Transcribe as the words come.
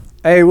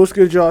Hey, what's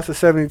good, y'all? It's the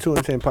 72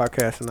 and 10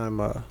 podcast, and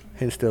I'm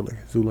Hen Stiller,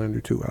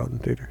 Zoolander 2 out in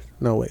theaters.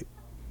 No, wait,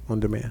 on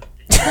demand.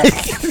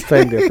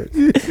 Same difference.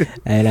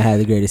 And I have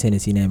the greatest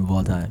Hennessy name of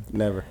all time.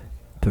 Never.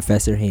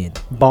 Professor Hen.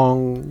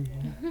 Bong.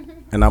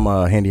 And I'm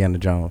Indiana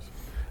Jones.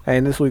 Hey,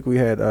 and this week we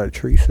had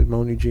Treese and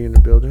Moni G in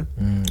the building.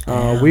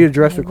 We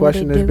addressed the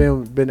question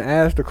that's been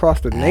asked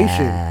across the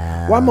nation.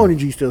 Why Moni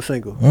G still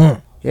single?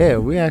 Yeah,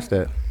 we asked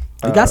that.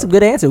 We got some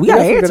good answers. We got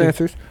some good answers.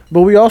 answers.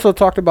 But we also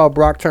talked about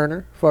Brock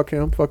Turner. Fuck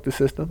him. Fuck the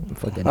system.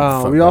 Fuck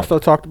that We also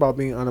talked about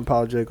being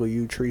unapologetically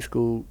you Tree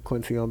School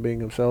Quincy on being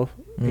himself.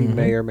 He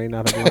may or may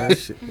not have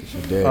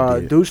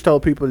lied. Douche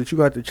told people that you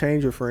got to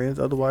change your friends.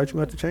 Otherwise, you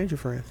got to change your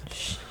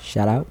friends.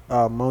 Shout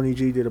out. Moni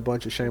G did a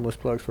bunch of shameless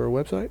plugs for her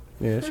website.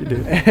 Yeah, she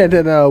did. And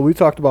then we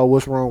talked about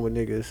what's wrong with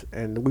niggas.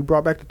 And we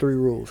brought back the 3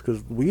 rules.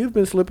 Because we have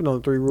been slipping on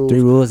the 3 rules.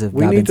 3 rules.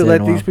 We need to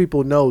let these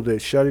people know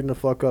that shutting the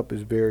fuck up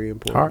is very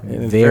important.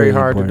 And it's very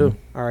hard to do.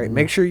 All right,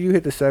 make sure you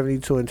hit the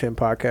 72 and 10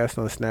 podcast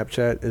on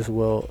Snapchat as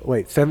well.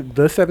 Wait,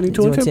 the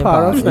 72 and 10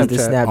 pod on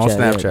Snapchat. On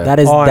Snapchat.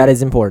 That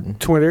is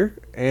important. Twitter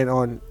and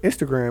on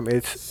Instagram,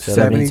 it's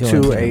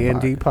 72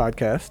 AND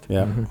podcast.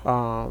 Yeah.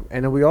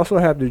 And then we also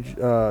have the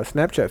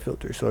Snapchat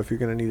filter. So if you're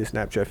gonna need a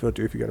Snapchat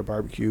filter, if you got a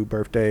barbecue,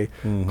 birthday,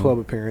 club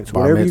appearance,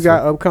 whatever you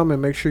got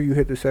upcoming, make sure you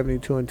hit the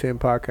 72 and 10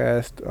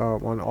 podcast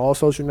on all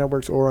social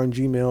networks or on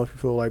Gmail if you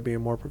feel like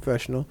being more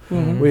professional.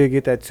 We'll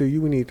get that to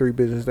you. We need 3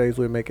 business days.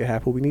 We'll make it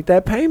happen. We need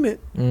that payment.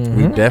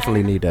 We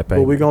definitely need that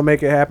payment. But we're gonna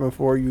make it happen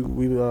for you.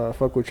 We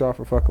fuck with y'all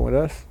for fucking with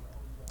us.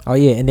 Oh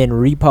yeah, and then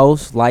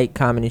repost, like,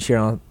 comment, and share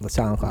on the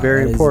SoundCloud.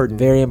 Very important.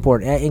 Very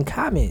important. And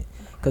comment,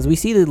 because we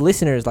see the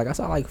listeners. Like I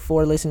saw like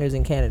 4 listeners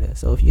in Canada.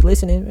 So if you're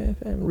listening, man,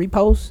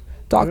 repost,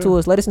 talk to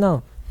us, let us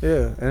know.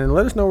 Yeah, and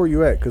let us know where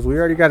you at, because we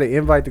already got an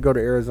invite to go to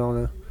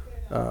Arizona.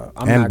 I'm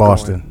and not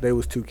Boston. Going. They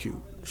was too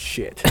cute.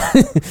 Shit.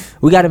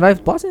 We got invited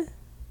to Boston?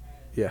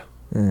 Yeah.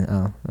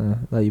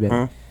 Love you,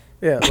 baby.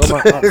 Yeah,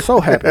 well, I'm so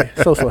happy.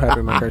 So happy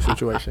in my current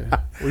situation.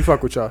 We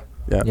fuck with y'all.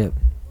 Yeah. Yep.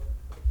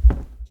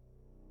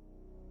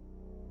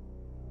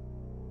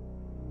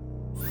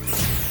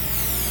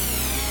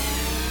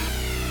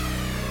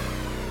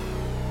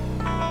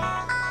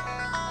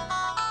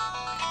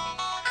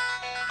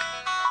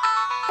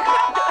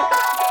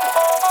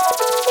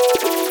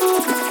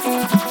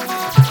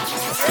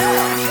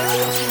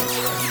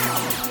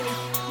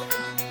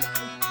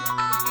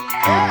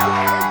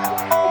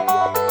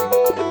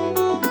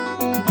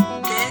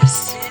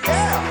 This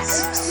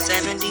is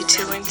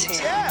 72 and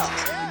 10.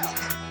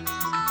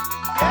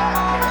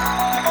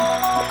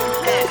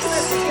 This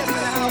is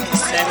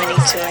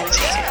 72 and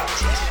 10.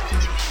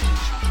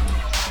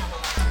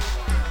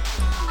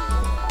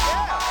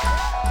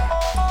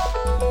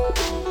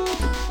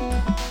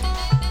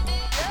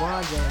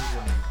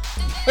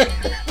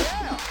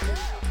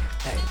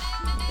 Hey,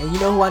 and you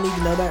know who I need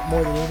to know that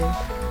more than anything?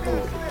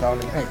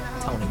 Tony. Hey,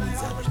 Tony needs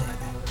to understand that.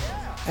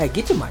 Hey,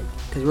 get your mic,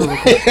 because we're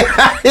recording.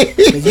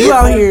 'Cause you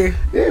out here,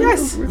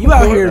 you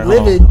out here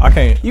living. I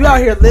can't. You out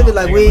here living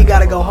like we ain't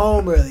gotta go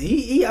home early.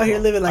 He out here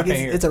living like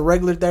it's a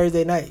regular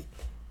Thursday night.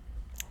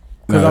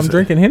 Because I'm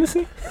drinking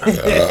Hennessy?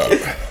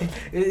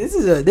 This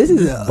is a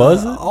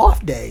Buzzing?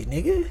 off day,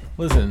 nigga.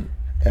 Listen,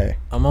 Hey.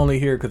 I'm only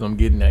here because I'm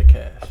getting that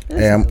cash.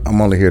 Hey,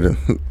 I'm only here to,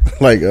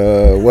 like,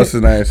 what's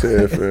his name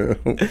said?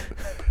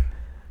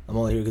 I'm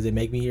only here because they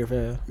make me here,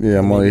 fam. Yeah,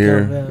 I'm only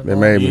here. They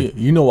made me.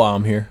 You know why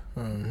I'm here.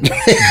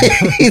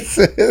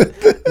 Listen.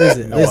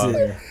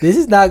 This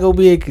is not gonna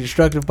be a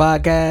constructive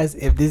podcast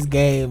if this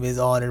game is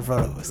on in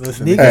front of us.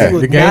 Listen, Niggas will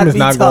the game is be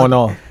not going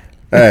on.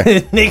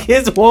 Hey,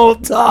 Niggas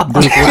won't talk.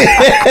 Dude,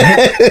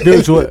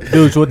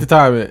 what the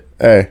time is?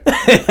 hey,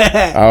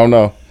 I don't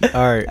know.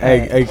 All right.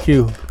 Hey,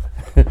 Q.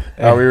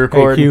 Are we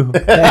recording?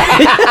 Hey,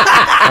 Q.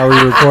 Are we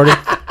recording?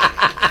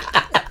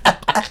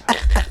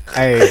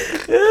 Hey.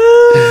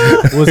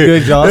 What's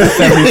good, y'all? It's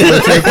 72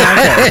 and 10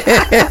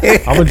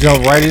 podcast. I'm going to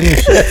jump right in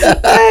this shit.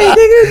 Hey,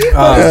 nigga, you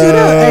fucking shit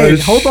up. Hey,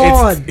 hold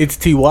on. It's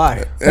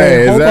TY.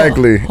 Hey, hold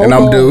exactly. on. And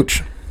I'm Hold on.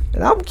 Dooch.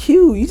 And I'm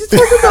cute. You just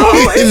fucking the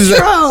whole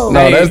intro. No,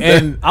 Hey, that's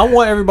and I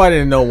want everybody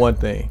to know one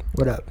thing.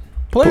 What up?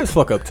 Players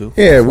fuck up too.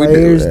 Yeah, we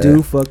Players do.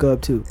 do fuck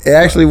up too. It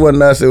actually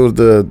wasn't us. It was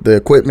the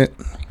equipment.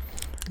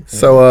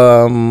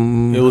 So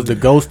It was the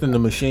ghost in the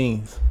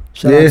machines.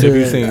 Shout Yeah. out If to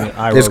you've seen it,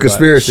 it's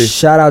conspiracy.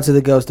 Shout out to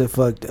the ghost that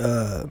fucked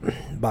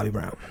Bobby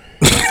Brown.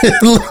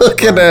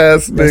 Look at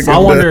us, nigga. I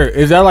wonder,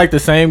 is that like the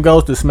same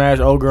ghost that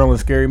smashed old girl in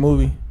Scary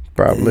Movie?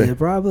 Probably. Yeah,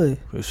 probably.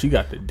 'Cause she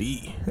got the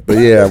D. But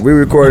yeah, we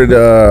recorded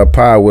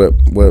pod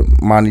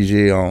with Monty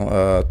G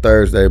on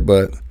Thursday,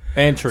 but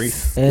And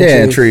Treese.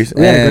 and Treese.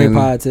 We had a great And-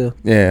 pod too.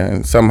 yeah,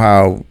 and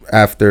somehow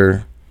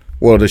after,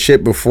 well, the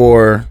shit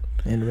before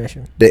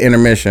Intermission. the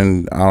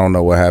intermission, I don't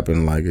know what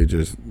happened. Like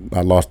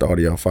I lost the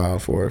audio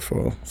files for it.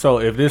 So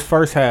if this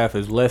first half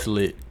is less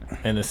lit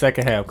and the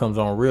second half comes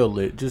on real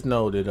lit, just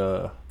know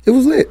that It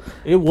was lit.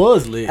 it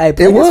was lit. Hey,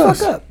 play It this was.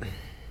 fuck up.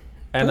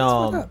 And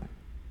Fuck up.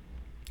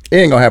 It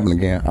ain't gonna happen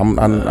again.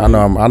 I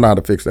know how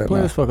to fix that. Now.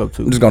 players fuck up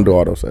too. I'm just gonna do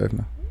autosave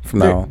now. From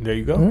now on. There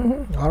you go.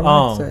 Mm-hmm.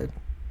 Automatic save.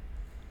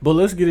 But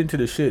let's get into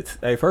the shits.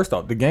 Hey, first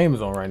off, the game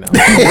is on right now.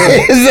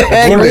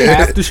 If we're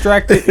half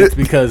distracted, it's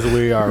because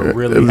we are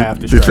really half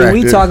distracted. Can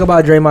we talk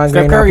about Draymond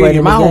Steph Green not Curry playing in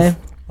in your this mouth.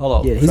 game? Hold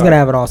on. Yeah, he's gonna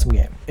have an awesome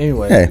game.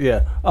 Anyway, Hey.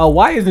 yeah.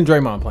 Why isn't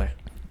Draymond playing?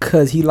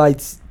 Cause he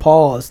likes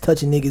paws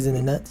touching niggas in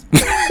the nuts.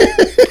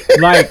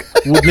 Like,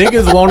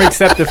 niggas won't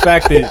accept the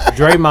fact that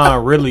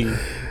Draymond really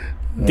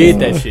did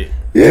that shit.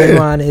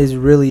 Draymond is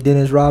really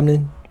Dennis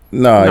Rodman.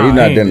 No, Nah, he's he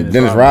not ain't Dennis. Dennis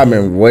Dennis Rodman.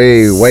 Rodman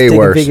way Sticking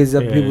worse. fingers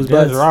up Yeah, people's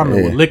Dennis butts. Rodman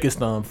Yeah. would lick his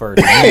thumb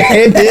first.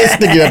 It did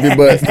stick it up your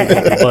butt.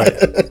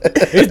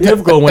 But it's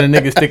difficult when a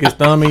nigga stick his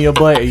thumb in your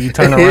butt and you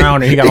turn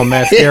around and he got on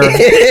mascara.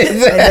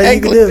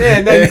 Exactly.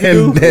 Yeah, nothing you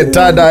can do. And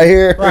tie dye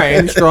hair. Right,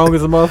 and he's strong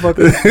as a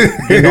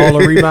motherfucker. Getting all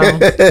the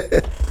rebounds.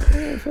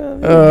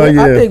 Oh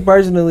yeah. I think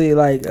personally,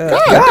 like,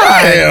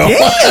 Damn.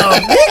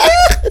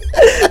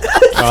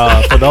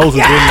 For those who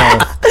didn't know,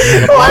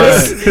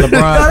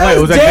 LeBron. Wait,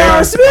 was that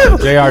J.R.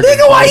 Smith? J.R.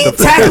 Nigga, why just he bumped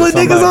the fuck tackling out of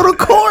niggas on somebody.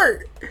 the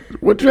court?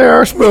 What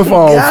J.R. Smith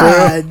on,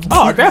 fam? God.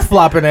 Oh, that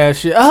flopping ass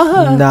shit.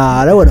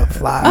 Nah, that would have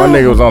fly. My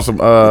nigga was on some.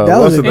 That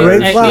was a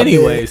great flop.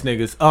 Anyways,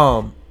 niggas.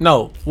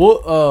 No.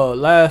 Well,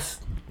 last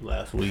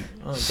week.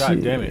 Oh,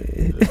 God damn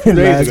it. A few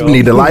days ago.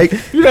 Need to like.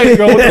 Few days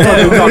ago, what the fuck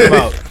did we talk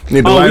about?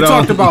 Need the Oh, light we on.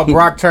 talked about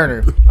Brock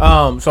Turner.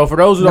 So for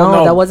those who don't No,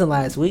 know, that wasn't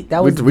last week.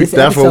 That was this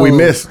That's what we episode.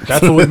 missed.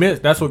 that's what we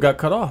missed. That's what got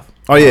cut off.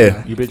 Oh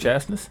yeah. You bitch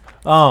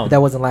assness.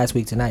 That wasn't last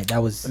week tonight.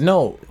 That was,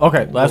 No.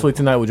 Okay. Last week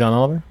tonight with John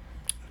Oliver.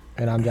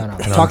 and I'm John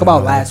Oliver. Talk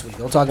about last week.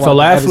 Don't talk about So the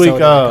last episode week, that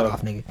got cut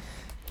off, nigga.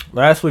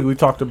 Last week we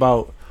talked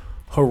about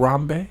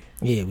Harambe.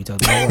 Yeah, we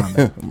talked about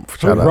Harambe.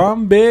 Shout out.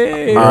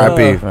 Harambe.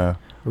 R.I.P. fam.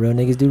 Real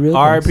niggas do real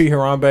R.I.P. things.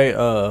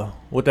 Harambe.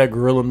 What that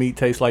gorilla meat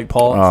tastes like?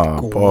 Pause.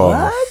 Oh,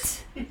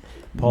 pause. What?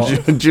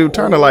 Pause. Jew,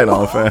 turn the light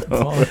on, fam.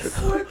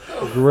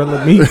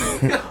 Gorilla meat.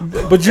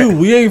 But you,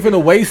 we ain't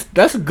finna waste.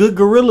 That's a good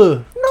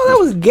gorilla. No, that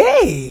was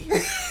gay.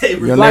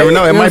 You'll Like, never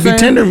know. It you know might what be I'm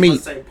tender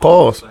meat.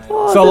 Pause.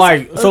 So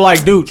like,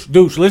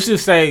 Dooch. Let's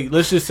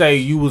just say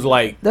you was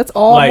like, That's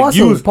all like muscles.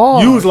 you was,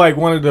 Pause. you was like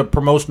one of the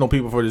promotional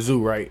people for the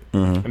zoo, right?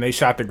 And they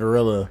shot the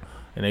gorilla,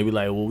 and they be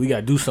like, well, we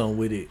gotta do something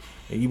with it.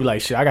 And you be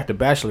like, shit, I got the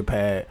bachelor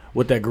pad.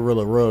 What that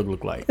gorilla rug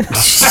look like?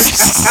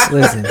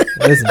 listen,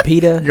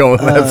 Peter. You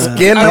gonna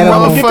skin them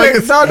animal-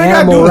 motherfuckers? No, they gotta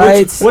Animal do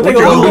rights. What they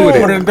What gonna you do gonna with do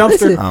it? with Put it in the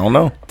dumpster? I don't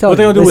know. What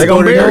they gonna do? They is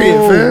gonna go to bury it,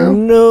 the-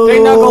 fam. No, They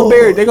not gonna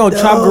bury it. They gonna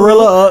chop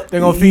gorilla up. They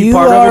gonna feed You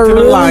part of are it to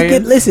the really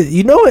lions. Listen,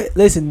 you know what?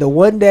 Listen, the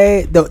one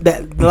day, the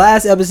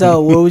last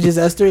episode where it was just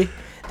us three,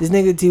 this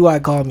nigga T.Y.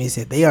 called me and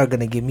said, they are going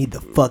to get me the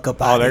fuck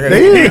up Oh, out they're of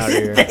gonna here. get me out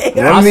of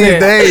here. One of these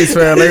days,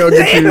 fam, they gonna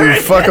get you the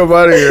fuck up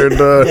out of here,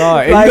 dog.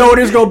 And Like- you know what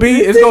it's gonna be?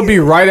 It's gonna be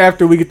right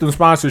after we get them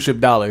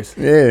sponsorship dollars.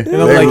 Yeah. And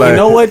I'm like, you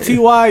know what,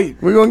 Ty?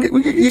 We gonna get.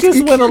 You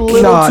just went a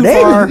little Nah, too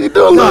they- far. You do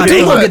a little Nah, they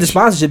too gonna get the much.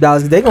 sponsorship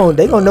dollars. They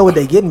gonna know what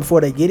they getting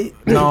before they get it.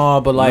 No,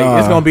 but like Nah.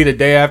 it's gonna be the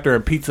day after,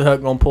 and Pizza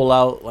Hut gonna pull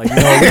out. Like, no,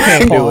 we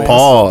can't do it.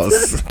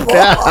 Pause.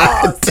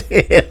 God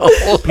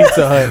damn.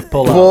 Pizza Hut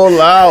pull out.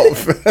 Pull out.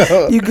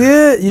 fam. You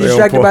good? You They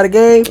distracted gonna by the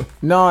game?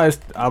 No,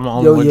 I'm the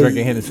only one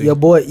drinking Hennessy. Your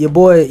boy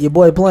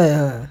playing,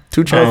 huh?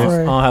 2 I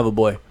Chainz. don't have a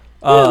boy.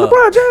 Yeah,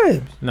 LeBron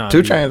James. Nah, 2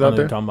 you- Chainz I know out there. what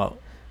you're talking about.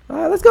 All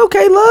right, let's go,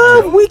 K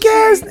Love. Weak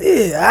ass.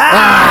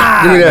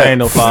 Yeah. Give me That ain't that.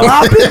 no foul.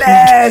 Flopping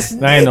ass.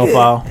 That ain't no nigga.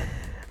 foul.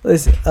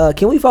 Listen,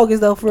 can we focus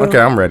though for Okay,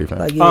 I'm ready, fam.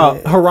 like yeah,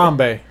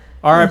 Harambe.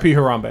 R.I.P.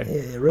 Harambe.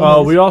 yeah,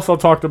 real We also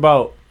talked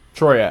about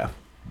Troy Ave.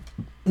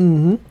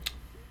 Mm-hmm.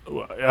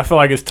 I feel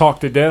like it's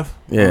talked to death.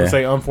 I Yeah. would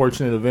say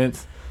unfortunate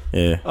events.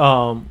 Yeah.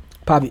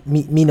 Poppy,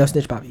 me no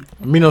snitch, Poppy.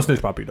 Me no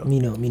snitch poppy though. Me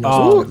no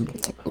Um,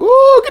 snitch.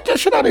 Ooh, get that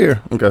shit out of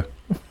here. Okay.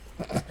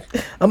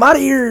 I'm out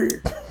of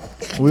here.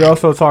 We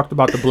also talked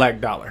about the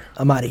black dollar.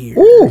 I'm out of here.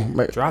 Ooh,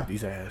 man. Drop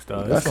these ass,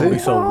 dog. It's That's gonna be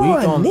it. so Oh,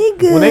 weak on.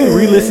 niggas. When they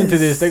re-listen to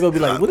this, they gonna be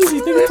like, "What is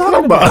these niggas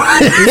talking about?"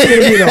 This is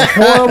gonna be the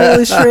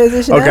horriblest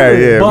transition ever.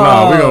 Okay, yeah.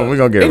 But, No, we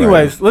gonna get it right.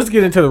 Anyways, let's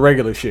get into the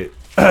regular shit.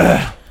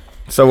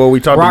 So what we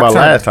talked Brock about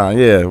Turner. last time,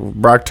 yeah,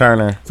 Brock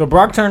Turner. So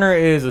Brock Turner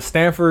is a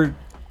Stanford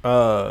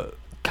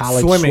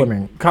College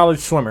swimmer. college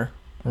swimmer,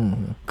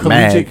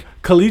 Mag.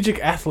 collegiate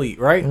athlete,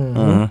 right?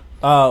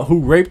 Who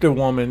raped a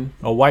woman,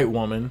 a white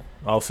woman,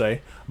 I'll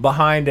say,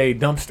 behind a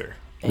dumpster.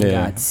 And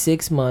Yeah. got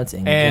 6 months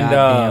in And,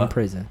 goddamn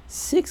prison.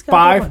 6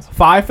 goddamn months.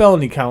 Five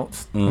felony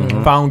counts,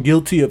 found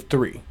guilty of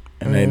 3.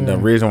 And then the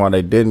reason why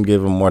they didn't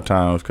give him more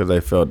time was because they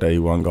felt that he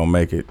wasn't gonna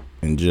make it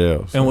in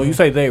jail. So. And when you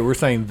say they, we're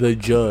saying the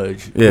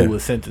judge Yeah. who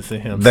was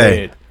sentencing him They.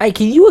 said Hey,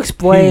 can you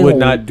explain he would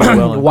not do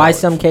well in why college.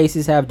 some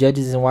cases have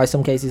judges and why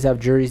some cases have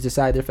juries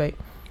decide their fate?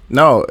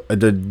 No,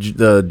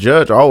 the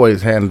judge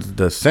always hands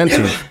the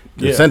sentence,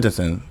 the Yeah.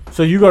 sentencing.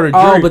 So you go to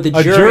Oh, jury, but the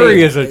a jury-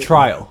 jury is a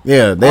trial.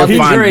 Yeah, Oh, the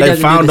jury they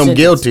doesn't found do the him sentence.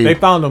 guilty. They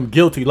found him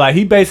guilty. Like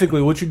he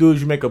basically, what you do is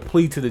you make a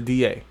plea to the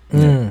DA.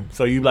 Mm.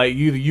 So you like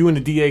you and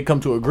the DA come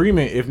to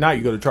agreement. If not,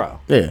 you go to trial,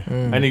 yeah,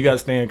 and then you got to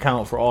stand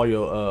account for all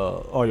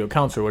your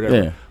counts or whatever.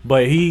 Yeah.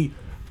 But he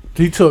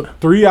took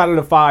 3 out of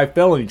the 5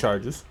 felony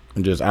charges.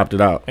 And just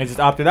opted out. And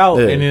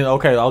Yeah. And then,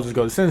 okay, I'll just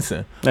go to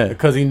sentencing. Yeah.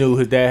 Because he knew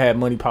his dad had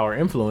money, power,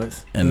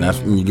 influence. And that's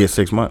when you get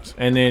 6 months.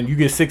 And then you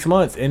get 6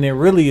 months. And then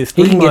really it's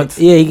He 3 can get- months.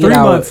 yeah, he can 3 get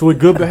out. months with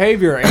good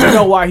behavior. And you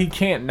know why he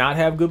can't not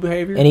have good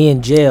behavior? And he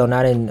in jail,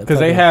 not in. Because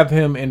they have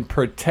him in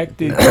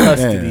protected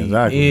custody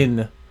exactly.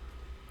 in,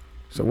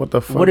 So what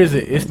the fuck? what is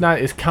it?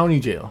 It's county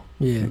jail.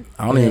 Yeah.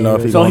 I don't even know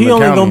if he's So going he to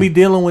only county. going to be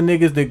dealing with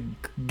niggas that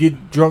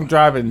get drunk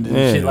driving and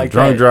shit like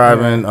drunk that.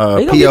 driving, He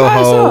gonna be PO by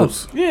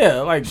hoes,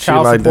 Yeah, like shit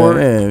child like support.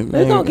 that. Yeah,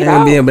 They gonna get and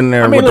out. being in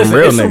there I mean, with listen, them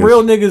real it's niggas. some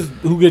real niggas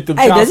who get the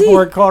Hey, child does he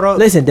support caught up.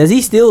 Listen? Does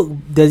he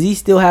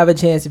still have a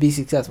chance to be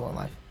successful in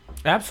life?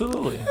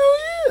 Absolutely.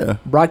 Yeah,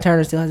 Brock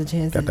Turner still has a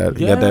chance. got to that.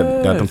 Got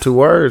them Yes. 2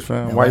 words,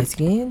 fam. That white White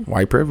skin.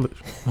 white privilege.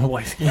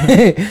 White skin.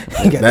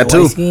 He got That the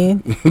too. White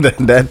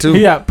skin. that too.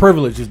 Yeah,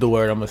 privilege is the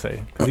word I'm gonna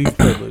say because he's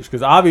privileged.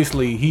 Because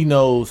obviously he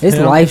knows His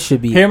him, life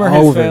should be him or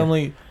over. his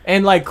family,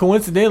 and like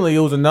coincidentally, it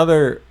was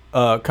another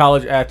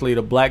college athlete,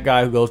 a black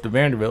guy who goes to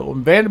Vanderbilt.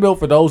 Vanderbilt,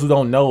 for those who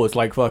don't know, is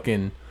like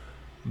fucking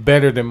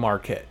better than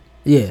Marquette.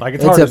 Yeah, Like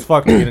it's hard as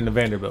fuck to get into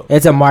Vanderbilt.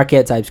 It's a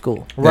Marquette type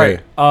school.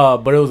 Right.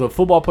 But it was a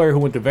football player who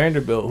went to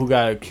Vanderbilt who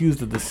got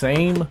accused of the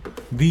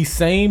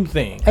same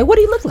thing. Hey, what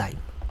do he look like?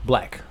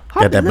 Black.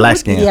 How Got that did- black Did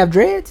skin. he have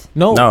dreads?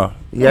 No,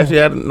 he actually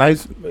had a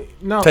nice.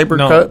 No, Tapered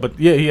no, cut? but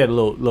yeah, he had a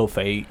little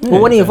fade. Well,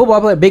 when he a football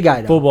player, big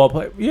guy though. Football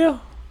player. Yeah.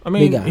 I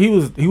mean, Big guy.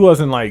 he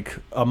wasn't like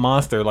a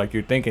monster like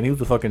you're thinking. He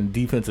was a fucking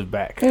defensive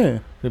back. Yeah.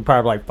 He's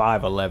probably like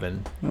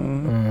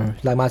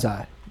 5'11". Like my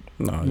side.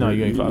 No,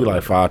 you ain't you 5'11".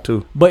 like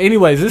 5'2". But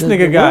anyways, this The nigga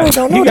world got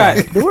don't he know got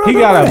that. The world he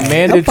don't got know a that. I'm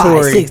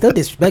mandatory. 5'6". Don't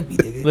disrespect me,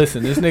 nigga.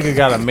 Listen, this nigga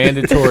got a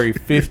mandatory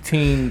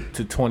 15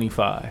 to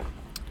 25 And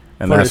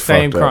for the that's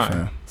same fucked up,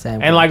 crime. fam.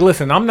 Same And like,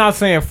 listen, I'm not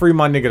saying free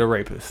my nigga the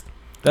rapist.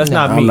 That's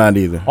No. not me. I'm not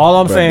either. All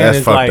I'm But saying that's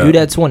is fucked like, up. do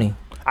that 20.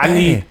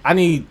 I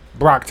need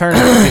Brock Turner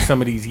to get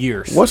some of these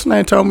years. What's the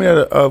name? Told me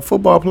that a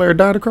football player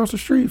died across the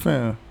street,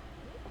 fam.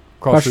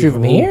 Cross street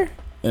from here?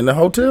 In the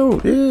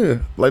hotel, yeah,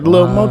 like the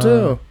little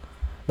motel.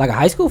 Like a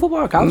high school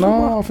football, college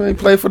No, he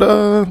played for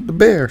the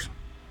Bears.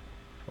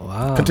 football?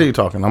 Wow. Continue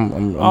talking.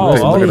 I'm Oh,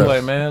 taking a I look was at like,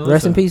 that. man, Rest in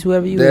listen. peace,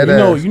 whoever you Dead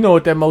is. You know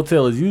what that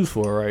motel is used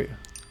for, right?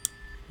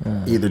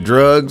 Either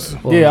drugs.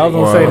 Yeah, I was gonna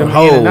or say them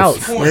in and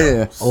outs. hoes.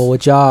 Yeah. Or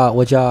what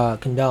y'all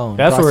condone?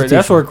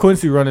 That's where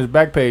Quincy run his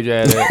back page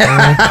at.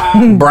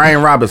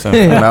 Brian Robinson.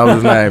 That was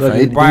his name. Fam.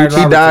 He Brian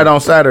died Robinson.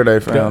 on Saturday,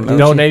 fam.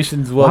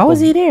 Donations welcome. Why was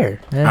he there?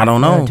 I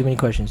don't know. Too many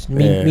questions.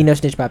 Yeah. Me no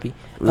snitch, papi.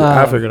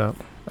 I figured out.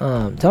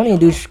 Tony and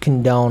Douche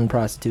condone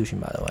prostitution,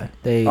 by the way.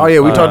 They, Oh yeah,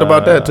 we talked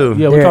about that too.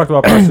 Yeah, we they're- talked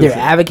about they're prostitution.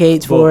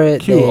 advocates for Well,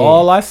 it. Q, They-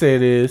 all I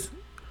said is,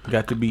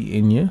 got to be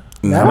in you.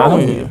 No. Not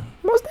on you.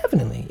 Most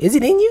definitely. Is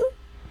it in you?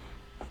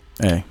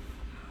 Hey.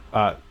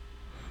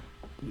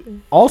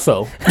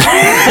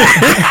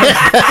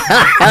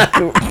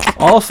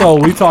 Also,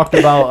 we talked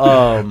about.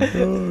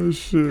 Oh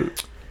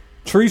shit.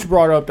 Treese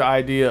brought up the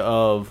idea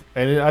of,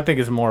 and I think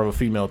it's more of a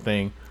female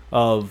thing,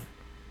 of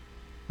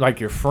like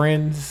your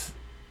friends,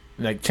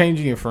 like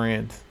changing your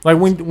friends. Like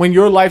when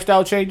your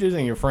lifestyle changes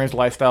and your friend's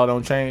lifestyle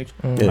don't change.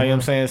 Like, you know what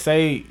I'm saying?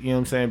 Say, you know what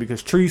I'm saying?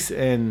 Because Treese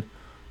and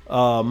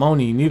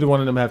Moni, neither one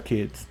of them have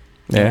kids.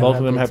 Yeah. Both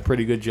of them have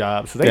pretty good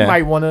jobs. So they Yeah.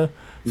 might want to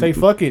say,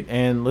 fuck it,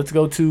 and let's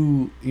go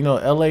to,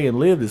 LA and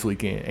live this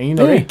weekend. And,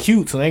 they Yeah.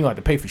 cute, so they ain't going to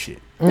have to pay for shit.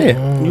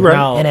 Yeah. You right.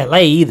 Now, In LA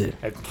either.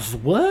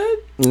 what?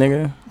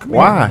 Nigga.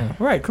 Why?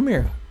 Right, come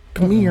here.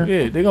 Come here.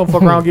 Yeah, they gonna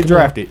fuck around and get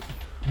drafted.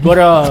 But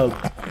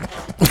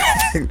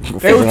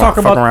they was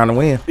talking fuck about around and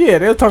win. they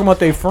was talking about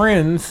their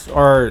friends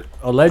or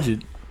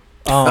alleged,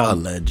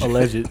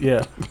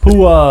 yeah,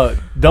 who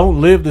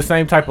don't live the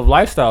same type of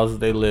lifestyles as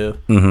they live,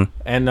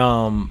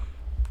 and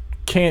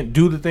can't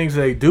do the things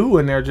they do,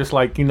 and they're just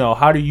like,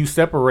 how do you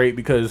separate?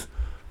 Because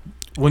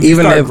when you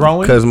start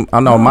growing, because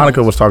I know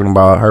Monica was talking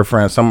about her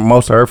friends.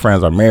 Most of her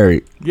friends are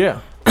married. yeah,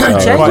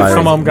 Change Like, your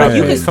some of them friends, got but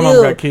you can some of them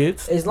still- got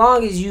kids. As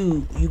long as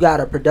you got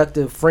a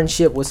productive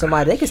friendship with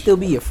somebody, they can still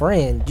be your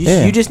friend.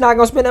 Yeah. You just not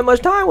gonna spend that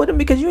much time with them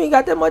because you ain't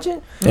got that much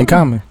in. In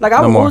common. Like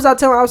No what more. was I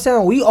telling? I was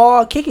saying we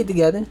all kick it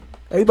together.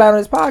 Everybody on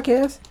this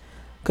podcast,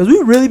 because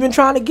we really been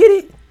trying to get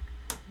it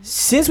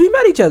since we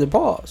met each other.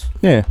 Pause.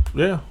 Yeah.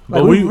 Yeah, Like,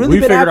 but we we really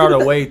been figured after out a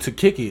that. way to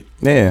kick it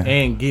Yeah.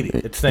 and get it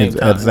at the same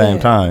time. At the same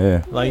Yeah. time,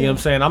 yeah. Like, you know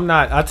what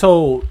I'm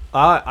saying?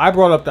 I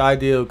brought up the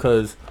idea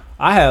because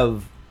I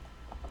have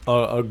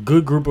a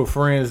good group of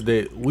friends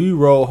that we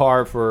roll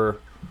hard for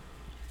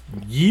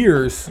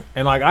years,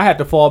 and like I had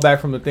to fall back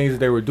from the things that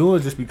they were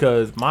doing just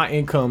because my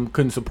income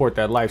couldn't support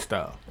that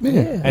lifestyle.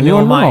 Yeah. And then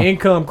when my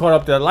income caught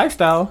up to that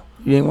lifestyle,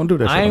 You ain't want to do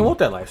that shit. I ain't no want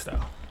that lifestyle.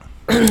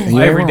 more. You ain't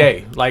Every wrong.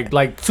 day.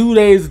 Like 2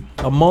 days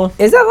a month.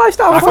 Is that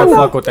lifestyle I fun? can though?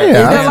 fuck with that. Yeah, Is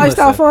that Man,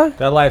 lifestyle listen, fun?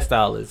 That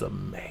lifestyle is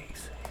amazing.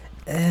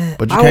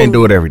 But you I can't would-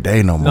 do it every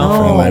day no more, No.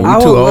 fam. Like, I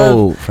we too would love-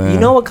 old, fam. You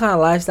know what kind of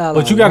lifestyle?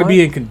 But I you got to want?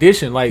 be in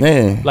condition. Like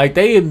Yeah.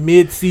 they in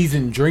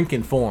mid-season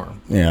drinking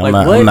form. Yeah, like,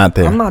 I'm not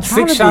there. I'm not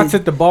trying 6 to shots be,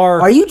 at the bar.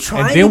 Are you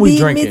trying and then to we be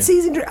drinking.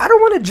 mid-season? I don't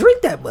want to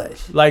drink that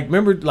much. Like,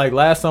 remember, like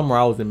last summer,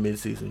 I was in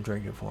mid-season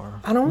drinking form.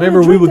 I don't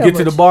remember wanna we drink would that get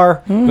to the much.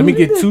 bar. Let me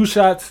get 2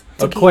 shots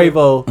of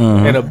Tequila. Quavo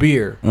and a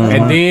beer,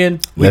 and then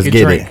we Let's could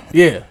get drink. it.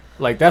 Yeah,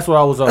 Like that's what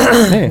I was on.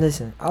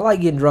 Listen, I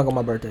like getting drunk on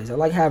my birthdays. I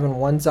like having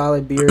one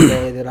solid beer a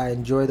day that I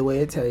enjoy the way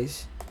it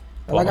tastes.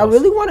 And like I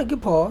really want to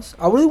get pause.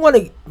 I really want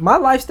to my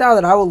lifestyle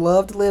that I would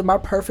love to live. My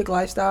perfect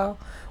lifestyle.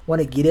 Want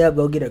to get up,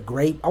 go get a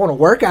grape. I want to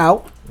work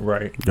out.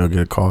 Right. Go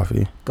get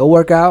coffee. Go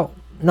work out.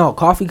 No,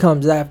 coffee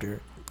comes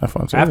after. That's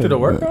fun too. After the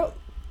workout?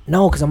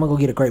 No, because I'm gonna go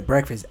get a great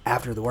breakfast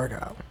after the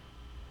workout.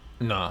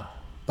 Nah.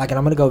 Like, and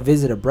I'm gonna go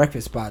visit a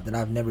breakfast spot that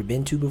I've never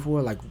been to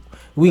before. Like,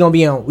 we gonna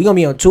be on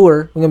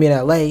tour. We gonna be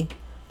in LA.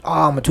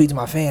 Oh, I'm gonna tweet to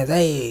my fans.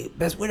 Hey,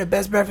 we're the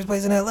best breakfast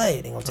place in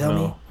LA. They gonna tell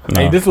me.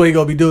 Hey, this is what he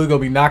gonna be doing. He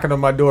gonna be knocking on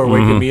my door,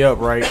 waking me up,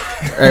 right?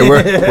 Hey, where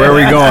are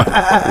we going?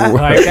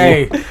 Like,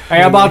 hey,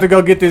 I'm about to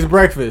go get this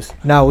breakfast.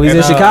 No, we was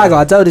in Chicago.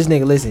 I told this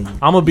nigga, listen,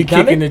 I'm gonna be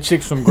kicking the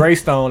chicks from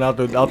Greystone out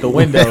the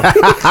window. Y'all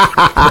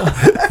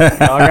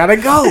gotta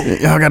go.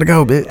 Y'all gotta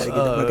go,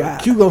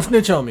 bitch. Q gonna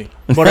snitch on me.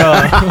 But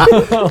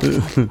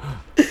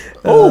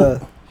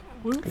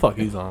what the fuck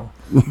he's on?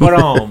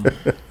 But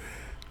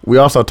we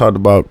also talked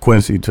about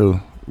Quincy too.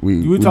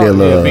 You were talking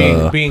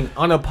about being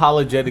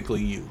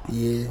unapologetically you.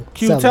 Yeah.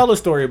 Q, tell a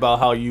story about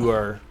how you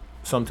are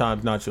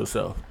sometimes not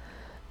yourself.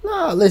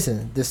 No,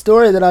 listen. The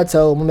story that I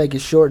told, I'm gonna make it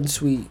short and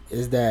sweet,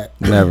 is that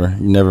you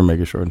never make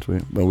it short and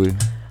sweet. But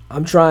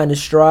I'm trying to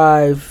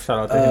strive. Shout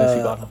out to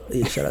Hennessy Bottle.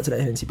 Yeah, shout out to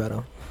that Hennessy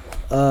Bottle.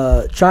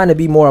 Trying to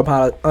be more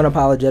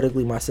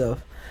unapologetically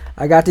myself.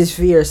 I got this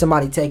fear of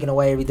somebody taking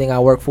away everything I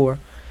work for.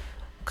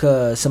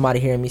 Cause somebody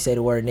hearing me say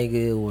the word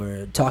nigga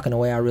or talking the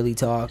way I really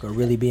talk or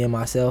really being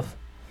myself.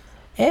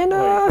 And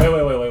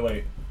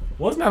wait.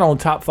 Wasn't that on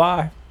top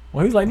 5?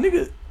 Well, he's like,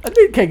 nigga, a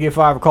nigga can't get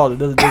fired for calling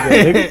another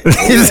nigga.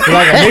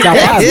 Like a nigga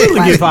can't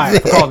really get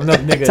fired for calling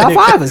another nigga. Top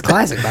 5 is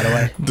classic, by the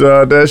way.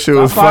 Duh, that shit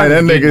was funny.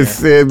 That nigga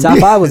said Top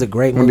 5 was a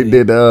great movie. when he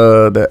did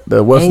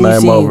the what's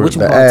name over which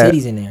the one ad.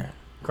 Titties in there.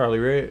 Carly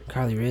Red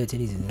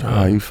titties in there.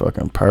 Oh, you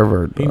fucking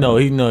pervert. He know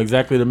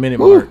exactly the minute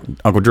mark.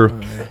 Uncle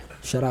Drew.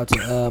 Shout out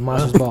to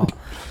Monsters Ball.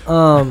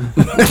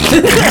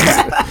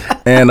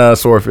 And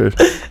Swordfish.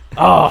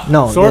 Oh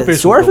no,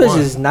 Swordfish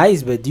is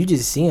nice, but you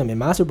just see him in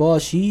Monster Ball.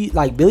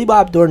 Billy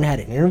Bob Thornton had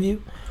an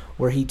interview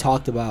where he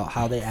talked about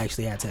how they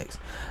actually had sex.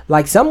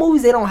 Like some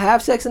movies, they don't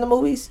have sex in the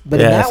movies, but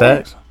in that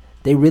one,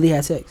 they really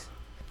had sex.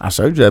 I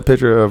showed you that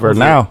picture of her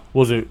now.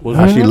 Was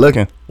how she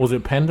looking? Was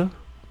it Panda?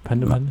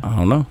 Panda? I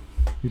don't know.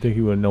 You think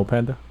he would know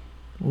Panda?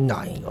 No,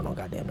 he ain't gonna no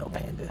goddamn no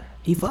Panda.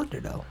 He fucked her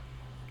though.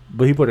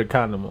 But he put a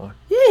condom on.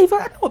 Yeah, he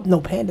fucked. I know what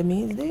no Panda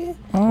means, nigga.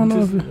 I don't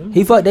know.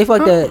 He fucked. They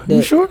fucked that.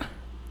 You sure?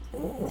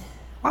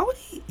 Why would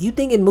he? You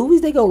think in movies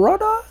they go raw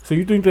dog? So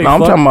you think they? No, I'm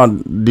talking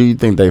about. Do you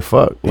think they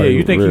fuck? Yeah,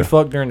 you think he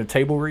fucked during the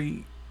table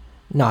read?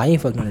 No, he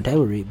ain't fucked during the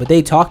table read. But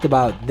they talked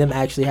about them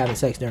actually having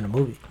sex during the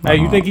movie. Hey,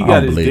 you think he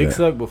got his dick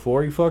sucked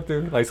before he fucked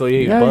her? Like so he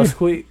ain't bust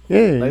quick?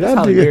 Yeah, like, that's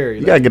Halle Berry.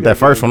 You gotta get that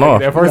first one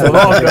off. That first one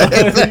off.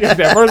 Get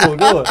that first one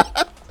going.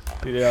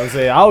 You know what I'm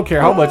saying? I don't care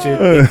how much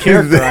in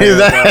character I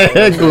am.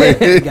 Exactly.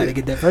 You gotta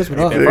get that first one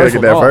off. You gotta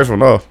get that first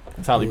one off.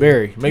 It's Halle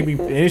Berry.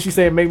 And she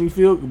said, "Make me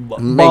feel." Make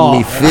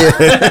me feel.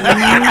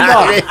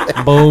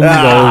 Boom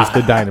goes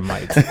the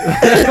dynamite.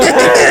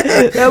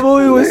 That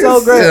movie was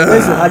so great.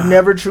 Listen, I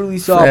never truly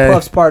saw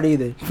Puff's part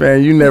either.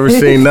 Man, you never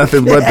seen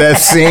nothing but that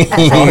scene.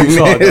 Oh, you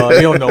saw it, dog.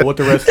 You don't know what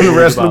the rest of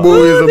the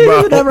movie is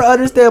about. You never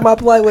understand my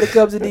plight when it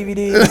comes to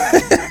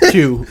DVDs.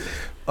 Q,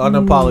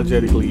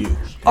 unapologetically you.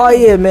 Oh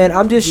yeah, man.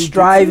 I'm just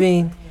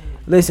striving.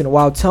 Listen,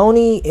 while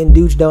Tony and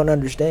Dooch don't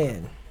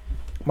understand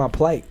my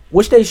plight,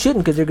 which they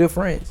shouldn't because they're good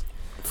friends.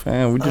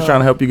 Man, we're just trying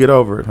to help you get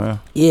over it, man.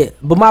 Yeah,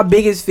 but my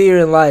biggest fear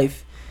in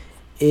life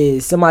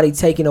is somebody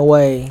taking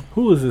away.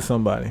 Who is this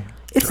somebody?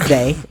 It's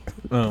they.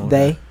 Oh,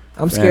 they.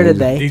 I'm scared of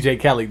they. DJ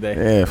Khaled they.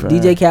 Yeah, fam.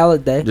 DJ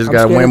Khaled they. Just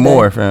gotta win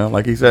more, fam.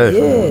 Like he said.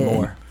 Yeah.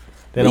 More.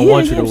 They don't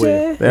want you to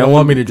win. They don't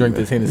want me to drink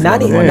this Hennessy.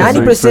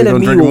 90% of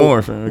me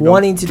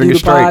wanting to do the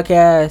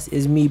podcast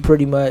is me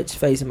pretty much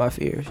facing my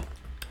fears.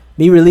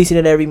 Me releasing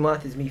it every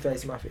month is me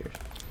facing my fears.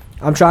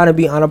 I'm trying to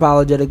be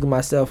unapologetic to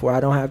myself where I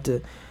don't have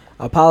to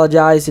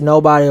apologize to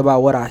nobody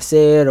about what I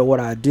said or what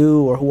I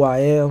do or who I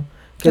am.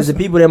 Because the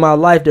people in my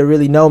life that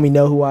really know me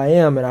know who I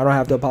am, and I don't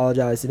have to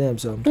apologize to them.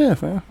 So yeah,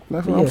 fam.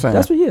 That's what I'm saying.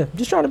 That's what. Yeah,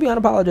 just trying to be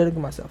unapologetic to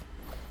myself.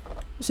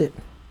 That's it.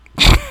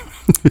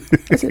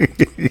 That's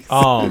it.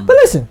 But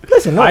listen.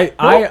 No,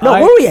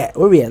 where we at?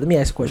 Let me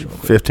ask a question real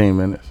quick. 15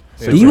 minutes.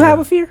 Do you have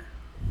a fear?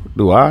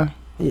 Do I?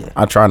 Yeah.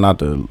 I try not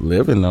to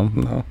live in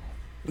them.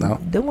 No.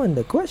 That wasn't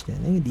the question.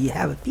 Nigga, do you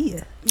have a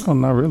fear? No,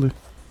 not really.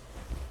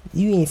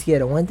 You ain't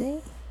scared of one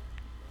thing?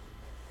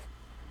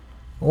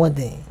 One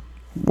thing.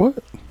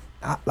 What?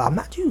 I'm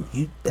not you.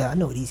 I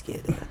know what he's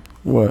scared of.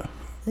 What?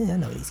 Yeah, I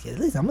know what he's scared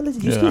of. Listen, I'm gonna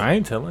let you scared. I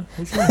ain't telling.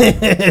 I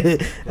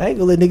ain't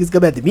gonna let niggas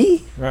come after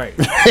me. Right.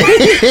 I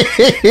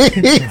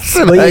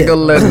ain't gonna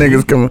let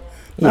niggas come.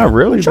 Yeah, not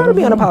really. I'm trying to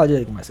be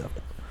unapologetic to myself.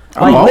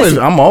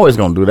 I'm always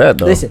gonna do that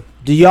though. Listen,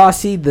 do y'all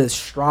see the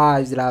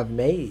strides that I've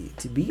made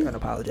to be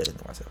unapologetic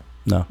to myself?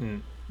 No.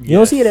 You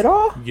don't see it at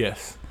all?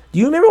 Yes. Do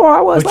you remember where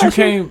I was? But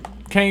you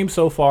came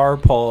so far.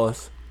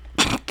 Pause.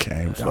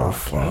 Came so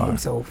far. Came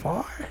so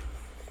far.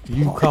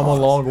 You come a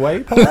long way.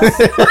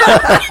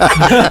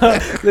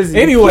 Listen,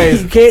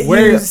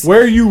 anyways,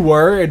 where you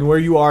were and where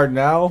you are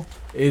now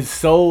is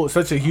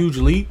such a huge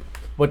leap,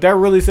 but that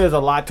really says a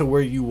lot to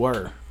where you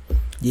were.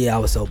 Yeah, I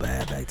was so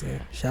bad back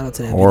there. Shout out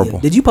to that Horrible.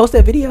 video. Did you post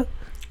that video?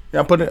 Yeah,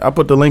 I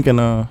put the link in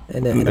the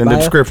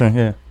description.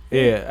 Yeah.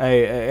 Yeah.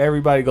 Hey,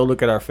 everybody, go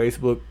look at our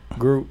Facebook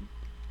group.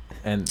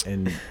 And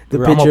the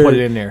I'm gonna put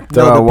it in there.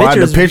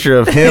 The picture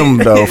of him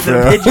though.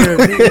 The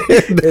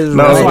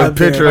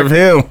picture of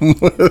him.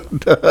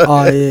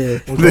 Oh yeah.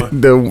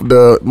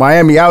 The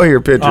Miami out here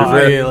picture.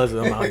 Oh yeah, listen,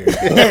 I'm out here.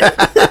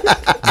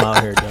 I'm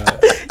out here,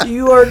 dog.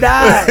 You are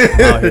not.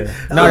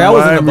 No, that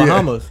was in the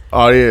Bahamas.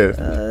 Oh yeah.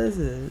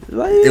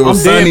 It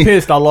was sunny. Dead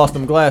pissed. I lost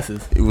them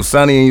glasses. It was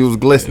sunny and you was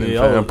glistening.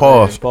 Yeah,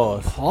 Pause.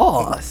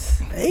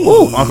 Hey,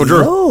 Uncle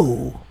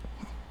Drew.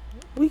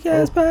 Weak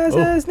ass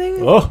ass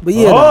nigga. But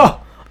yeah.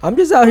 I'm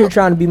just out here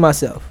trying to be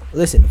myself.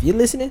 Listen, if you're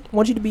listening, I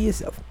want you to be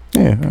yourself.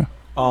 Yeah. Do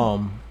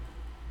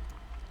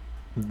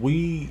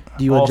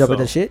you want to jump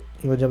into shit?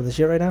 You want to jump into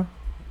shit right now?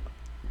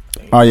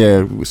 Oh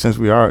yeah, since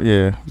we are,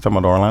 you talking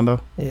about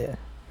Orlando? Yeah.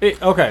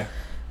 Okay.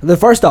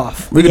 First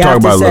off, we can talk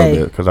about it a little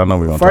bit because I know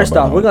we're gonna. First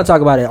off, we're gonna talk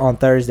about it on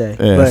Thursday.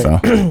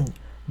 Yeah.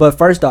 But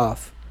first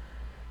off,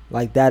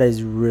 like that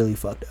is really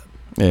fucked up.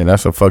 Yeah,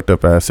 that's a fucked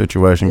up ass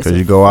situation because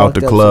you go out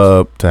the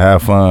club to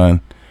have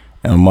fun.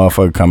 And a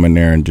motherfucker come in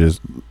there and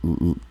just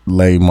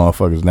lay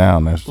motherfuckers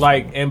down. That's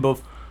like, and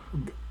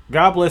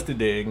God bless the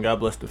dead and God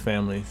bless the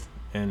families.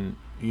 And,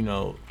 you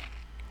know.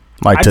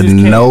 Like to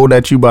know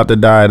that you about to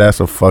die,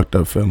 that's a fucked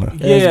up feeling.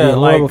 Yeah,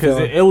 like, because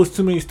it was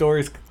too many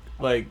stories,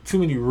 like, too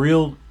many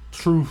real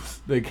truths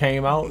that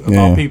came out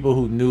about people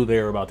who knew they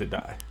were about to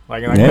die.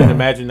 Like, and I couldn't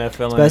imagine that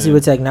feeling. Especially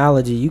with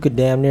technology. You could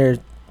damn near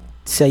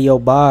say your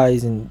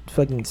byes and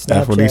fucking Snapchat.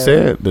 That's what he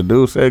said. The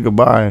dude said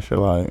goodbye and shit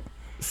like.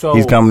 So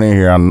he's coming in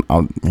here.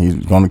 He's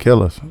gonna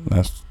kill us.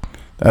 That's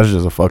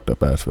just a fucked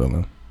up ass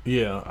feeling.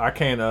 Yeah, I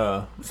can't.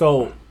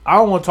 So I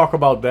don't want to talk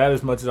about that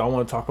as much as I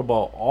want to talk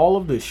about all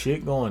of the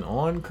shit going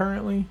on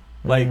currently.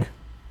 Like,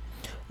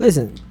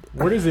 listen,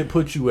 where does it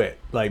put you at,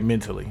 like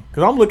mentally?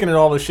 Because I'm looking at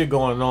all the shit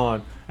going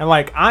on, and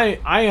like I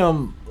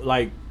am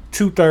like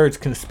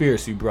 2/3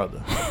 conspiracy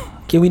brother.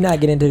 Can we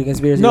not get into the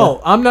conspiracy? No,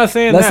 I'm not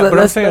saying that, but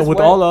I'm saying with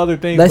all the other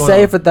things. Let's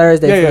say it for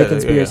Thursday for the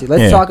conspiracy.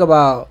 Let's talk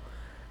about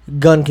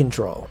gun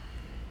control.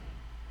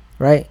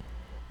 Right?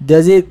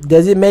 Does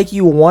it make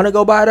you want to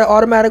go buy the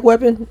automatic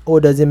weapon,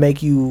 or does it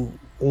make you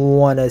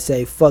want to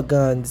say fuck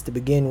guns to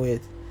begin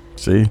with?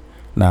 See,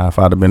 now if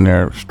I'd have been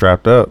there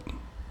strapped up.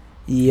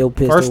 Yo,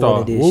 pistol. First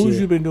off, what was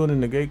you been doing in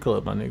the gay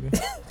club, my nigga?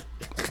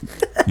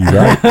 You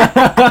right?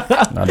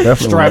 I definitely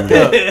strapped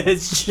up.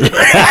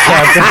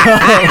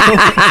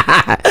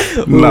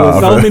 No,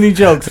 so many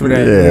jokes for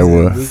that. Yeah,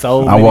 well,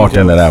 so I walked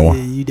into that one.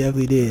 Yeah, you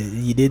definitely did.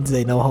 You didn't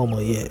say no homo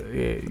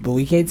yet, but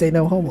we can't say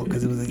no homo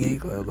because it was a gay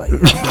club. Like,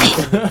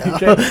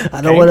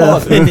 I don't want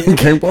to.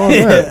 Can't pause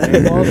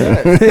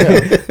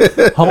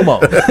that. Homo.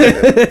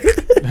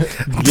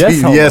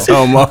 Yes,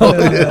 homo.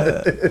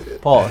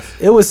 Pause.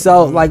 It was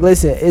so like,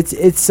 listen,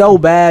 it's so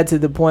bad to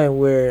the point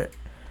where.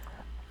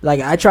 Like,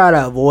 I try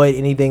to avoid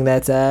anything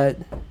that's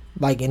sad.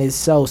 Like, and it's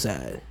so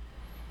sad.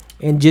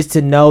 And just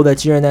to know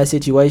that you're in that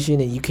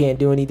situation and you can't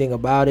do anything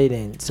about it,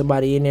 and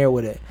somebody in there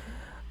with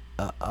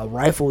a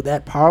rifle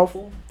that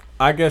powerful.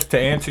 I guess to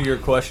answer your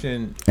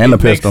question, and a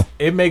pistol.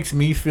 It makes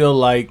me feel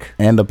like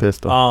and a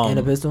pistol. And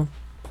a pistol.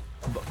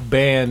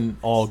 Ban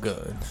all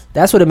guns.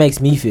 That's what it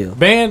makes me feel.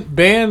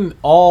 Ban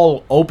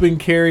all open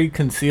carry,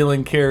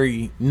 concealing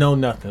carry, no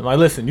nothing. Like,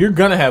 listen, you're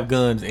gonna have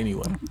guns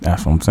anyway.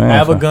 That's what I'm saying.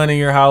 Have a gun in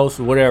your house,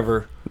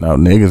 whatever. No,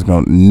 niggas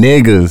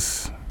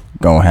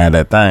gonna have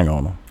that thing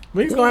on them.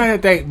 Niggas gonna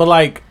have that thing, but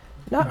like,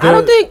 no,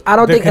 I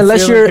don't think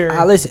unless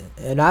you're. Listen,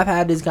 and I've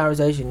had this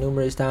conversation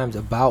numerous times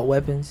about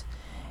weapons.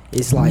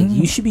 It's like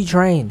you should be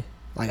trained.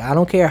 Like, I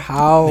don't care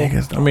how.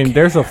 I mean,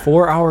 there's a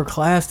 4-hour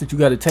class that you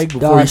got to take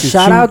before you can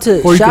shout out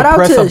to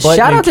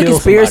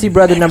conspiracy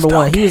brother number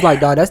one. He was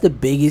like, dog, that's the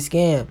biggest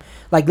scam.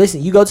 Like,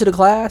 listen, you go to the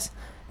class,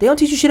 they don't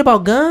teach you shit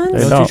about guns.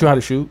 They don't teach you how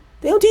to shoot.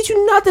 They don't teach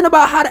you nothing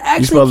about how to actually.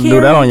 You supposed to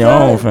do that on your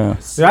own, fam.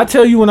 Did I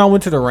tell you when I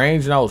went to the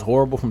range and I was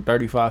horrible from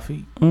 35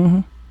 feet?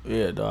 Mm-hmm.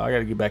 Yeah, dog, I got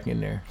to get back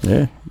in there.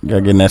 Yeah, you got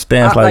to get in that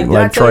stance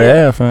like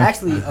Troy Ave, fam.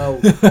 Actually,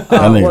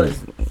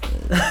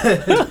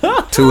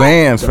 two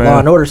hands, fam. Law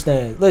and Order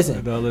stand.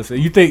 Listen. No, listen.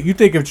 You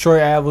think if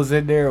Troy Ave was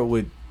in there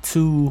with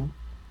 2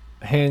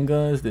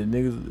 handguns that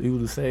niggas he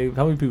would have saved?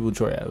 How many people would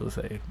Troy Ave have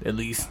saved? At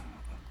least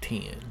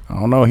 10. I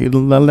don't know. He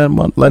letting that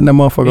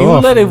motherfucker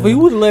off. He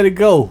would let it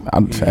go.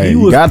 He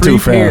was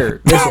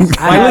prepared.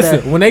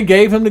 Listen, when they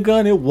gave him the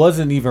gun, it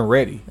wasn't even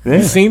ready. Yeah.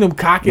 You seen him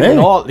cock it and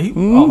all.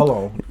 Hold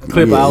on.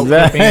 Clip out,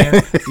 clip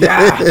in.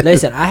 Yeah.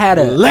 Listen, I had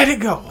let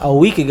it go. A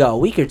week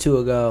or two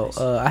ago,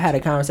 I had a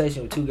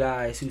conversation with 2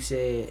 guys who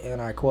said,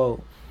 and I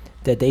quote,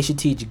 that they should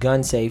teach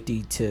gun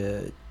safety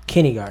to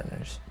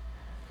kindergartners.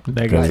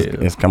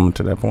 Negative. It's coming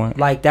to that point.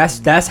 Like,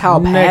 that's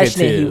how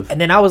passionate he was. And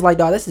then I was like,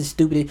 dog, this is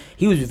stupid.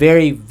 He was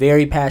very,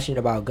 very passionate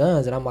about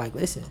guns. And I'm like,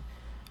 listen,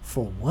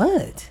 for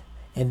what?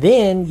 And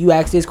then you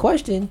ask this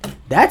question,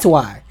 that's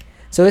why.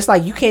 So it's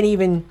like you can't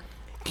even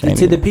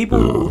to the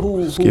people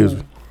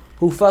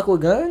who fuck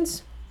with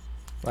guns.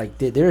 Like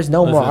there's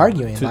no more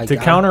arguing. To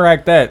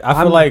counteract that,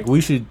 I feel like we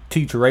should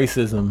teach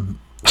racism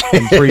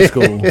in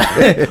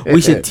preschool.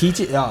 We should teach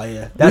it. Oh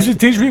yeah, we should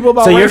teach people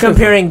about. So racism. You're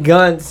comparing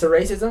guns to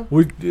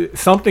racism?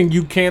 Something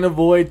you can't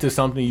avoid to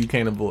something you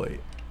can't avoid.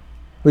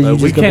 Well,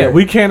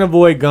 we can't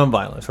avoid gun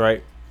violence,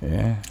 right?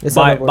 Yeah.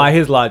 By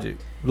his logic,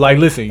 like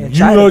listen,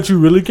 know what you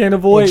really can't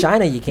avoid? In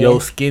China, you can't. Your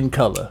skin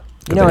color.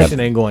 You know, that shit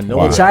ain't going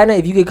nowhere. In China,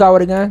 if you get caught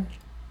with a gun,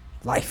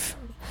 life.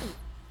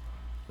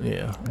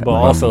 Yeah, but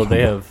also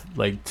they have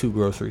like 2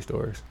 grocery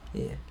stores.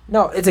 Yeah,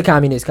 no, it's a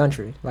communist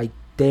country. Like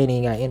they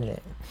ain't got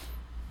internet,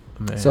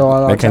 man.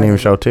 So they can't even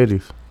show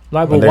titties.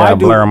 Like, but why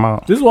blur them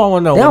out? This is what I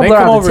want to know. They when they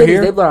come over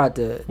here, they blur out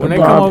the. When they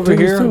come over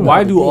here,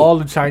 why do all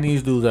the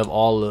Chinese dudes have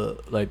all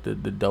the like the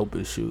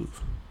dopest shoes?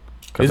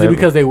 Is it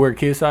because they wear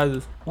kid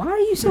sizes? Why are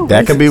you so?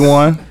 That racist? could be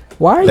one.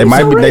 Why are they you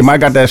might so be, racist? They might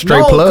got that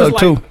straight plug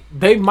too.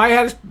 They might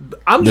have.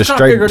 I'm just trying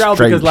to figure it out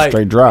because like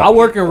I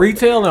work in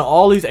retail and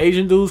all these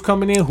Asian dudes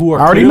coming in who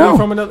are clearly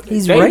from another.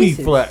 He's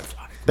racist.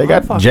 They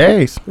got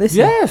J's.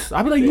 Yes,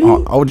 I be like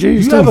you. OGs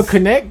you too. have a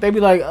connect. They be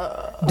like,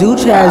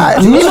 Dooch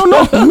has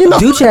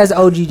J's.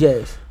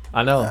 OGJs.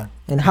 I know.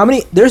 And how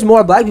many? There's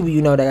more black people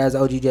you know that has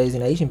OGJs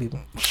than Asian people.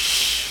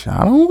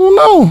 I don't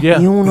know. Yeah,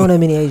 you don't know that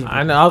many Asian people.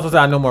 I know. I was gonna say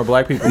I know more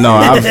black people. No,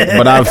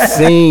 but I've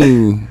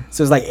seen.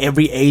 So it's like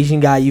every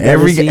Asian guy you've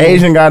ever seen. Every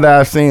Asian guy that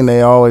I've seen,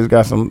 they always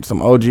got some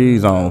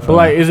OGs on. But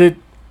like, is it?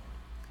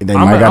 They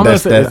might got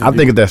that. I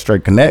think it's that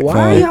straight connect.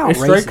 Why y'all it's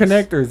racist? Straight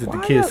connect or is it the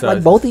kid size?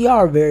 Like both of y'all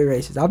are very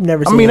racist. I've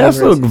never seen. I mean, that's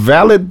a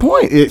valid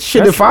point.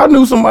 If I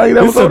knew somebody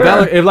that was so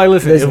valid,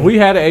 if we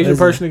had an Asian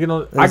person to get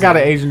on, I got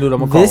an Asian dude. I'm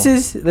gonna call. This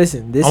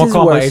is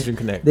call worse. My Asian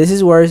connect. This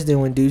is worse than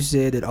when Deuce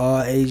said that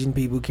all Asian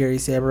people carry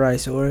samurai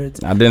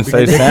swords. I didn't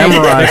say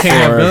samurai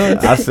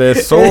swords. I said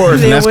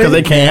swords, and that's because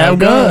they can't have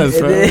guns.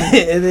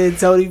 And then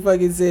Tony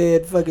fucking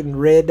said fucking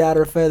red dot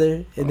or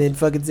feather, and then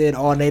fucking said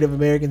all Native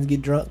Americans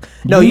get drunk.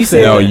 No, you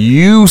said. No,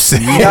 you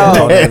said.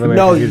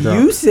 No,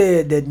 you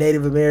said that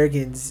Native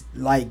Americans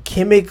like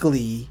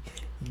chemically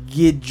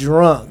get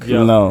drunk.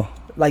 Yeah. No,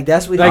 like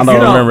that's what. I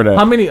don't remember that.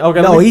 How many?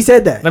 Okay, no, he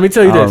said that. Let me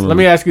tell you this. Let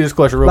me ask you this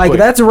question real quick. Like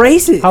that's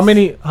racist.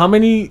 How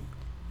many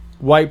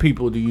white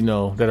people do you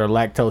know that are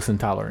lactose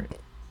intolerant?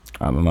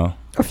 I don't know.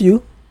 A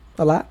few,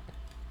 a lot.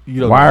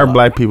 Why are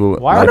black people?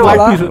 Why are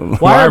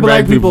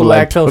black people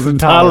lactose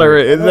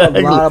intolerant?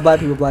 Exactly. A lot of black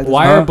people lactose.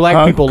 Why are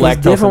black people lactose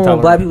intolerant? Different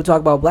when black people talk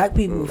about black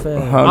people.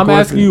 Fam. I'm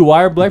asking you,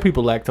 why are black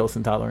people lactose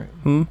intolerant?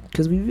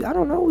 Because I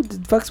don't know, it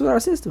fucks with our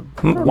system.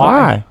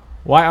 Why?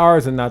 Why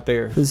ours and not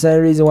theirs? For the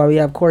same reason why we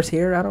have coarse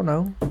hair. I don't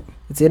know.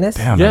 It's in us.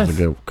 Damn, that's a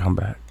good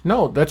comeback.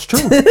 No, that's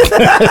true.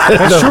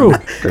 That's true.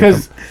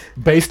 Because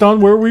based on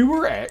where we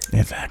were at,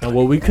 and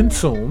what we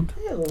consumed,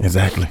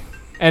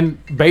 and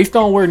based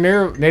on where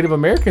Native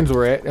Americans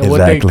were at and what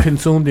they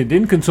consumed and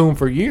didn't consume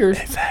for years,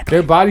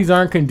 their bodies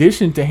aren't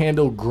conditioned to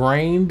handle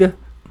grained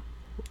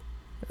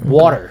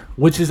water,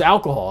 which is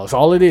alcohol. It's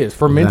all it is.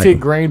 Fermented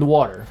grained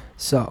water.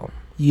 So,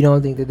 you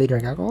don't think that they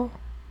drink alcohol?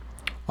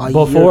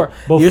 Before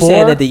you're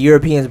saying that the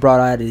Europeans brought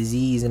out a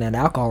disease and that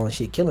alcohol and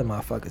shit killing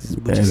motherfuckers.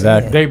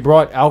 Exactly. They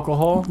brought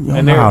alcohol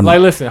and they're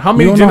like, listen, how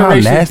many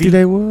generations? How nasty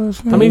they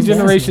was. Man? How many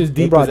generations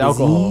deep is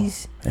alcohol?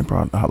 Disease. They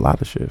brought a lot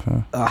of shit.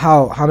 Huh?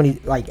 How many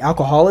like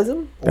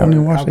alcoholism? They don't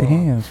even wash their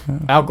hands. Huh?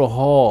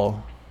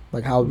 Alcohol.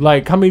 Like how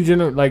many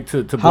to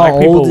black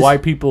people,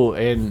 white people,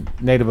 and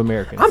Native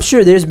Americans? I'm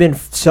sure there's been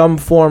some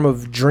form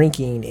of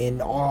drinking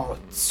in all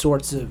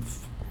sorts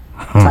of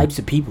types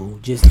of people.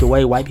 Just the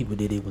way white people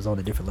did it was on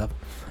a different level.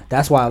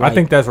 That's why I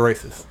think that's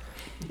racist.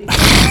 You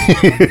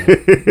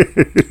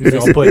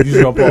just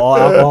gonna put all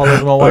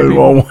alcoholism on white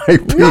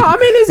people? No, I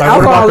mean it's like,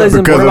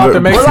 alcoholism. What about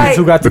the Mexicans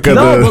who got the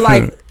but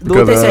like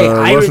what they say,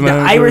 the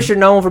Irish are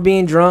known for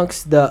being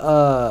drunks.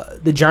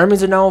 The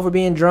Germans are known for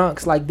being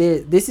drunks. Like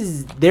this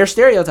is their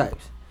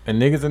stereotypes.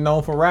 And niggas are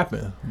known for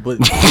rapping,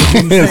 but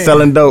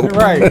selling dope,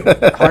 right?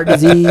 Heart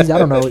disease. I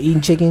don't know,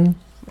 eating chicken.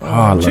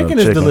 Chicken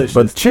is delicious,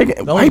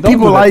 but white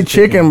people like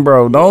chicken,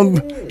 bro.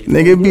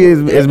 Nigga be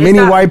as many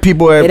white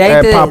people at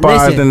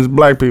Popeyes than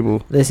black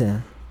people.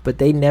 Listen, but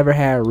they never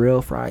had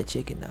real fried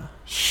chicken though.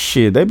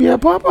 Shit, they be at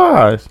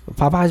Popeyes.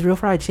 Popeyes real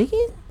fried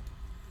chicken?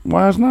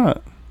 Why it's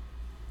not?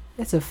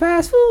 It's a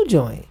fast food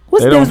joint.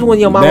 What's the difference when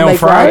your mama make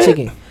fried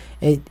chicken?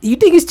 And you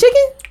think it's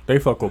chicken? They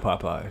fuck with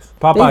Popeyes.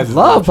 They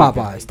love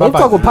Popeyes. They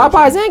fuck with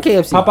Popeyes and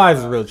KFC. Popeyes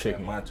is real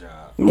chicken. My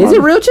job. Is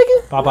it real chicken?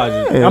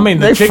 Popeyes. I mean,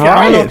 the chicken.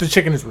 I don't know if the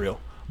chicken is real.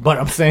 But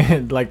I'm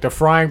saying, like, the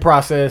frying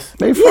process.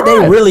 They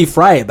really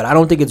fry it, but I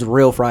don't think it's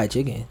real fried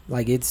chicken.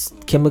 Like, it's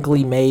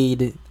chemically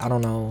made, I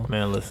don't know,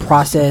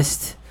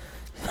 processed.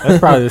 That's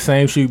probably the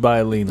same shit you buy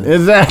at Lena's.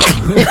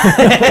 Exactly.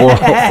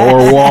 or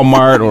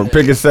Walmart or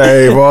Pick and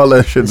Save, all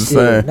that shit the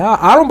same. No,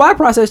 I don't buy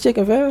processed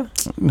chicken, fam.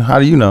 How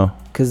do you know?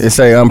 Cause it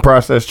say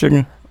unprocessed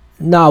chicken?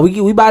 No,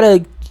 we buy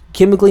the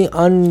chemically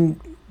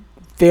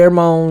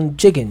pheromone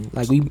chicken.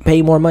 Like we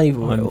pay more money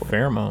for it.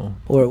 Pheromone.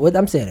 Or what?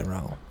 I'm saying it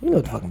wrong. You know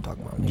what the fuck I'm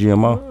talking about.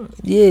 GMO.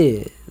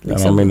 Yeah, I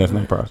don't mean that's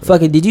no process.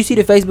 Fucking, did you see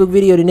the Facebook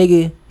video? The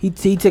nigga,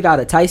 he took out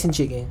a Tyson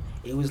chicken.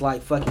 It was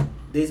like fucking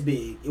this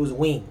big. It was a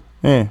wing.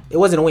 Yeah. It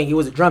wasn't a wing. It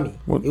was a drummy.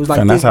 It was like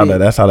fam, this big.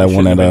 That's how that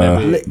one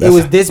It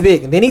was this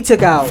big. And then he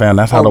took out. Fam,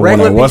 that's how the one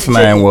that what's the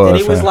name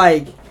was. And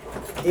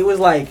it was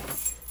like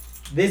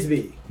this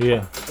big.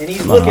 Yeah. And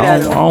he's looking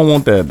at him. I don't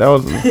want that. That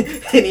was.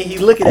 And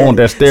he's looking at him. I want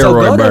that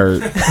steroid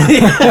bird.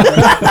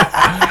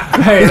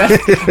 Hey,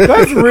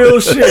 that's real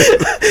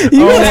shit. I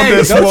don't want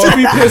that small. Don't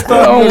you be pissed off.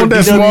 I don't want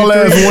that small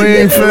ass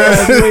wing,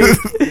 fam.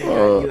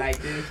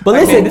 But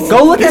listen,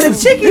 go look at a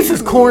chicken. This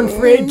is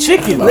corn-fed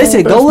chicken.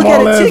 Listen, go look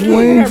at a chicken.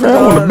 Wing, fam.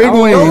 I want a big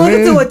wing, Go look man.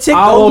 into a chicken.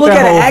 Go look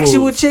at an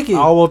actual chicken.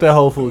 I want that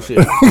Whole Food shit.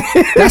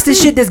 That's the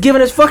shit that's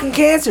giving us fucking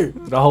cancer.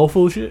 The Whole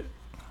Food shit?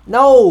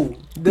 No,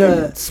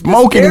 the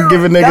smoking is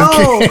giving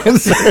niggas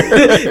cancer.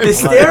 The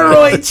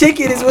steroid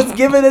chicken is what's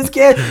giving us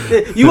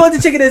cancer. You want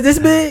the chicken that's this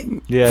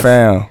big? Yeah,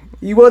 fam.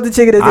 You want the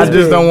chicken that's this big? I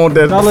just don't want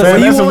that. No, Fam,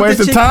 listen, that's you a want waste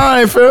the of chicken-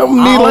 time,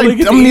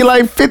 fam. I'm need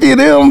like 50 of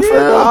them,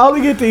 fam. I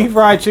only get to eat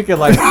fried chicken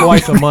like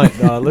twice a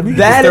month, dog. Let me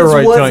That get is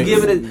steroid what's joints.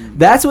 giving us.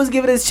 That's what's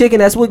giving us chicken.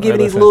 That's what giving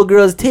these listen. little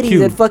girls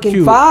titties at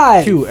fucking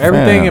 5.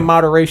 Everything Fam. in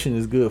moderation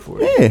is good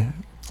for it. Yeah.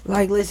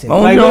 Like, listen.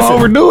 Don't Like, you listen,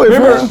 overdo it,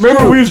 fam.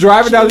 Remember we was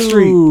driving down the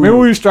street. Dude. Remember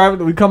we was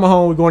driving. We coming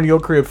home. We going to your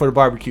crib for the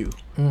barbecue.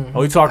 And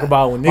we talk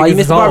about when niggas Oh, you is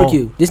missed the on,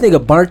 barbecue. This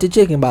nigga burnt the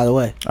chicken, by the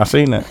way. I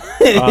seen that.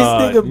 This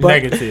nigga burnt.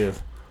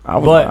 negative. I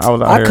was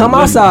out I here. come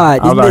outside.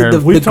 I was out here. The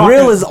grill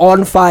talking- is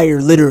on fire,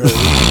 literally.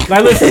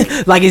 Like,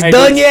 listen, Like it's Hey,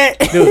 done dude. yet?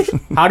 dude.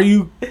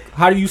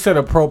 How do you set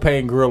a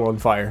propane grill on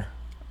fire?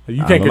 You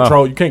can't don't know.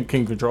 control. You can't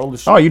control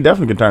this shit. Oh, you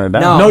definitely can turn it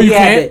down. No, he you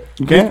had can't.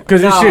 You can't?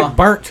 Because this No. shit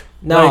burnt.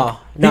 No,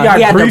 He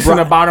got grease the in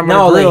the bottom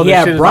no, of the grill. Like, he This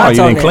had shit is brats Oh, on you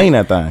didn't there. clean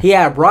that thing. He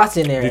had brats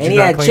in there, Did and you he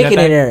not had clean chicken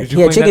that in thing? there. Did you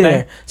He had clean chicken that in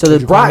there. thing? So Did the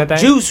you clean brat that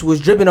thing? juice was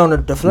dripping on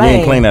the You flame.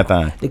 didn't clean that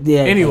thing. Yeah.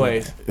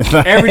 Anyways,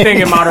 everything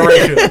in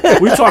moderation.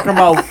 We talking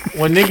about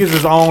when niggas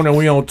is on and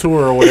we on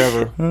tour or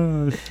whatever.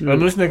 And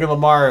this nigga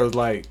Lamar was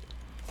like,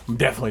 I'm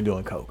definitely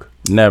doing coke.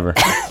 Never.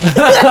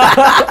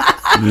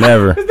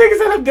 Never. This nigga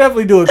said I'm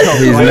definitely doing coke.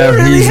 He's Like,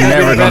 never. He's that's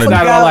never not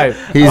gonna. my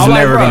life. He's I'm like,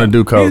 never bro, gonna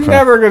do coke. He's fam.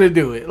 never gonna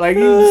do it. Like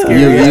he's You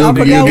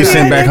scared. get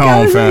sent back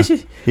home, fam.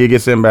 calculation. He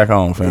get sent back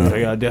home, fam.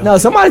 Yeah, definitely. No,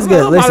 somebody's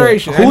good. Listen,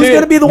 Moderation. And who's then-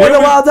 gonna be the one then that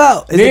we- wilds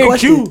out? Is the Then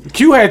question.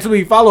 Q had too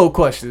many follow-up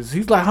questions.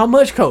 He's like, how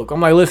much coke? I'm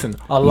like, listen,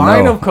 a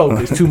line No. of coke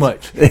is too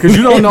much. Because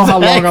you don't know how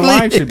long a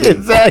line should be.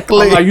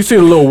 Exactly. I'm like, you see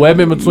the little web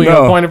in between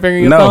your pointer finger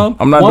and your thumb?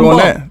 I'm not One doing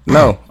bump. that.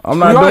 No, I'm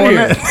not You out doing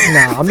here. that.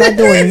 No, I'm not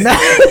doing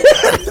nothing.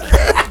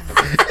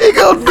 He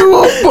gonna do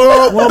a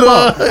bump,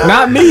 dog.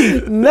 Not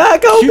me.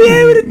 Not gonna be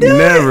able to do it.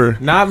 Never,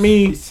 Not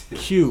me.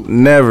 Q.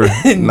 never,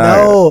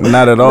 No.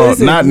 not at all,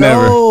 Listen, not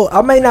never. no,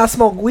 I may not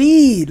smoke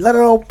weed, let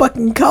alone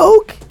fucking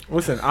coke.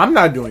 Listen, I'm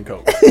not doing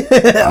coke.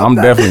 I'm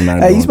definitely not.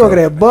 Hey, you doing smoking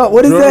coke. that butt?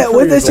 What is Drug that?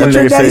 What's that free. shit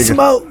your That nigga daddy say-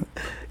 smoke?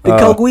 The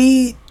coke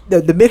weed,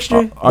 the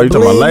mixture. Oh, you the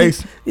talking about blend?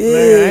 lace? Man,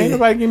 ain't Yeah.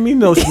 nobody give me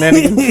no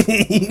shenanigans.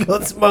 You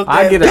gonna smoke that?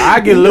 I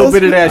get a little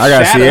bit of that I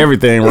gotta shatter. see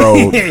everything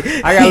rolled.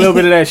 I got a little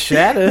bit of that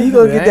shatter. You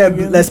gonna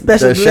get that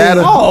special That blend.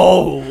 shatter?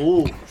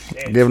 Oh.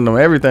 Giving them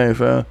everything,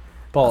 fam.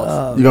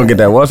 Pause. You gonna get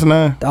that what's the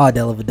name? Oh,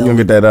 devil of a You devil.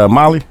 gonna get that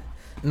Molly?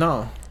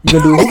 No. You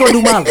gonna do? Who gonna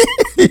do Molly?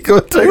 You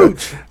gonna take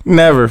it?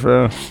 Never,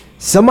 fam.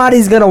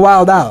 Somebody's gonna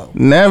wild out.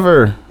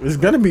 Never. It's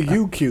gonna be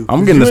you, Q.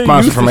 I'm getting You a ain't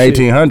sponsor used from to shit.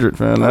 1800,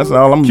 fam. That's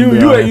all I'm Q,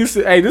 doing. you ain't used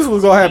to. Hey, this is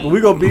what's gonna happen.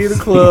 We gonna be in the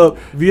club,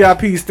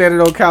 VIP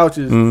standing on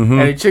couches, and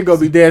the chick gonna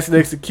be dancing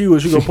next to Q,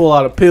 and she gonna pull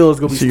out a pill. It's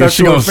gonna be stuck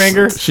to her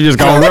finger. She just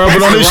gonna rub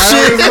it on his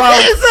Right shit. his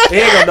mouth. He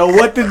ain't gonna know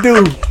what to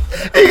do.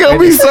 He gonna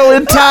be so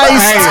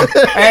enticed.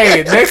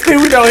 Hey, next thing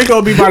we know, he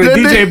gonna be by the That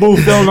DJ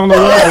booth filming on the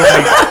wall.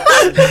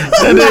 Like,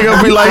 That nigga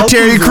gonna be like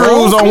Terry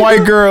Crews on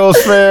White Girls,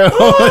 fam.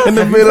 In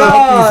the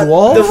middle. these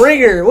walls? The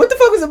Ringer. What the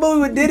fuck was the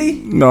movie with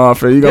Diddy? No,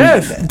 fam. You gonna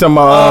Yes. you talking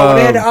about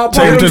they had to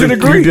take him outparty to him the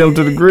to grid. Get him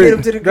to the Get grid.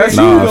 him to the that's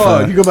ground. you. Nah,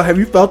 fam. You gonna have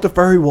you felt the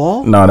furry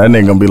wall? No, that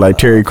nigga gonna be like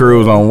Terry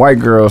Crews on White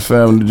Girls,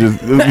 fam.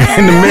 Just in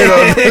the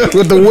middle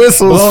with the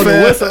whistles, Blow the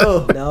fam.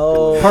 whistle.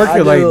 No,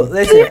 Percolating. I do.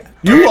 Listen,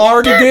 You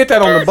already did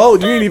that on the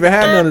boat. You didn't even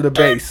have none of the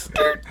bass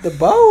the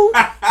boat.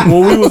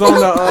 when we was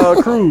on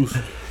the cruise.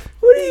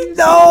 What do you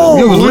know?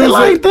 You was lit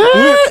like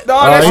that?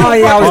 No, that's Oh,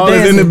 yeah, I was all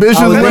his dancing. inhibitions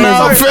I was went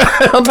out, dancing. fam,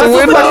 out the that's a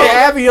window. fucking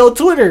Abby on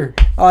Twitter.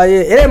 Oh yeah,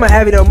 it ain't my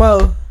Abby no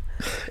more.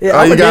 Yeah, Oh,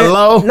 I'm you a got dan-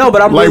 low? No,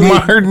 but I'm like really-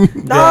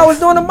 Martin. No, I was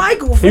doing the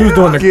Michael. He was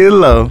doing the Get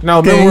low.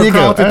 no. There Man, you when go.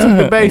 Carlton took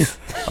the bass.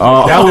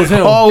 Oh, That was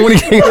him. Oh, when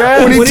he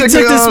when he when took he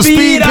took the the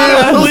speed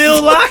out of pills.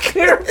 Lil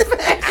Locker.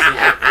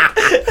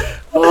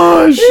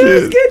 Oh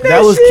shit.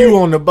 That was Q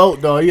on the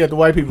boat, though. He had the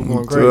white people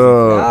going crazy.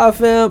 Nah,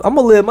 fam, I'm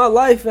gonna live my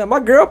life, fam.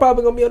 My girl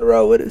probably gonna be on the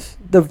road with us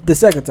the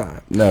second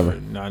time. Never.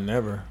 Nah,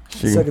 never.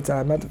 The second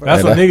time, not the first.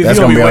 That's Hey, what niggas. that's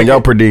He gonna be on waking,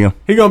 your per diem.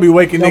 He gonna be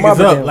waking No, my niggas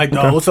up bad. like,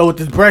 dog. What's up with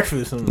this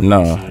breakfast? I'm like,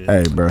 No, shit.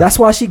 hey, bro. That's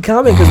why she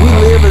coming, because we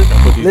live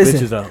Put these listen,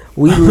 bitches up.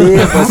 we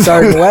live a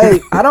certain way.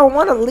 I don't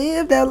want to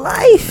live that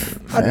life.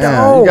 I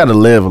Yeah, don't. you gotta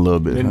live a little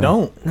bit. Then huh?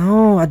 don't.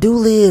 No, I do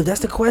live.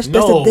 That's the question.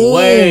 That's No the thing.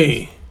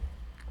 way.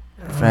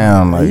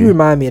 Fam, like you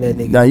remind me of that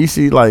nigga. Now you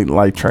see like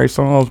Trey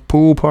Songz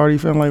pool party,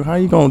 fam. Like, how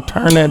you gonna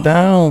turn that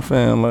down,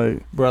 fam?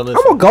 Like, bro, listen.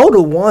 I'm gonna go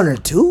to one or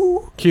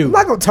two. Q, I'm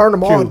not gonna turn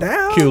them all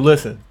down. Q,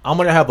 listen. I'm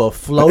gonna have a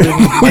floating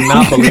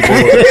Monopoly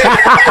board.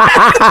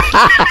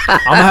 I'm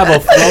gonna have a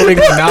floating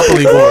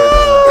Monopoly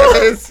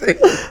board.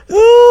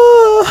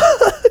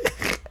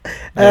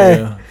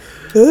 Hey.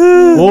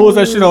 What was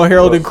that shit on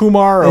Harold and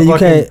Kumar?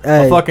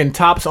 A fucking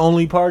tops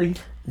only party?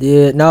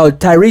 Yeah, no,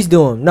 Tyrese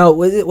do him. No,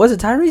 was it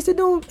Tyrese that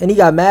do him? And he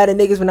got mad at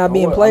niggas for not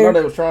being player? I know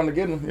they was trying to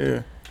get him.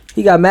 Yeah.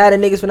 He got mad at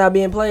niggas for not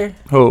being player?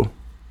 Who?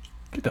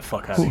 Get the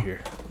fuck out of here.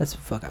 That's the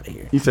fuck out of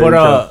here. He said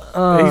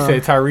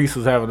Tyrese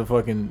was having a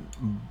fucking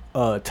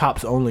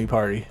tops only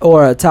party.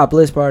 Or a top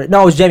list party.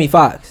 No, it was Jamie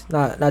Foxx,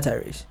 not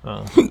Tyrese.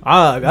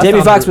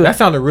 Jamie Foxx that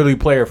sounded really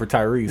player for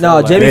Tyrese.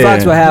 No, Jamie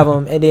Foxx would have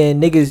them, and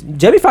then niggas.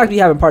 Jamie Foxx be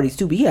having parties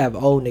too, but he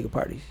have old nigga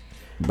parties.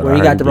 But where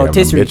he got the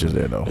rotisserie.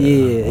 There, though.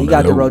 Yeah, he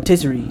got the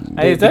rotisserie.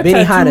 Hey, is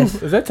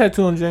that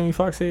tattoo on Jamie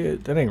Foxx's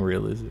head? That ain't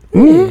real, is it?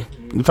 You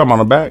talking on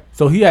the back?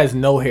 So he has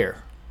no hair.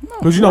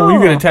 Because you know when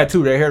you get a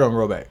tattoo, their hair don't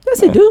grow back.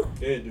 Yes, it do.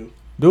 Yeah, it do.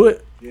 Do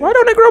it? Yeah. Why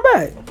don't they grow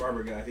back? My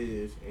barber got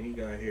his, and he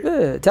got hair.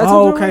 Yeah, tattoo.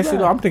 Oh, okay.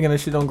 So I'm thinking that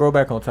shit don't grow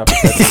back on top of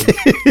tattoos.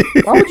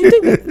 Why would you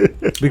think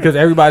that? Because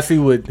everybody see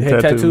with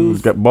head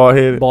tattoos got bald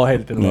headed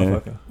than a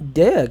motherfucker.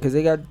 Yeah, because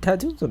they got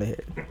tattoos on their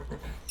head.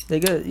 They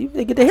get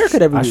the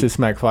haircut every week. I should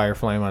smack fire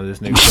flame out of this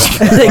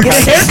nigga. They get a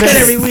haircut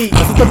every week.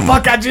 That's what the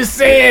fuck I just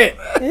said.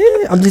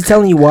 Yeah, I'm just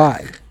telling you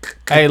why.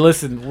 Hey,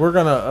 listen, we're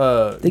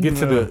gonna get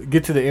to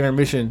the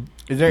intermission.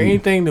 Is there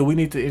anything that we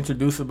need to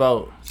introduce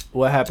about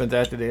what happens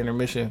after the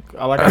intermission?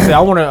 Like I said, I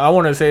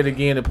wanna say it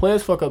again. The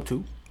players fuck up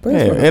too.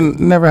 And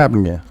never happen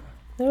again.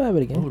 Never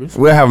happen again.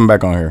 We'll have him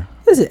back on here.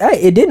 Listen, hey,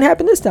 it didn't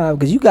happen this time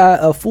because you got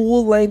a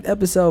full length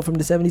episode from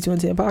the 72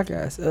 and 10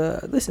 podcast.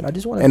 Listen, I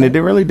just want to. And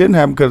it really didn't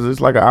happen because it's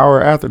like an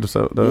hour after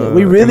the.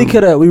 We really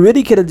could have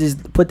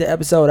just put the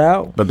episode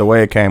out. But the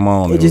way it came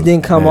on, it just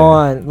didn't come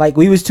on. Like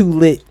we was too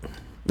lit.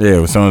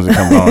 Yeah, as soon as it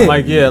comes on.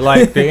 like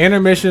the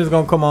intermission is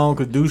gonna come on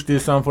because Douche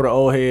did something for the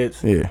old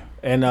heads. Yeah.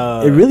 And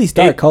it really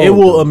started cold. It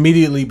will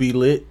immediately be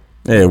lit.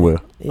 Yeah, it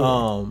will.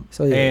 Yeah.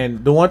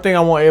 And the one thing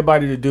I want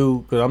everybody to do,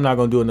 because I'm not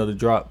gonna do another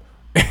drop,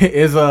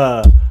 is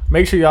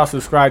make sure y'all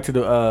subscribe to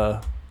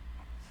the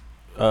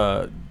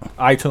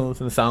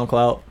iTunes and the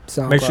SoundCloud.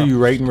 Make sure you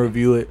rate and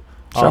review it.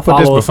 Should I put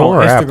this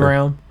before or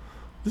Instagram. After?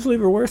 Just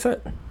leave it where it's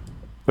at. That's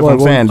what I'm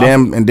saying.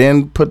 And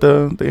then put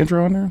the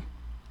intro on there.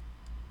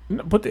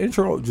 Put the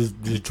intro. Just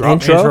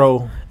drop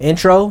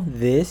intro.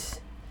 This.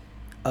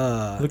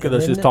 Look at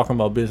us just talking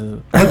about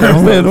business. We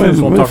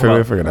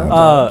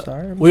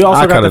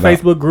also got the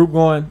Facebook group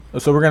going,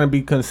 so we're gonna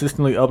be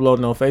consistently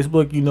uploading on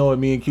Facebook. You know what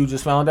me and Q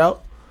just found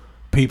out?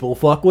 People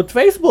fuck with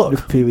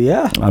Facebook. People,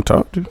 yeah. I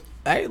talked to.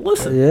 Hey,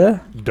 listen.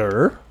 Yeah.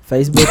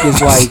 Facebook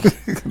is like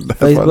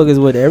Facebook is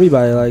what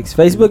everybody likes.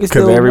 Facebook is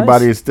still because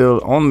everybody is still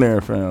on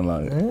there, fam.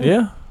 Like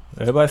yeah.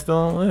 Everybody's still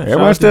on there.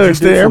 Everybody still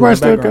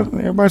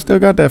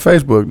got that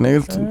Facebook.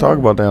 Niggas talk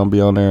about that and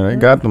be on there. They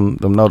got them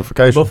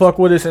notifications. But fuck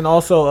with us. And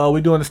also, we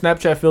doing the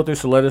Snapchat filter,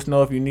 so let us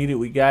know if you need it.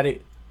 We got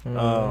it.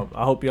 I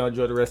hope y'all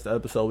enjoy the rest of the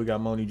episode. We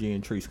got Moni G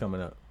and Treese coming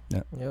up.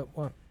 Yep.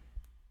 One.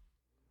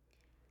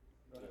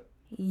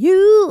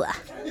 You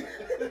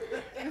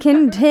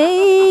can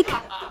take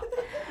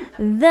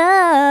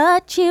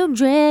the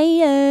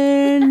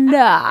children.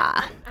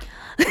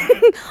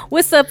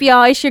 What's up,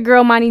 y'all? It's your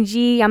girl, Moni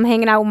G. I'm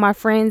hanging out with my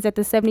friends at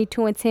the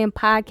 72 and 10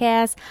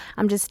 podcast.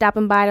 I'm just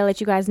stopping by to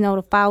let you guys know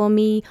to follow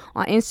me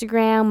on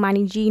Instagram,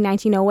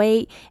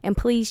 MoniG1908. And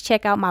please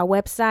check out my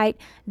website,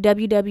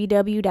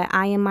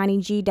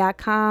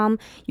 www.IamMoniG.com.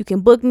 You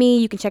can book me.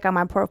 You can check out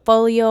my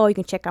portfolio. You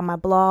can check out my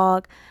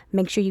blog.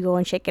 Make sure you go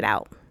and check it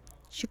out.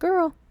 It's your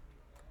girl.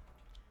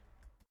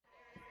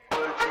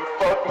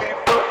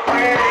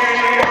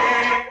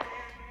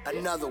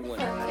 Another one.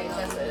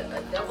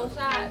 A double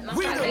shot.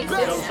 We the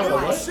best.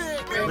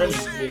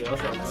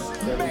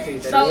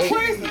 So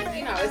where's the,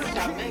 it's a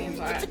shot of million,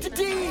 so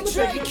DJ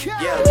take it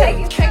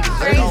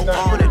straight.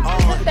 on it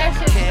on.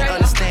 Can't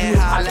understand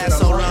how I last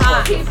so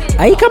long.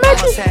 He come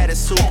at you.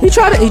 He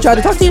tried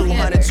to talk to you.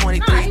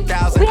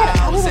 223,000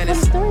 hours in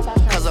this.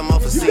 Cause I'm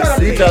off of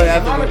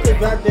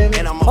CC.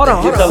 And I'm Hold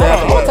on. I'm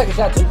gonna take a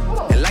shot too.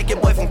 And like your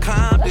boy from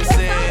Compton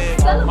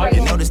said,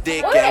 you know this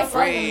dick ain't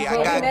free.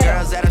 I got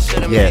girls that I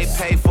should've made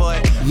pay for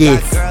it.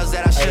 Yes. Got girls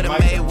that I should've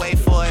made wait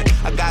for it.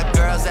 I got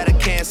girls that I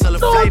cancel a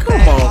flight Come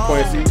back. on,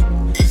 Quincy.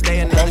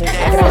 Stay another day.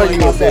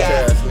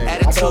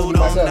 Attitude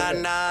on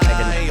 99.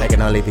 I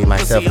can only be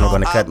myself and I'm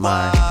gonna cut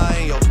mine.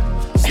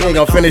 You ain't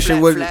gonna finish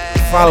it with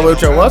follow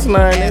with your what's name.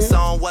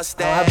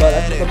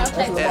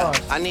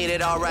 I need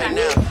it all right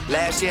now.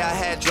 Last year I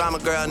had drama,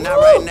 girl, not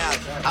right now.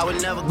 I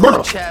would never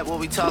go to chat what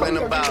we talking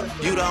about.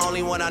 You the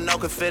only one I know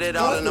could fit it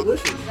all in the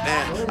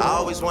man. I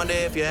always wonder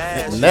if your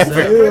ass.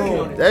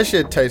 Never. That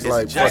shit tastes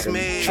like fucking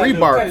tree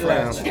bark,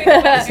 fam.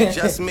 It's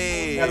just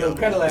me. I ain't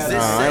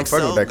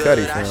fucking with that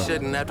cutty, I fam.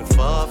 shouldn't have to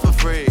fuck for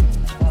free.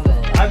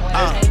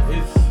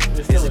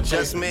 Is it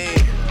just me?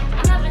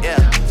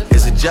 Yeah,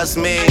 is it just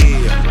me?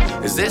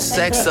 Is this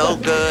sex so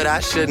good I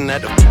shouldn't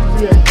have to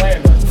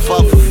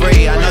fuck for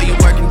free? I know you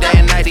working day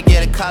and night to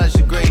get a college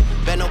degree.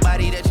 Bet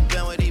nobody that you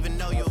been with even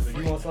know you're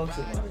free. You want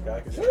something too, my guy?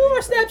 Ooh,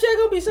 my Snapchat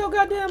gonna be so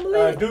goddamn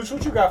lit. Dudes,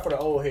 what you got for the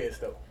old heads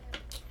though?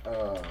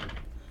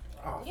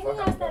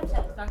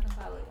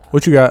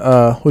 What you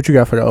got? What you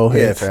got for the old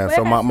heads? Yeah, fam.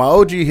 So my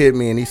OG hit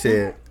me and he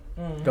said,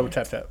 Double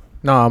tap tap.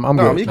 No, I'm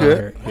good. You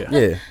good?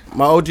 Yeah.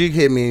 My OG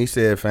hit me and he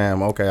said,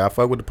 fam, okay, I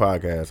fuck with the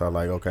podcast. I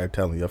like, okay,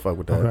 tell me, I fuck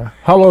with that. Okay.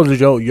 How old is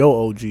your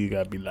OG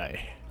got to be like?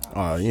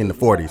 You in the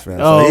 40s, fam.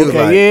 Oh, so he was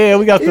okay. like, Yeah,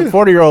 we got the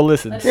 40-year-old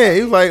listens. Yeah,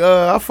 he was like,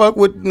 I fuck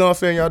with, you know what I'm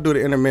saying, y'all do the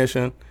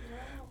intermission.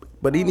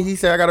 But he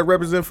said I got to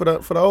represent for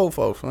the old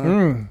folks,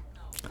 man.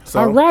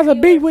 So, I'd rather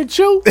be with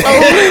you.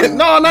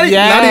 No,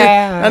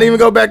 not even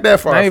go back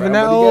that far. Not even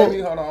that old.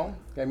 Hold on.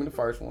 Gave me the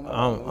first one.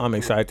 I'm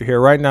excited to hear.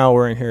 Right now,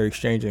 we're in here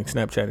exchanging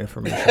Snapchat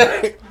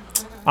information.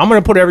 I'm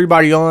gonna put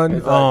everybody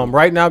on.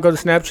 Right now, go to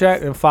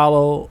Snapchat and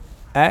follow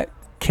at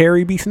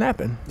Carrie B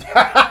Snapping.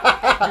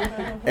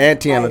 And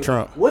Tiana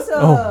Trump. What's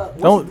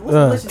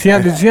did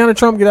Tiana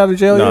Trump get out of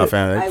jail yet?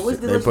 Fam.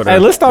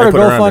 Let's start a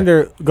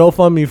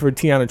GoFundMe for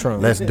Tiana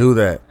Trump. Let's do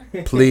that,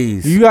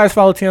 please. Do you guys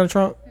follow Tiana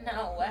Trump?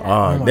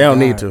 No. They don't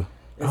need to.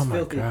 Oh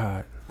my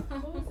God.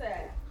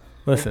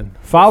 Listen,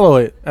 follow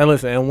it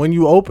and when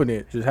you open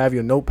it, just have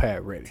your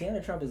notepad ready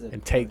Tiana Trump is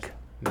and take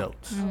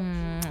notes.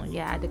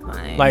 Yeah, I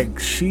decline. Like,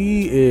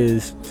 she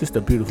is just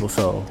a beautiful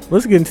soul.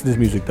 Let's get into this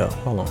music though.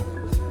 Hold on.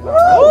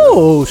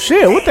 Oh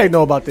shit! What they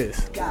know about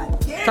this?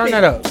 Turn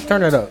that up. Okay.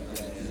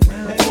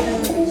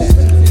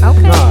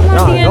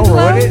 Nah, don't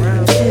ruin it.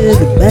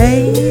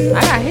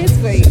 I got his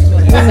face. He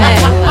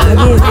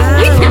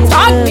can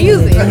talk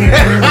music.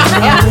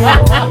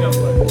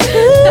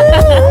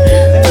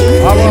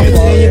 I want to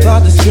tell you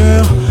about this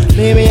girl.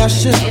 Maybe I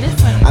should.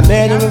 I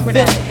met her in Philly,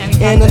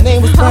 and her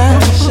name was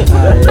Brian. See, we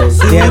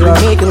been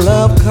making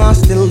love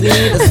constantly.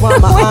 That's why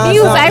my eyes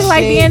You are act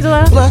like shade.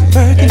 D'Angelo. Blood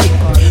burgundy.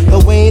 The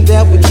way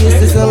that we kiss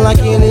is unlike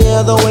any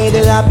other way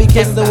that I be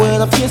kissing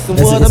when I'm kissing.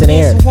 What it's I an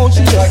air. miss, won't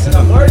you listen?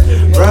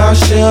 Brown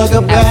sugar,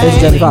 It's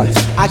Jamie babe. Foxx.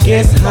 I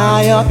guess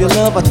high up your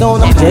love, I don't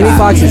know.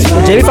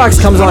 Jamie Foxx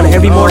comes on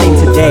every morning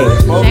today,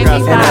 and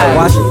I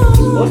watch it.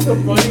 What's the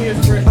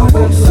funniest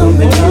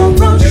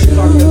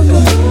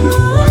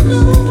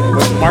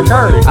Mark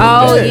Curry.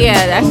 Oh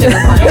yeah, that shit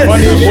was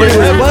funny.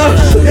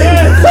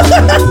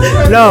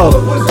 No,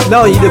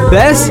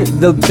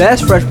 the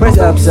best Fresh Prince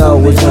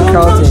episode was when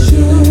Carlton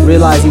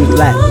realized he was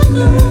black.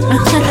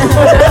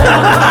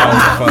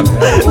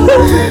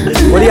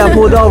 When he got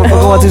pulled over for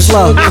going too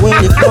slow.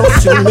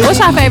 What's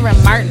your favorite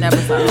Martin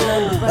episode?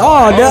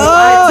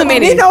 Oh, too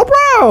many. Nino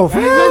Brown.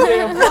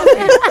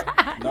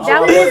 That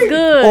was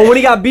good. Or when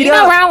he got beat Nino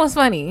up. Brown was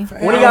funny.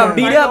 When he got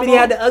beat up and he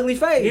had the ugly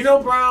face.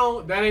 Nino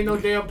Brown, that ain't no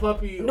damn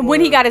puppy.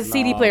 When he got his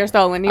CD player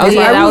stolen. Oh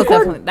yeah, that was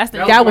definitely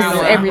that was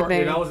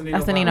everything.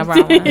 That's the Nino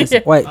Brown one.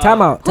 Wait,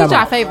 time out. Who's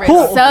your favorite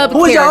Who sub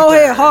is your old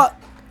head hot?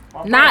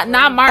 Not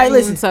Martin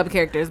listen. sub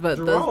characters, but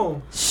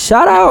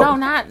Shout out.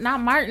 no, not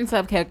Martin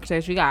sub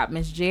characters. You got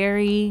Miss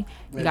Jerry.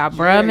 You got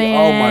Brumman.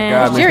 Oh my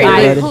God, Miss Jerry.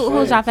 Jerry.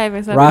 Who's your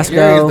favorite sub Roscoe.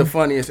 Jerry is the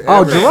funniest.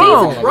 Oh, ever.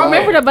 Jerome.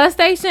 Remember the bus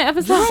station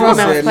episode? She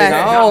said, nigga,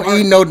 I don't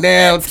eat no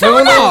damn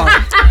tuna.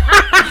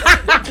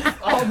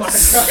 And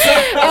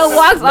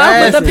walks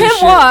off with the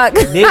pimp walk.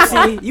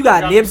 Nipsey. You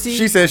got Nipsey.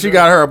 She said she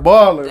got her a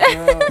baller.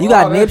 You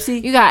got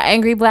Nipsey. You got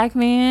Angry Black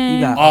Man.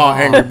 You got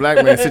Angry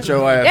black man, sit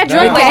your ass That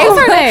down. drunk lady.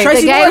 What's her name?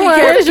 Tracy the gay Morgan one.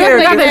 character.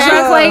 You got the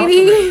drunk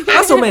lady.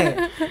 Hustle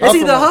Man. It's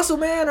either Hustle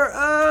Man or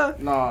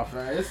Nah,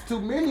 fam, it's too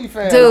many,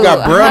 fam. Dude, You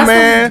got Bruh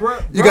Man.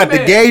 You got the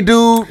gay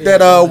dude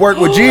that worked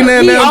with Gina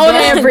and them. Golden.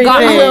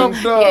 everything.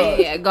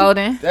 Yeah,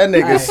 Golden. That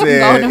nigga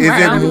said, Golden "Is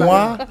Brown. it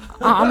moi?"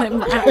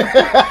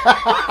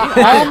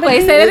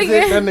 Wait, say that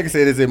again. That nigga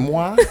said, "Is it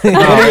moi?"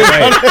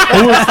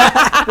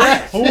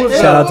 Who was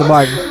shout out to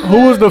Martin.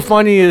 Who was the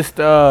funniest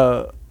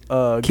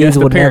guest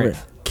appearance?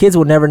 Kids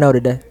will never know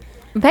today.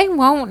 They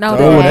won't know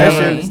They would that.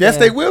 never. Yes,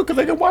 they will, because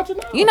they can watch it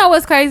now. You know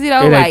what's crazy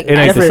though? It ain't- Like it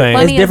ain't the same. It's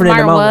funny as different in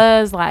the Martin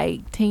moment. was like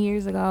 10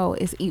 years ago.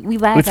 We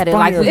laugh It's at it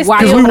funny. like we It's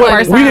watched 'cause it we for the wasn't-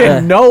 first we time.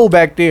 didn't know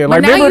back then.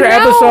 Like, But now remember the you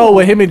know. episode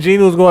where him and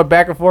Gina was going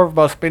back and forth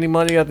about spending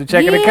money after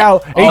checking the Yeah.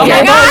 couch? And Oh he my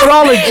came God. out with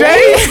all the J's?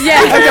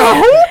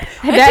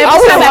 That I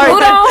was episode that like-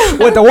 boot on.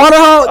 With the water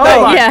hose? Oh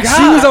No, my yeah. God.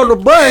 She was on the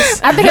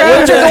bus. I think I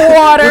went to the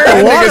water.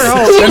 That nigga Lost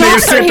her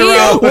sent heel.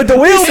 around. With the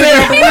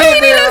wheelchair. He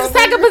didn't need a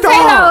sack of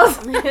potatoes.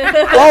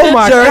 Oh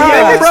my Sure,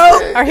 God. bro.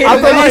 Or his I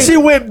feel like leg. she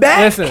went back.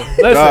 Listen.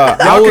 I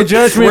Y'all would can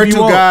judge me swear if you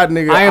to want. God,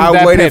 nigga. I am I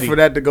that waited petty. for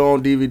that to go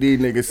on DVD,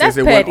 nigga, since That's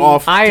it went petty.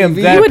 off I am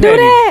TV. that You would do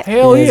petty. that?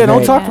 Hell Yes, yeah! Don't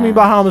right. talk to me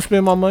about how I'm gonna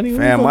spend my money.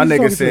 Fam, my Who the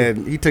fuck nigga you said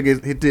talking he took his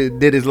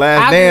did his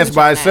last I agree dance with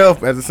by you on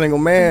himself as a single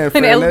man. In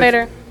fam. the That's-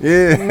 elevator.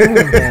 Yeah.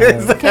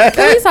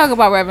 Can we talk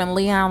about Reverend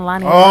Leon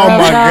Lonnie? Oh my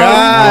What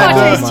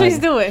God. Chase Trees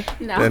doing?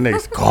 No. That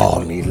nigga's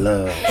call me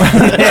love.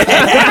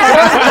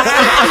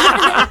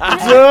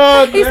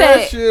 He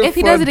said, if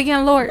he does it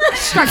again, Lord,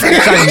 strike him.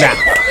 about?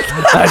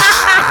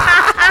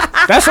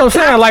 That's what I'm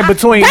saying. Like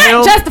between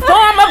him. Just the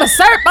form of a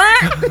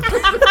serpent.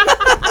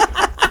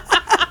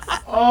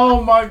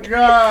 Oh my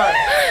God!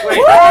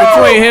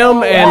 Between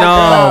him and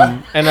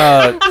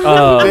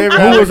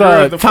who was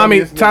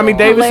Tommy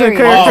Davidson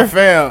character? Oh,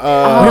 fam.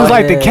 He was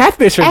like the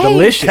catfish are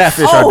delicious.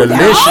 Catfish are delicious.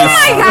 Oh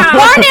my God.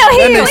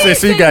 That nigga said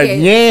she got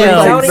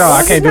yams. No,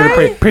 I can't do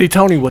the Pretty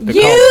Tony with the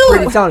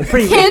call.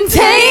 Pretty Tony. Can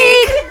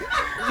take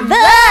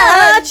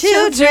the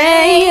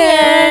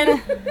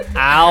children.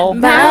 Ow.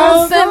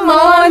 Bounce them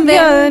on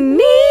their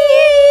knees.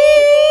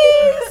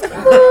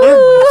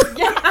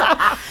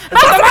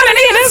 I'm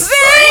running and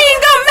sing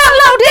the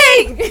melody.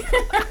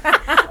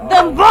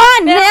 The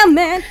born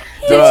man.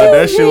 Dog,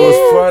 that shit was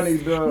funny,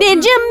 dog.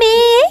 Did you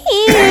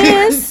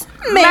miss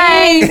me?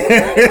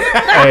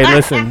 Hey,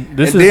 listen.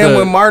 This And is then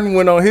when Martin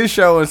went on his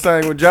show and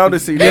sang with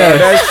Jodeci,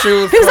 that shit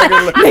was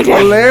fucking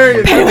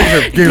hilarious.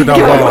 Give it dog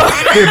ball.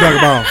 Give it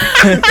dog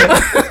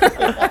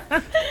ball.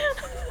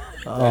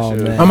 Oh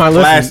man. I'm not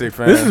Classic, listening.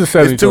 fam. This is a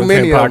 72 It's too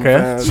many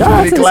podcast. Too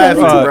many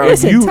classics,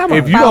 bro.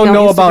 If you don't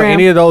know about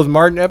any of those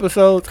Martin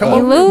episodes, You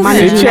lose.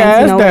 sit your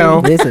ass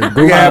down. Listen,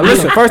 Google.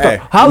 Listen, first off,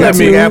 holla at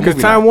me because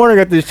Time Warner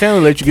got this channel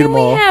to let you get them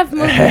all. We have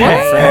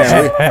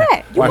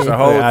movies. Watch the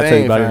whole I'll tell you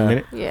thing, about it in a fam.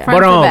 minute. Front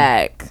But, to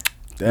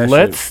back.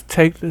 let's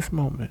take this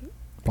moment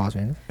Pause,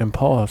 man. and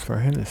pause for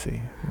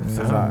Hennessy.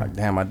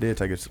 Damn, I did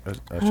take a shot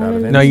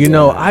of that. Now, you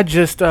know, I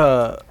just,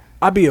 I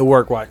be at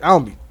work watch. I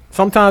don't be.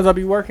 Sometimes I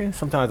be working.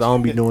 Sometimes I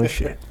don't be doing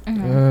shit.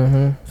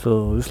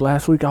 So this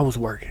last week I was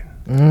working.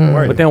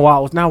 But then while I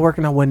was not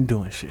working, I wasn't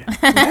doing shit.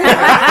 Sound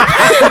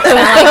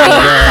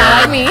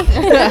like me.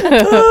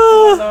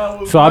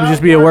 So I'll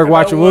just be at work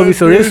watching movies.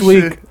 So this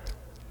week,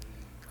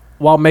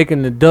 while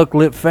making the duck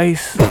lip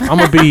face, I'm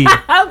gonna be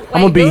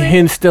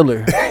Hen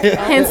Stiller.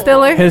 Hen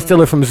Stiller. Hen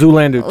Stiller from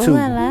Zoolander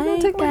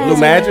 2. Blue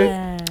Magic?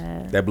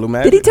 That Blue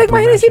Magic? Did he take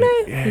my Hennessy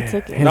name? He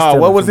took it. No,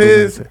 what was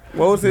his?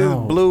 What was his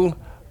blue?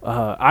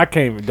 I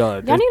can't even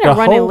done. Y'all need a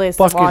running list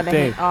of all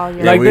thing. all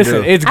your Like, we listen,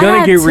 do. it's I gonna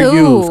got get two.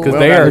 reviews because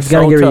they are It's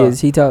gonna so get tough. reviews.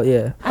 He told,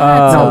 yeah.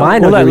 No,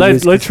 mine don't let get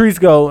reviews. Trees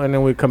go and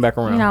then we come back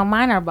around. You know,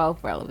 mine are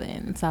both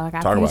relevant. So I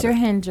got Talk about Future it.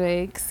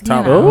 Hendrix. You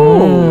Talk know.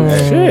 Oh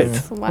Hey.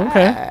 shit!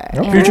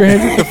 Okay, Future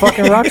Hendrix, the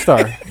fucking rock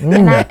star.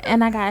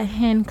 And I got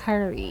Hen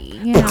Curry.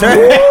 You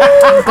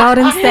know,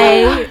 Golden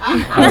State.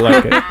 I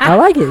like it. I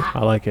like it. I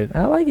like it.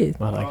 I like it.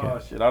 I like Oh,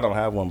 it. shit, I don't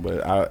have one,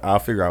 but I'll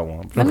figure out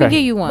one. Let Okay. me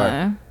give you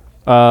one.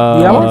 Q.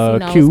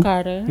 Nose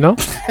Carter. No.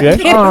 Yeah.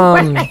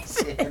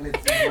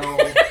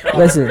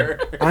 Listen,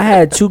 I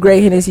had two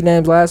great Hennessy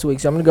names last week,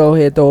 so I'm gonna go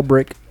ahead and throw a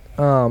brick.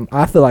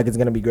 I feel like it's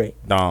gonna be great.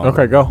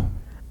 Okay, go.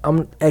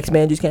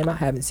 X-Men just came out.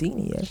 Haven't seen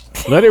it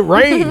yet. Let it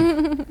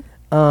rain.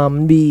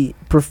 Be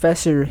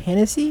Professor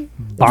Hennessy.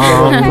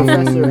 Bomb.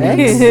 Professor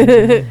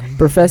X.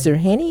 Professor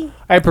Henny.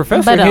 Hey,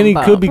 Professor But, Henny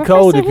could be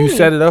cold if you Henny.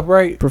 set it up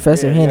right.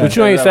 Professor Henny. But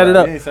you ain't set it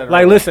up.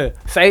 Like, listen,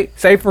 say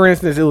for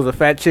instance, it was a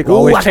fat chick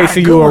always I got a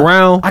chasing good you one.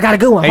 around. I got a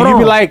good one. And Hold you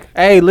be on. like,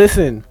 hey,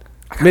 listen,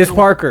 Miss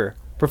Parker,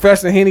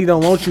 Professor Henny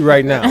don't want you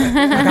right now.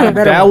 I got a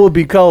better That one. would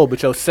be cold,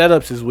 but your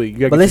setups is weak. You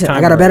gotta But get listen, your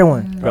I got a timing better right.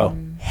 one.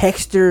 Go.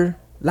 Hexter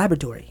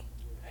Laboratory.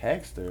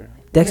 Hexter.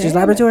 Dexter's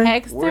Laboratory.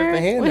 Hexter. Where's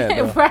the hand at,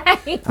 though?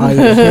 Right. Oh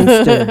yeah,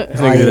 Hexter. Oh,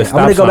 nigga did a yeah. stop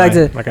I'm gonna go back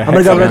sign, to. like a I'm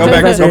gonna go hex back to sign.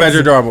 Professor Go back to Hennessy.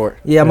 your drawing board.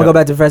 Yeah, I'm gonna go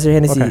back to Professor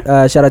Hennessy.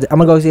 Okay. Shout out. I'm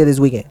gonna go see it this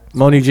weekend.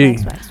 Moni G.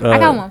 I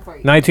got one for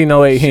you.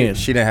 1908 Hen.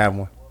 She didn't have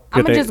one.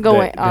 I'm gonna just go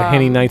with the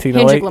Henny Kendrick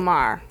 1908.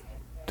 Lamar.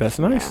 That's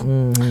nice.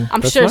 I'm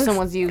That's sure nice.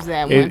 someone's used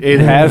that one. It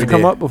has We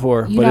come did. up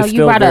before, You but know, it's you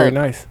still brought very up-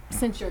 nice.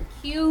 Since you're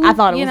Q, I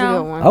thought it you was a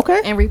know, good one.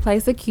 Okay. and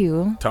replace a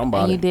Q. Talking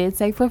about And you it. did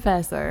say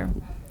Professor.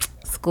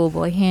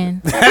 Schoolboy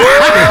Hen.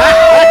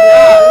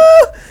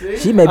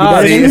 She may be Ah,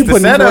 better see, than it's me. the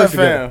setup,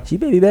 fam. She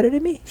may be better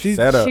than me. She's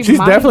Set up. she's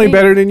might definitely be.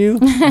 better than you,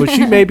 but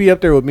she may be up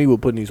there with me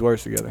with putting these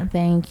words together.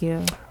 Thank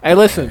you. Hey,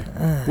 listen,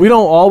 we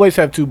don't always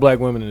have two black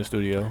women in the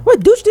studio. Wait,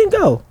 Dooch didn't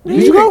go.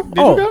 Did you go? Did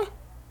you go?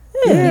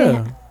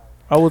 Yeah.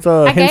 I was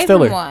I Hen gave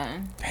Stiller. him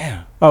one.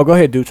 Oh, go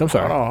ahead, Dooch. I'm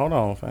sorry. Hold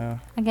on,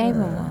 fam. I gave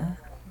him one.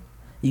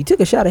 You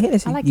took a shot of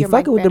Hennessy. I like You your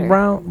fucking mic with the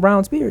better.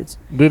 brown spirits.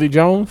 Billy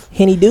Jones,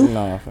 Henny do.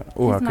 No, fam.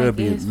 Ooh, I This could might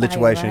be be his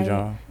Lituation fight,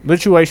 John.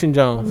 Lituation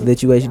Jones.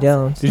 Situation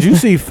Jones. Did you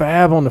see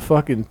Fab on the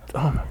fucking?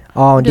 Oh, Oh,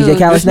 DJ Dude,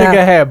 Khaled this nigga Snap.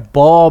 had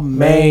ball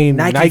mane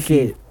Nike Nike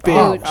fit. fit.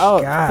 Oh,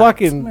 Oh, God.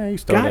 fucking. Man, you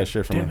stole God that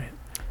shit from damn me.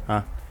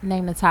 it.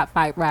 Name the top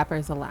 5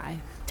 rappers alive.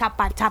 Top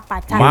five, top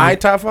five, top My five.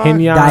 top five?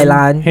 Henyon,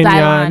 Dylan.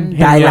 Henyon,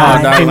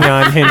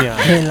 Dylan.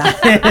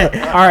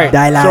 Henyon. All right.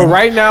 Dylan. So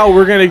right now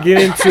we're gonna get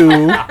into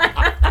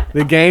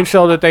the game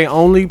show that they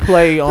only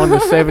play on the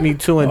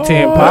 72 and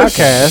 10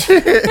 podcast.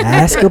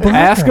 Ask a black.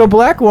 Ask a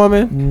black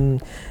woman.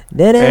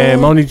 Da-da.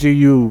 And Moni G,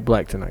 you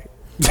black tonight.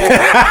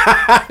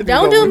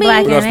 Don't do me.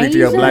 Black We're gonna speak to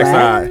your black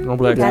side. No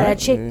black Got a tonight.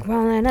 chick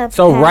rolling up.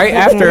 So right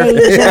after,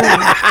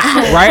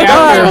 right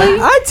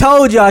after, I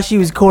told y'all she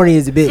was corny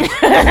as a bitch.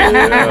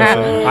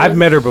 I've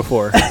met her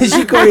before.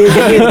 She corny as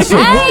a bitch.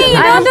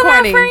 I don't do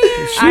my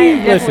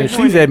friend. Listen,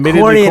 she's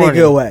admitted Corny to in a corny.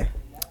 good way.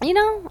 You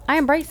know, I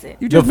embrace it.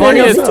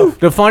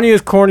 The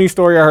funniest corny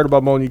story I heard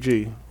about Moni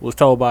G was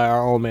told by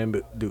our own man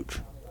Dooch.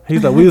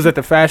 He's like, we was at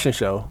the fashion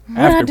show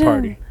after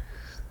party.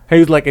 He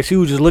was like, and she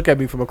would just look at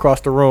me from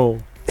across the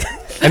room,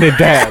 and then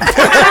dab.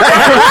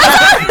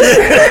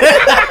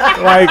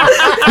 Like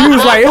he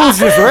was like, it was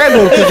just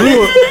random because we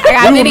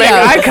would make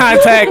eye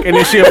contact and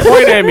then she'd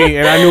point at me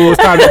and I knew it was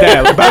time to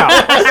dab.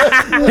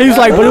 Bow. He was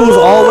like, but it was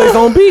always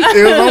on beat.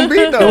 It was on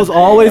beat though. It was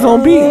always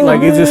on beat.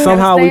 Like it just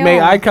somehow we made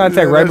eye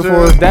contact right before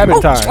it was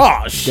dabbing time.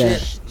 Oh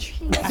shit.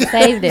 I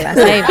saved it.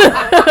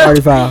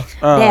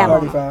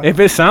 35. If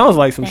it sounds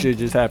like some shit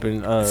just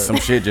happened, some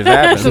shit just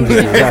happened.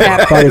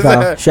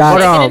 35.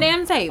 Shout out.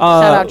 Damn tape.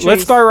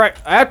 Let's start right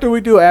after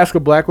we do Ask a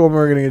Black Woman.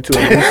 We're gonna get into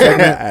a new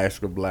segment.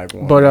 Ask a Black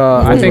Woman. But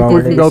I think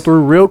we can go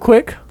through real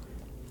quick.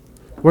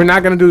 We're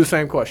not gonna do the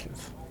same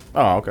questions.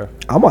 Oh, okay.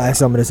 I'm gonna ask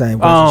some of the same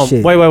questions.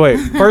 Shit. Wait.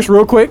 First,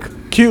 real quick,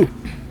 Q.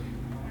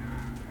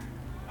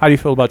 How do you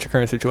feel about your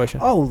current situation?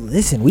 Oh,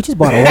 listen, we just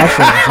bought a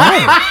washer and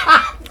dryer.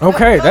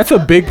 Okay, that's a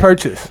big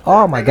purchase.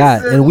 Oh my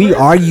god, and we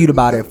argued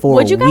about it for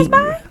What'd you guys week.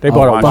 buy? They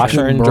bought a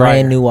washer and dryer.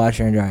 Brand new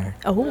washer and dryer.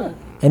 Oh,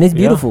 And it's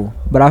beautiful,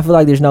 but I feel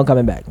like there's no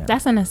coming back now.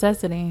 That's a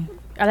necessity.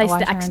 are they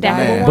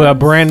stackable? But a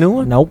brand new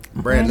one? Nope.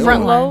 Brand new.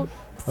 Front load.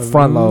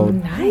 Front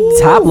load. Nice.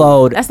 Top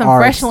load. That's some are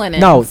fresh linen.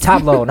 No,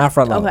 top load, not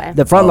front load. Okay.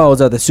 The front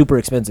loads are the super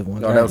expensive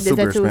ones. No, that was Is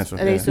super that too- expensive.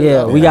 are they Yeah. super-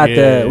 Yeah,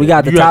 we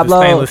got the You top the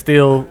stainless load.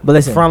 steel. But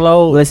listen, front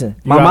load. Listen,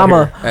 You my got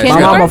mama, here. Hey, my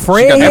she got- mama she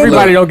friend. got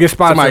Everybody don't get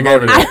sponsored. Somebody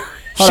gave her by that.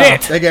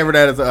 Shit. They gave her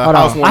that as a Hold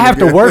on. housewarming I have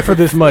to gift. work for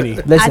this money.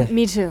 Listen,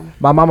 Me too.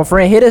 my mama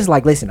friend hit us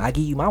like, listen, I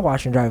give you my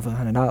washer and dryer for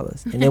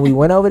 $100, and then we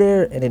went over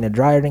there, and then the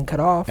dryer didn't cut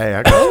off. Hey,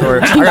 I got a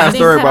story. I got a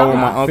story about when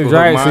my uncle.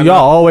 Right, so y'all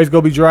always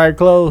go be drying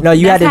clothes. No,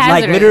 you had That's to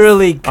like hazardous.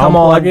 literally come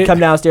Unplug it? come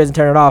downstairs and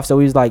turn it off. So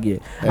we was like, yeah.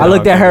 Yeah, I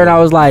looked at okay. her and I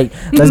was like,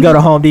 let's go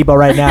to Home Depot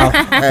right now.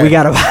 We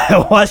gotta buy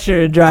a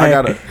washer and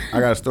dryer. I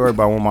got a story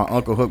about when my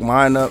uncle hooked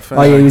mine up. Fam.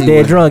 Oh yeah, he was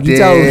dead drunk. You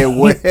told Dead me,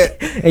 wet.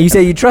 and you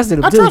said you trusted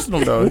him I too. trust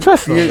him though.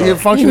 trust him, He though. a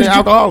functioning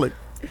alcoholic.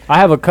 I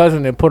have a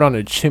cousin that put on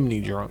a chimney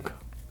drunk.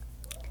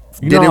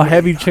 You Did know how it-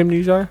 heavy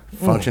chimneys are?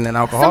 Functioning Somebody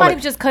alcoholic.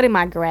 was just cutting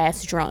my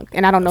grass drunk,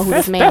 and I don't know who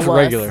That's, this man that's was.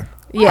 regular.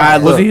 Yeah,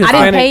 Was he I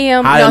Hispanic? didn't pay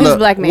him. How'd No, it he's a look?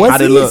 black man.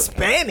 How'd it look?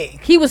 Hispanic?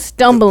 He was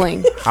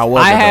stumbling. How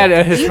was I it? had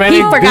a Hispanic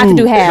He forgot to dude.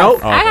 do half.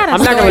 Nope. I got a I'm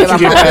not story gonna let you about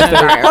get my past washer and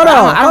that. dryer. Hold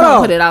on, I'm hold gonna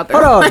on, put it out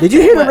there. hold on. Did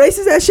you hear the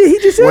racist ass shit he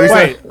just said?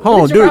 Wait,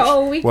 hold on,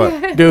 dude.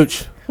 What? Dude,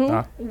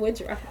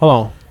 hold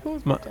on.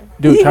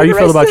 Dude, how you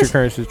feel about your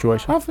current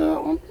situation? I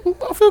feel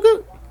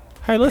good.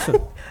 Hey,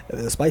 listen.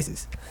 The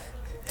spices.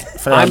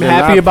 I'm did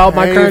happy not about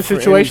my pay current for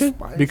any situation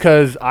spice.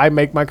 because I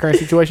make my current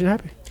situation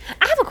happy.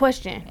 I have a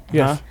question.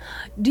 Yes.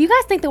 Do you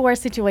guys think the word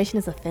situation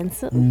is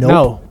offensive? Nope.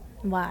 No,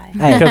 Why?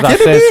 Hey, because I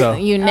said so.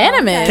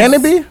 Unanimous. Can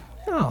it be?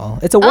 no,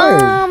 it's a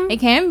word. It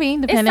can be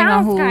It depending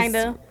on sounds who's. kind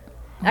of.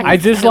 I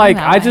just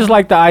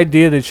like the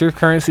idea that your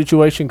current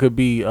situation could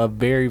be a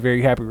very,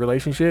 very happy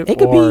relationship. It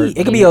could or be.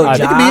 It could be a I-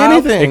 job. It could be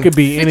anything. It could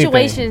be anything.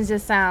 Situations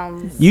just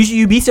sounds.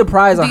 You be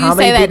surprised Do on you how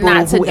say many that people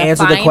not to who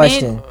answer the define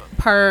question it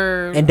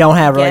per and don't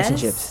have guest?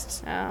 relationships.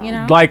 You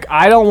know, Like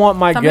I don't want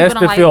my Some guests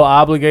people to don't feel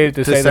obligated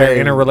to say they're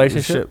in a ship,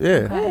 relationship.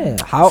 Yeah. Yeah.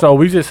 How? So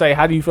we just say,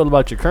 how do you feel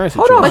about your current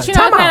Hold situation? on. but you know,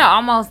 Time it kind of out.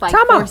 almost like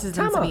Time out. forces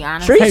them Time to out. be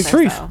honest. Trees. with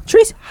Trees. themselves.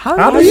 Trees,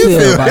 how do you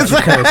feel about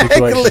your current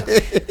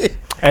situation?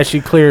 As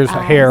she clears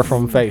her hair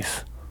from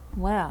face.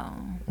 Well,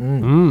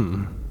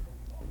 Mm.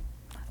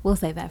 we'll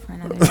save that for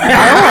another day.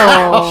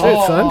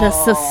 Shit, son. The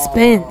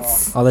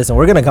suspense. Oh, listen,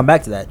 we're gonna come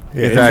back to that.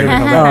 Yeah,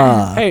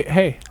 exactly.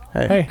 Hey.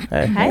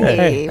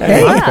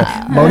 Hey.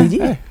 Wow. Moni G.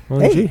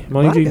 Moni G.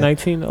 Moni G. Monica.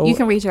 19. You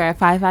can reach her at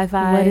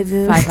 555 What is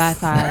it?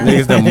 555.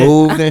 Niggas done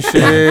moved and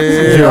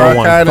shit. 01,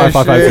 all kind of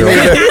 5550.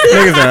 shit.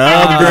 Niggas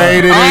done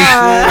upgraded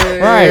and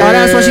shit. Right. Oh,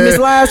 that's what she missed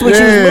last week.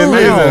 She was Yeah, moving.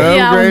 niggas done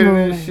Yeah, I'm upgraded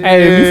moving. and shit.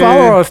 Hey, if you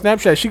follow her on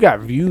Snapchat, she got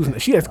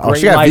views. She has great Oh,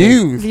 she got lighting.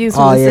 views. Views Oh,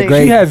 from the yeah, city.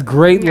 great. She has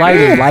great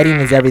lighting. Lighting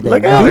is everything.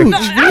 Look at Dude, it.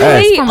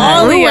 I hate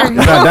all of you. It's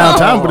not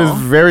downtown, but it's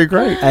very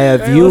great. a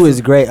view is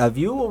great. A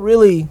view will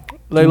really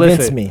Like, convince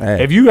listen, me.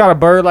 Hey. if you got a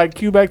bird like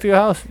Q back to your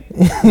house,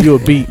 you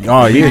would beat.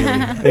 Oh,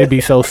 yeah. It'd be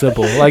so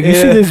simple. Like, you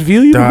see this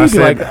view, you I would be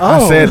said, like, oh.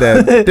 I said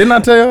that. Didn't I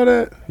tell y'all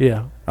that?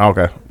 Yeah.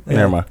 Okay.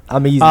 Never mind.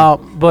 I'm easy.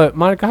 But,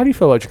 Monica, how do you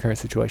feel about your current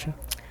situation?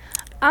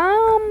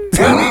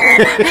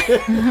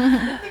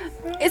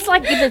 It's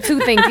like either two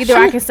things. Either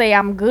I can say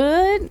I'm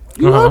good,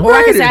 Uh-huh. or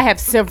I can say I have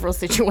several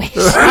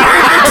situations.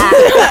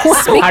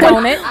 Speak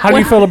on it. How do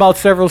you feel about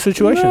several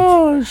situations?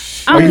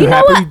 Are you you know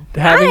happy what?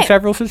 having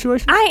several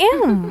situations? I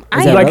am. Do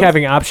you that like right?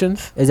 having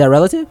options? Is that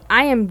relative?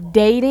 I am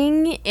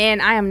dating,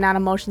 and I am not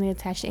emotionally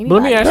attached to But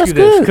anybody. let me ask you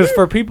this, because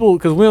for people,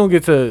 because we don't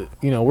get to,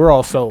 we're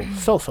all so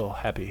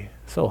happy.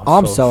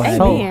 I'm so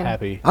happy. Amen.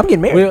 happy. I'm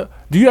getting married.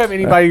 Do you have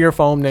anybody in your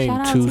phone named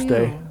Shout out to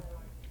Tuesday? you.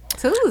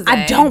 Tuesday.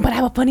 I don't, but I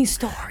have a funny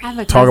story. I have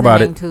a Talk cousin about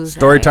named it. Tuesday.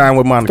 Story time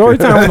with Monica. Story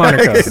time with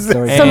Monica. So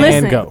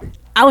listen. And go.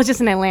 I was just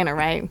in Atlanta,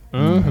 right?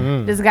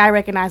 Mm-hmm. This guy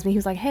recognized me. He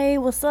was like, "Hey,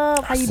 what's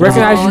up? How you doing?"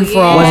 Recognize you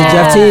from. Was it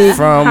Jeff T?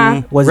 From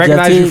Huh? Was it Jeff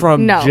Recognize you T?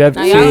 from No. Jeff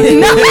No, T.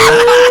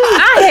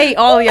 I hate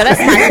all of you. That's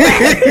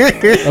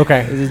my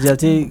Okay. Is it Jeff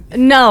T?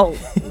 no.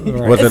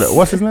 was it?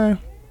 What's his name?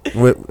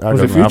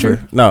 Was it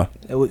Future? No.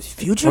 It was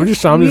Future. I'm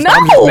just No, naming I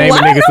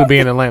niggas who don't- be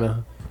in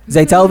Atlanta.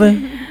 Zay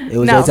Telvin? It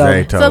was No.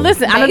 Zaytoven. So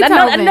listen, I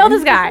know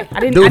this guy. I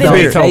didn't know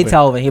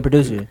Zaytoven. He a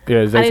producer.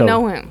 Yeah, Zaytoven. I didn't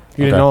know him.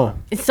 You didn't know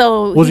him.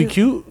 So was he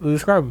cute?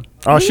 Describe him.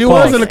 Oh, she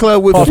was in the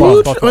club with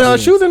Future.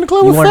 She was in the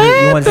club with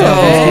Fab.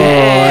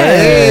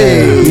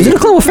 He was in the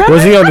club with Fab.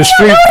 Was he on the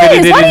street?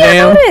 Did he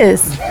know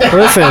this?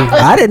 Listen,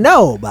 I didn't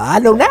know, but I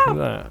know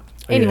now.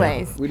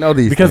 Anyways, we know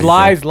these because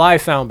things,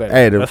 lies sound better.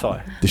 Hey, that's all.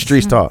 The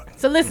streets talk.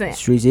 So listen,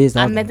 streets is.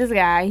 I met this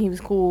guy. He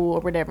was cool or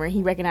whatever. And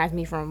he recognized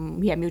me from.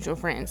 We had mutual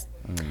friends.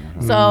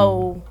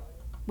 So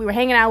we were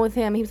hanging out with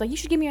him. He was like, "You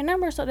should give me your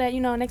number so that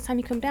next time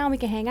you come down, we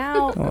can hang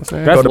out." That's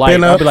like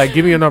I'll be like,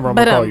 "Give me your number. I'm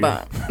gonna call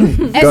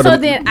you." And so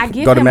then I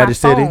give him my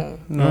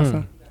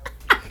phone.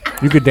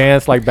 You could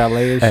dance like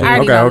ballet and shit.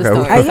 Okay.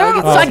 So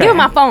I give him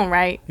my phone,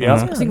 right? Yeah.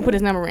 So he can put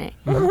his number in.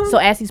 So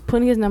as he's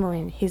putting his number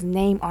in, his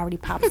name already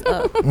pops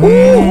up. But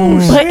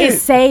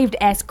it's saved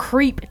as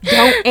creep.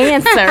 Don't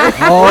answer.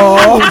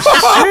 Oh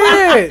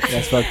shit!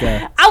 That's fucked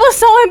up. I was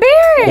so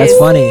embarrassed. That's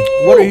funny.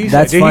 What did he say?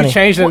 That's Did funny. he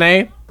change the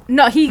name?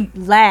 No, he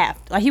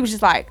laughed. Like he was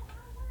just like,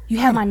 "You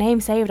have my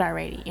name saved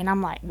already," and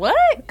I'm like, "What?"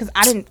 Because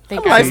I didn't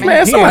think.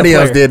 Man, somebody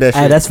else did that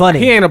shit. Hey, that's funny.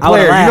 He ain't a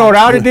player. You know what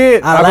I would have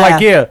did? I'd be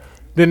like, "Yeah,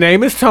 the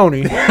name is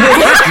Tony."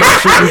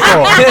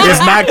 It's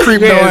not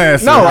creep no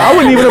answer. No, I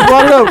wouldn't even have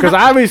brought it up because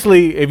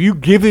obviously, if you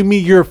giving me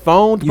your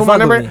phone to put my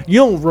number, you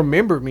don't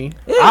remember me.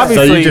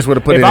 Obviously, so you just would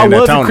have put if it I in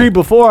was Tony. a creep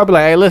before, I'd be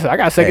like, "Hey, listen, I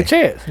got a second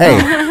chance." Hey,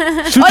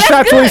 shoot the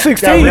shot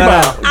 2016.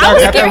 I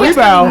was getting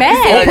rebound.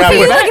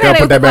 Mad.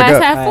 Put that back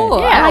up.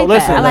 Yeah,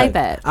 I like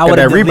that. I would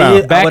have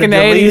rebound. Back in the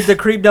 80s, the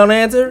creep don't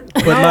answer.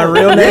 Put my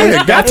real name.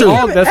 Got to.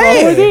 That's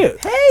all we did.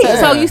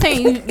 So you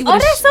saying you Oh,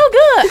 that's so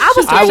good. I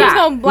was thinking he was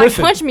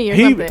gonna punch me or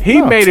something.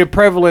 He made it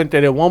prevalent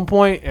that at one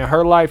point in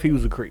her life he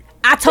was a creep.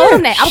 I told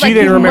him that. I was She like,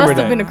 didn't "You remember must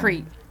have that. been a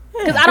creep."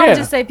 Because I don't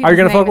just say people. Are you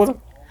gonna fuck with him?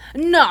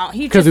 No,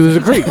 Because he was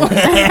a creep. Because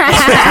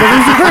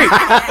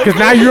Because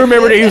now you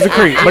remember that he was a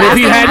creep. But if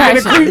he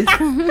hadn't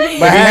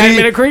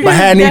been a creep, but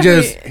hadn't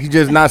he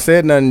just not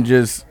said nothing,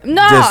 just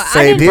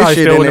saved his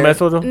shit in there. Mess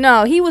with him?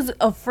 No, he was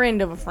a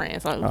friend of a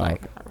friend, so it was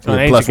like. So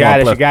ain't your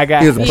guy, that's your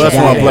guy. He was a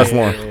plus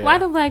one. Why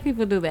do black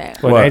people do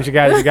that? What? Ain't your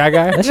guy, that's your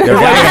guy? That's your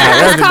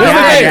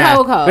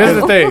guy. This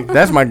is the thing.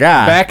 That's my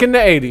guy. Back in the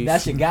 80s.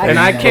 That's your guy. And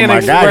I can't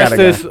express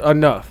this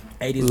enough.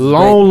 80s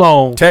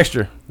long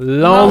texture.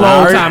 Long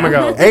time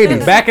ago.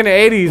 80s. Back in the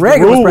 80s, the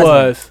Reagan rule was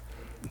was,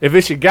 if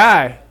it's your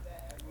guy,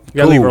 you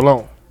gotta leave her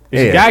alone.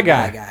 It's your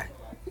guy.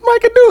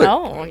 Mike can do it.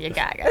 Oh, your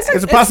guy.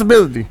 It's a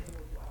possibility.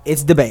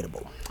 It's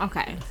debatable.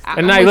 Okay.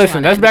 And now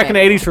listen, that's back in the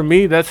 80s for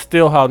me. That's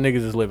still how niggas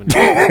is living.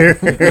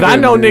 Because I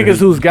know niggas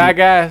who's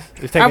guys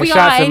is taking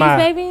shots in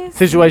my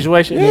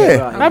situation.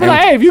 Yeah. I'd be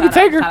like, hey, if you can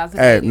take her.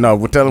 Hey, no,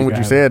 we'll tell him what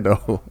you said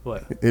though.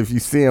 What? If you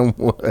see him,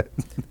 what?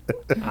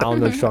 I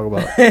don't know what you're talking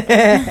about.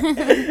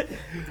 That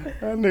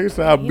nigga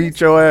said I'll beat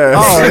your ass.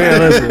 Oh, yeah,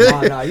 listen.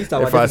 Oh, no, you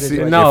talking If about I this see,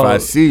 situation. No. if I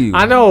see you,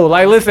 I know,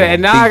 like, listen,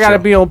 and now I beat gotta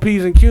you. be on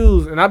P's and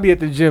Q's, and I be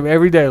at the gym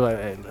every day, like,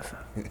 hey, listen.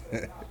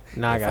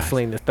 Now I gotta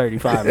sling this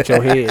 35 at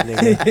your head,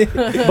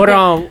 nigga.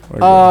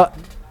 But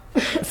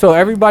so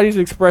everybody's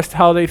expressed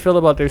how they feel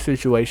about their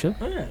situation,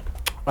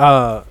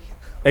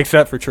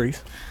 except for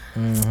Treese.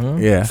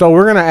 yeah. So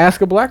we're gonna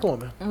ask a black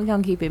woman. We're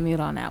gonna keep it mute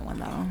on that one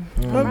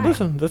though.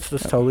 Listen, that's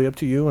totally up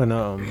to you,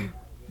 and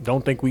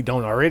don't think we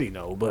don't already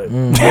know, but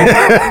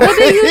What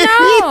do you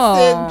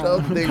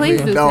know?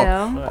 Please do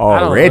tell.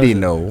 Already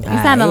know. You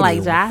sounded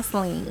like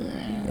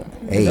Jocelyn.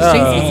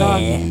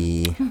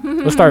 Hey.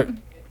 let's start.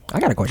 I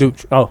got a question.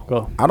 Dude, oh,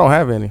 go. I don't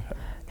have any.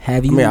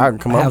 Have you? I mean, I can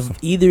come up with have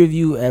either of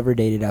you ever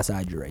dated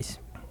outside your race?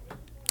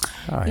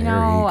 Oh, You here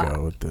know, he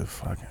go with the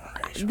fucking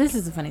race. This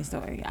is a funny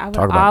story. I would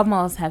Talk about it.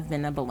 almost have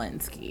been a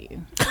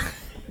Belinsky.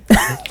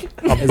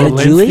 Is that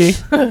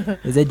Jewish?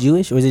 Is that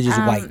Jewish or is it just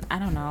white? I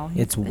don't know.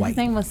 It's white. His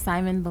name was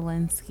Simon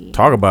Belinsky.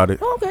 Talk about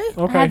it. Okay.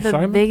 I Okay, had the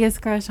Simon.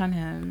 biggest crush on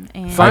him.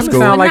 And Simon school.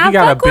 sound like he Would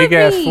got a not fuck big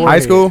ass with me. forehead. High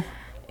school.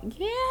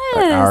 Yes,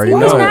 I already he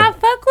would know. not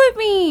fuck with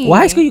me. What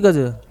high school you go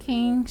to?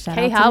 King. Shout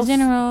K out to House. the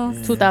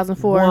Generals.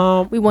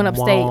 2004. We went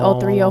upstate.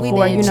 03, 04. We You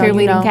did know,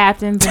 cheerleading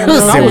captains. And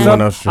Say I was, one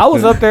up, else. I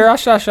was up there. I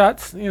shot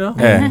shots. You know.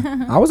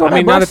 Yeah. I was on I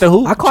mean, that not bus. at the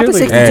hoop. I caught the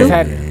cheerleading.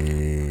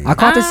 62. I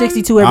caught the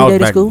 62 I every was day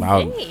to back. school.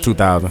 I was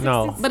 2000.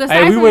 No. But Hey,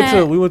 aside we from went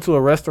that- to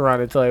a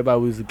restaurant and tell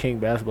everybody we was the King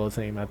basketball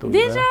team after we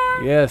Did was there.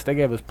 y'all? Yes, they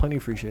gave us plenty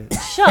of free shit.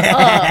 Shut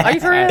up. Are you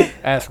for real?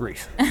 Ask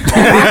Reese.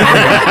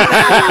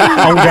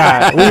 Oh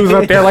God, we was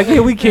up there like,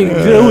 yeah, we King.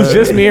 It was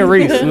just me and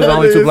Reese. It was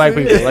only two black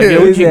people. Like, yeah,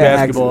 we King Yeah,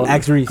 basketball.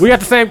 ask Reese. We got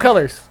the same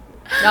colors.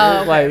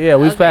 No. Like, yeah,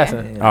 we was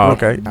passing. Oh,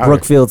 okay.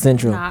 Brookfield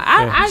Central. Nah,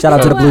 I Shout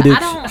out to the Blue Dukes.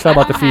 Shout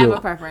out the I don't have field.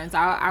 a preference.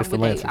 I It's the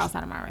would date Lancers.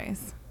 outside of my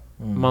race.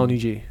 Moni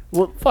G.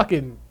 Well,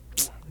 fucking.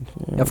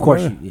 Of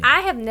course. Yeah.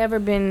 I have never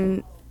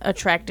been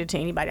attracted to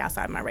anybody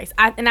outside of my race.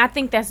 I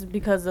think that's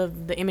because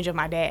of the image of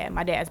my dad.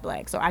 My dad's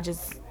black, so I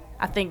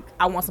think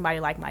I want somebody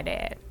like my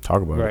dad.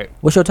 Talk about Right. it.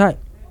 What's your type?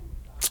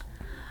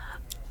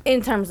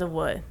 In terms of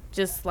what?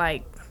 Just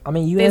like I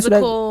mean, you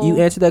Physical.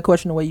 answered that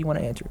question the way you want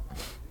to answer it.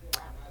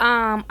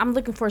 I'm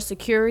looking for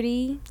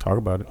security Talk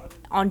about it.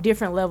 on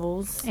different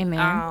levels. Amen.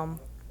 I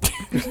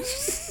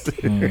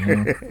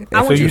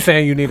So want you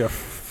saying you need a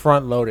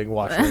front loading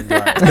washer and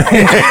dryer.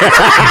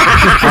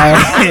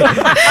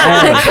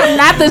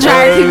 Not the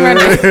dryer king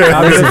runner.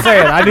 I'm just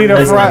saying, I need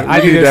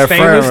a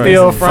stainless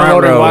steel front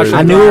loading washer.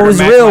 I knew it was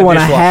real when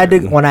I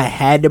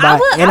had to buy,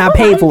 and I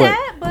paid for it.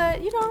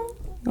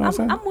 But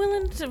I'm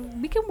willing to.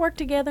 We can work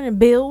together and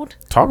build.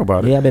 Talk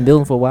about it. Yeah, I've been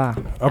building for a while.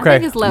 Okay. I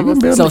think it's levels.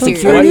 So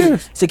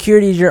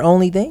security is your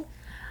only thing?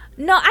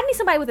 No, I need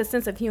somebody with a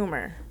sense of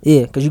humor.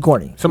 Yeah, because you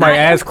corny. Somebody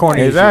as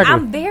corny. Exactly.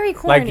 I'm very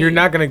corny. Like, you're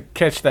not going to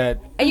catch that.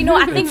 And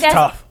I think that's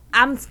tough.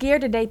 I'm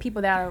scared to date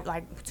people that are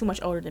like too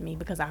much older than me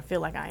because I feel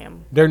like I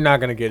am. They're not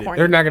going to get corny. it.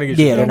 They're not going to get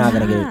it. Yeah, they're not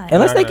going to get it.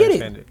 Unless they get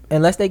it.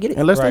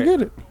 Unless they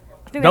get it.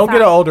 Don't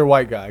get an older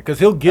white guy because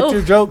he'll get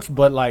your jokes,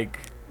 but like,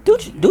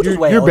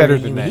 you're better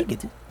than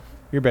that.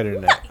 You're better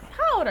than that.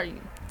 How old are you?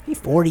 He's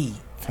 40.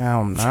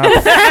 I'm not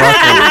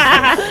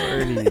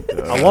fucking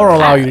 30. I won't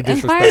allow you to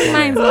disrespect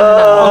me.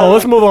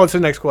 Let's move on to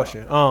the next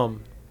question.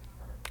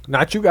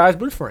 Not you guys,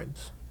 but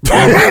friends. See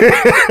how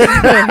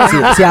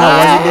it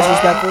wasn't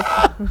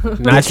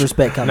disrespectful?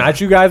 Disrespect coming. Not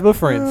you guys, but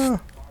friends.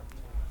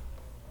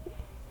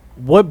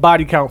 What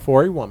body count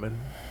for a woman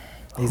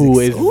who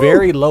is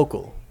very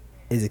local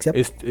is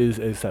acceptable? Is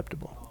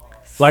acceptable?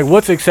 Like,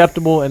 what's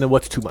acceptable and then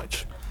what's too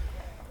much?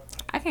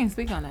 I can't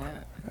speak on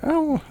that.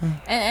 Oh.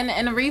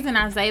 And the reason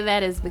I say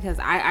that is because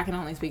I can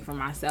only speak for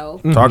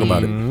myself. Talk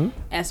about it.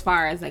 As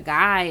far as a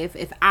guy,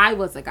 if I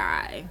was a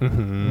guy,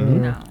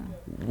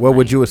 what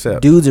would you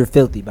accept? Dudes are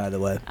filthy, by the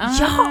way.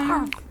 Hold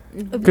on.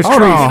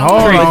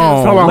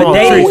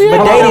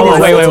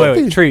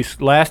 Wait.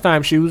 Treese, last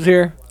time she was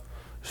here,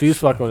 she was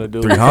fucking with a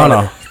dude.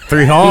 300.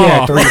 He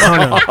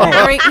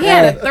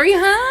had a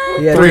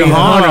 300.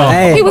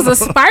 300. He was a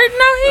Spartan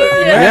out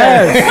here.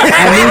 Yes.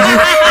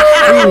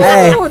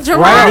 Hey,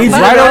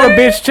 right on the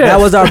bitch chest. That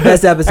was our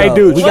best episode. Hey,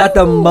 dude, we got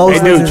the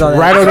most listens on that.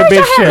 Right on the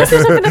bitch chest.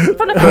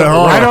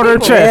 Right on her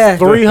chest.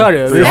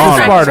 300. This is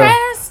Sparta.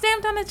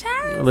 Stamped on the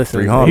chest.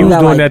 Listen, he was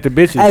doing that to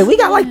bitches. Hey, we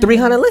got like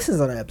 300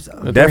 listens on that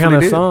episode.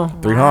 Definitely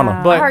song.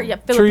 300. But I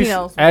heard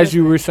Filipinos. Treese, as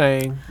you were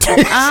saying,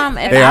 If I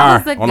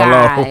was a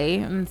guy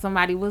and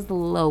somebody was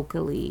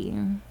locally.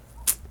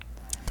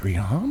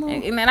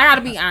 300? And then I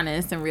gotta be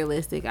honest and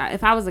realistic.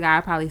 If I was a guy,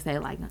 I'd probably say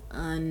like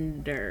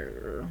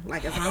under.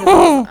 Like as long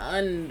as it's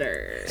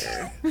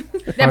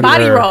under. That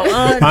body roll.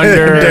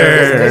 Under.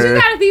 Because you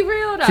gotta be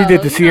real though. She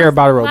did the Sierra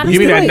body roll. Give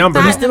me that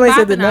number. You still ain't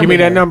said the number. Give me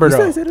that number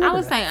though. I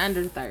would say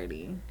under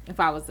 30 if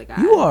I was a guy.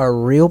 You are a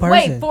real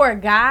person. Wait, for a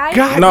guy?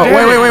 No,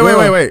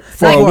 wait.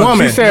 For a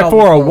woman. She said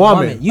for a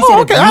woman. You said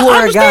if you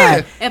were a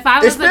guy. If I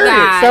was a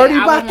guy, 30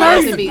 I by would want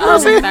it 30. to be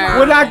under 30.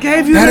 When I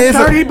gave you the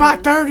 30 by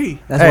 30.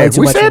 That's way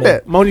too we much said for me.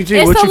 that. Moni G,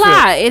 It's what a you feel?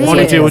 lot. It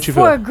Moni G, is. what you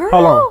feel? For a girl?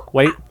 Hold on.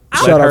 Wait.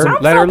 I'm Let her so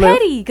live.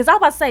 petty because I was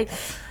about to say,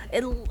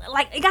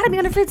 it gotta be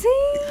under 15.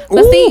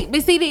 But see, No, I'm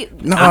you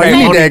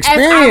saying need the if I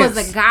experience.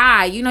 was a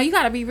guy, you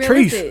gotta be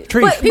realistic.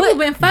 Treese. But people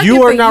been fucking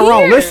You are for not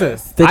wrong. years. Listen,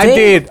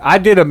 15? I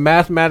did a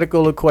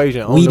mathematical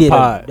equation on We the did.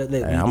 pod. We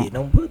did.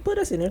 Don't put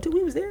us in there too.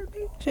 We was there.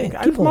 Shit,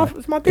 keep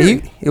It's my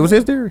theory. It was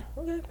his theory.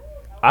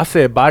 I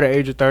said by the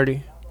age of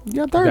 30, You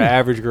got the 30.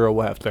 average girl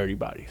will have 30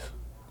 bodies.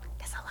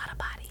 That's a lot of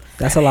bodies.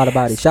 That's a lot of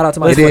bodies. Shout out to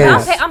my It twin.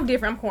 is. Okay, I'm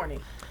different. I'm corny.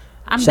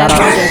 I'm Shout out,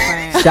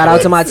 definitely different. shout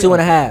out to my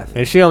 2.5.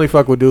 And she only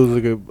fuck with dudes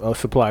who could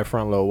supply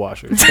front load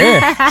washers.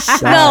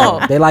 No.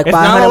 They like It's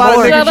not a 500 lot of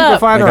more. niggas you can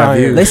find They got around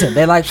here. views. Listen,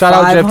 they like Shout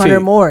out Jeff 500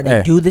 T. more. They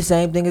Hey. do the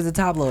same thing as the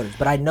top loaders.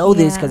 But I know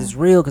this because it's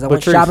real because I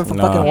went Treese, shopping for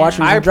no. fucking washers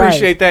I and dryers.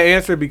 appreciate that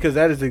answer because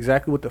that is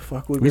exactly what the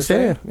fuck we We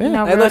saying. said. You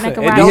know, Hey, real listen, nigga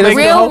it right. don't make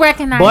Real no-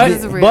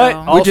 recognizes real.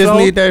 But We just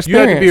also, need that you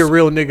have to be a experience.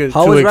 real nigga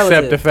Hoe to is accept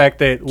relative. the fact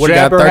that got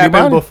whatever 30 happened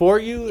bodies. before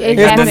you, It it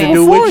has nothing to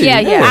do happened. with you.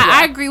 Yeah.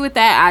 I agree with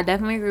that. I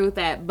definitely agree with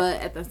that.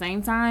 But at the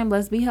same time,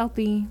 let's be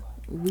healthy.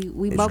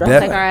 We both def-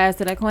 take our ass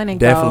to that clinic.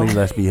 Definitely, though.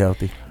 let's be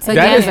healthy.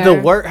 That is the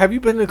Together. worst. Have you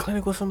been to the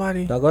clinic with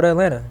somebody? Don't go to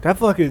Atlanta.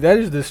 That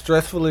is the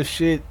stressfulest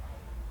shit.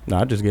 No,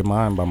 I just get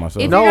mine by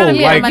myself. If No, you're gonna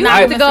be like, in a I- You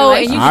have to go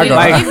and you I should go-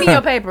 like- give me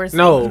your papers.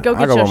 No, Go I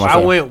get go your by shit. I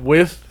myself. went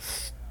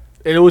with,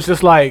 and it was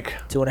just like,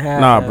 2.5.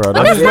 Nah, bro.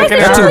 But That's that's too, nice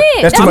that's that too,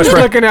 you that's too I'm much just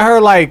pressure. looking at her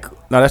like,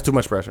 No, that's too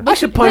much pressure. I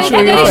should punch you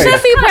And in your it face.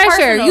 should be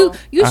pressure. Personal.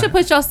 You should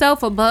put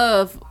yourself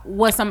above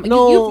what some.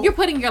 No. You're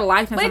putting your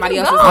life in But if somebody you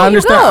else's. go, I you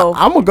understand. go.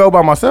 I'm gonna go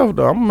by myself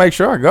though. I'm gonna make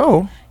sure I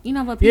go. You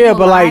know, but people Yeah,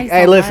 but lie like, so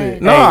hey, listen.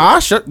 much. No, Hey. I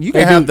should. You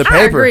can Hey, have the I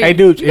paper. agree. Hey,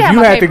 dude, You if have you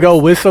my had to papers. go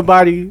with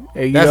somebody,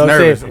 and you That's know what I'm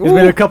saying, nervous. it's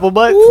been a couple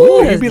months,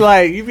 you be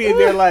like, you be in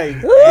there like,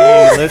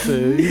 hey,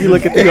 listen, you be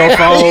looking through your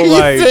phone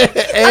like,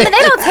 I mean, they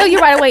don't tell you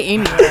right away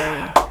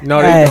anyway. no,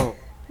 Hey. they don't.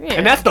 Yeah.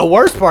 And that's the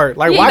worst part.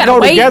 Like, Yeah, you why gotta go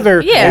wait.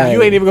 together Yeah. if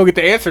you ain't even gonna get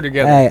the answer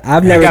together? Hey,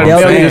 I've You never gotta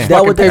dealt mail you with this dealt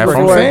fucking with this That's what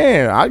I'm before.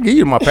 saying. I'll give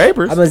you my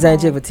papers. I've been saying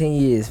shit for 10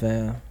 years,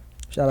 fam.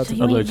 Shout out So to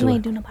you Allegedly.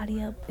 ain't do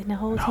nobody up in the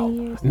whole 10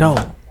 years? No.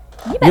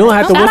 You You don't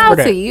have to Shout whisper out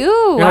that. to you.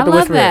 don't I have to love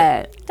whisper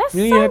that. that. That's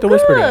You so ain't have to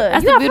whisper good. that.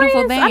 That's You a got beautiful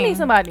friends? I thing. need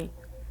somebody.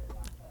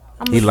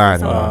 He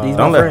lying. Uh, These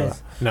Don't my let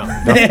friends.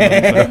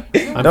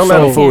 No. don't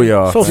let him fool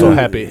y'all. So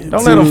happy.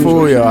 Don't let him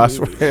fool y'all. I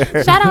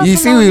swear. Shout out You to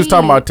see, we was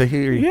talking Monique. about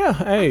Tahiri. Yeah,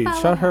 hey,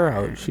 shout her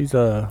out.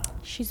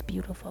 She's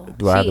beautiful.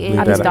 Do I have to She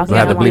bleep is. that out? Do I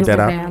have to bleep that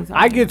out?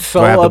 I get Do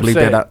so I have to bleep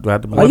upset that out? Do I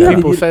have to bleep when you that have out? to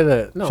people bleep- say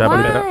that. No, Should I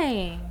bleep that out?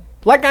 Why?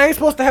 Like I ain't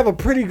supposed to have a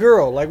pretty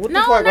girl. Like what the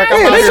fuck? Like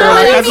I'm out here.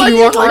 That's what you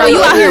want. No,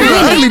 you out here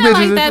ugly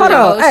bitches. Hold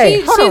on,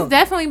 Hey, hold she's on.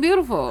 definitely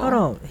beautiful. Hold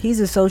on, he's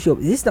a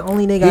sociopath. This is the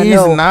only nigga I He's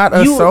know. not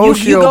a You go tell him,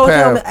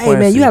 sociopath, hey man,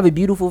 Quincy. you have a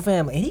beautiful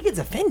family, and he gets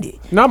offended.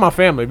 Not my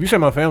family. If you say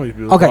my family's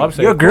beautiful, Okay, I'm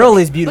saying your girl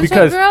is beautiful.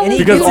 because And he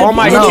because gets all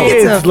my offended.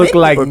 kids look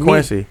like But me.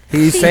 Quincy,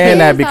 he's saying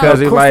that because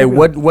he's like,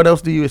 what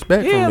else do you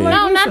expect from me?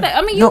 No, not that.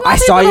 I mean, you No, want I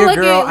saw people to your look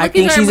girl. at- I look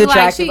think at her she's and be like,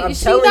 attractive. I'm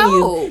telling you,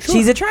 dope.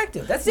 she's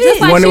attractive. That's Just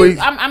it. like When do we-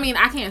 I mean,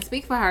 I can't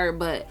speak for her,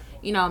 but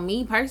you know,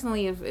 me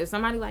personally, if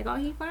somebody like, oh,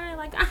 he fine,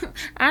 like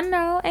I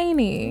know, ain't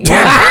he?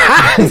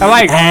 I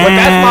like, but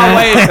that's my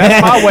way.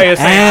 That's my way of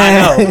saying I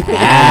know.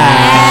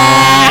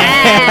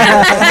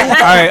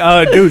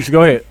 All right, dudes,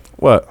 go ahead.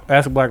 What?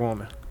 Ask a black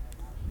woman.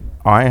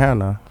 Oh, I ain't had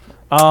none.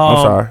 I'm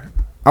sorry.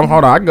 Hold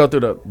on. I can go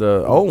through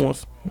the old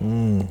ones.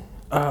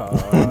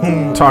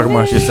 Talk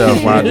amongst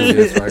yourself while I do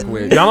this right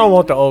quick. Y'all don't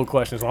want the old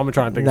questions, so I'm gonna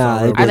try and think of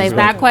something. Are they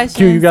thought questions?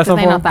 Q, you got 'Cause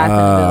something? They no thoughts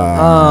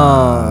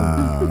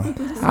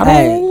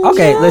Hey,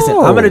 okay, listen.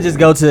 I'm gonna just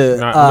go to.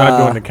 Not, we're not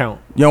doing the count.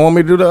 You don't want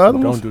me to do the other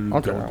ones? Don't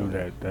do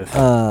that. That's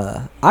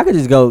I could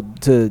just go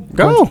to.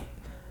 Go.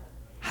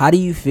 How do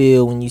you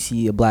feel when you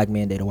see a black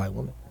man date a white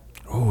woman?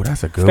 Oh,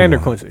 that's a good standard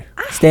one. Quincy.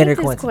 Standard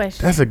This Quincy.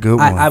 question. That's a good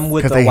one. I'm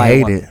with 'cause the they white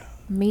hate woman. it.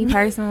 Me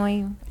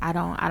personally, I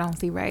don't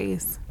see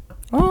race.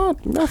 Oh,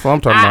 that's what I'm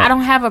talking about. I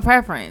don't have a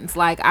preference.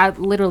 Like I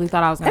literally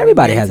thought I was. Gonna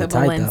Everybody be has into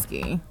a type,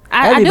 Belinsky. though.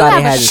 I do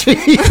Everybody have has.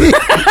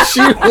 She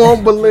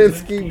want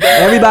Belinsky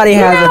back. Everybody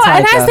has a type.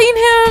 And I though. seen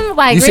him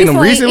like You seen him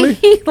recently?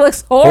 He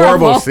looks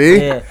horrible. See?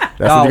 Yeah. That's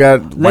what you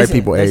got. White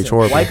people age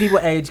horrible. White people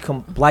age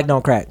black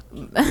don't crack.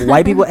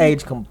 White people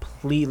age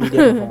completely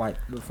different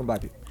from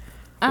black people.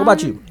 What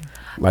about you?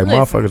 Like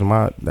Listen.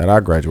 motherfuckers that I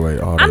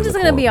graduate. All I'm just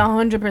gonna be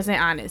 100%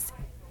 honest.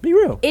 Be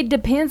real. It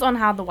depends on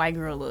how the white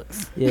girl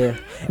looks. Yeah.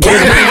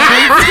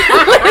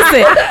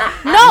 Listen,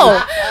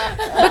 no,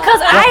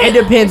 because It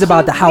depends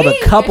about how the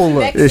couple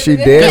looks. Is she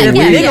dead?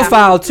 Yeah, and Nigga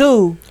foul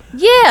too.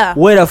 yeah,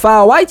 With a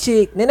foul white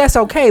chick, then that's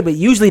okay. But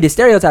usually the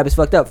stereotype is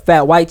fucked up.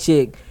 Fat white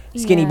chick,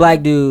 skinny Yeah.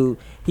 black dude.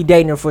 He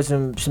dating her for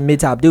some mid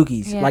top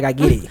dookies. Yeah. Like I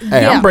get it.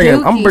 Hey, Yeah. I'm bringing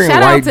Dookie.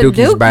 Shout out white to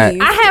dookies back.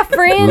 Dookies. I have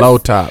friends Low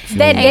tops.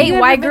 that yeah. date you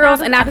white ever been girls,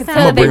 out and I to can the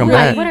tell I'ma they bring 'em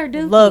back. What are really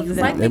dookies? love them.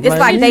 Like, It's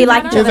like they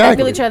like each other, they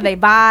feel Exactly. each other, they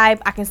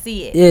vibe. I can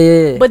see it.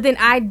 Yeah. But then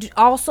I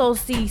also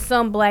see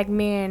some black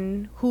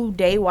men who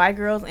date white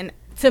girls, and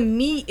to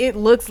me, it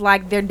looks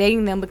like they're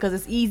dating them because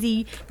it's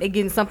easy. They're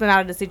getting something out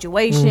of the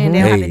situation. They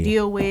don't have to Hey.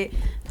 deal with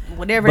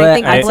whatever But- they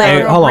think Hey, a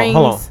black girl hold brings.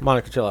 on,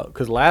 Monica, chill out.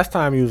 Because last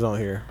time you was on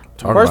here,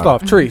 Talk first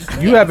about off,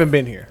 Treese, you haven't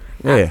been here,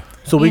 Yeah.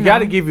 so we You got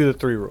to know. give you the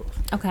 3 rules.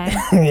 Okay.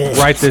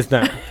 Write this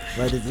down.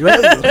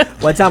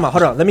 One time out.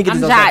 Hold on. Let me get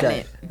I'm this on jotting Snapchat.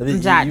 it. You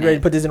I'm jotting ready to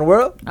it. put this in the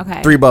world?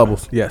 Okay. 3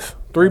 bubbles. Yes,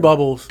 3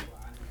 bubbles.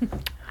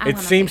 I It wanna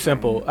seems pick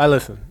simple. I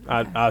listen.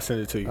 I'll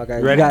send it to you. Okay. You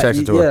you ready? got-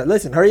 Text it to her. Yeah.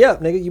 Listen. Hurry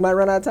up, nigga. You might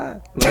run out of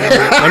time.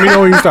 Let me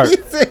know when you start.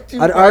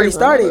 I already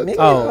started, nigga.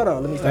 Oh, Hold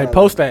on. Let me hey, start.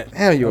 post that.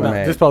 Damn, you a No,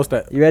 man. just post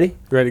that. You ready?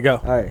 Ready? Go.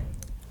 All right.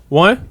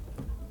 1.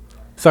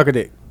 Suck a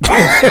dick.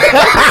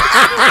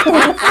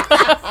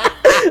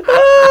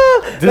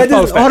 Just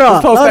post that. hold on,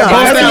 Just post hold that on.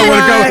 by Post itself.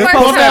 that Just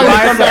one. post that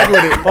by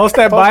itself. Post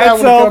that by that one and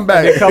itself. come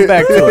back. And then come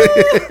back to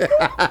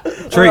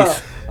it.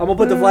 Treese, I'm gonna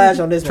put the flash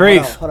on this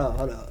Trees. one.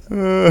 Hold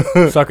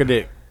on. suck a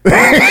dick.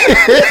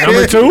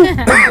 Number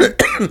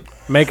 2,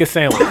 make a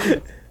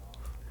sandwich.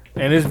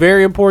 And it's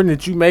very important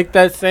that you make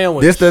that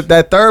sandwich.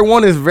 That third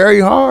one is very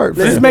hard.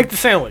 Just fam. make the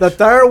sandwich. The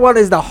third one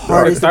is the The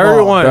hardest. third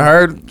of all. one. The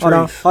third,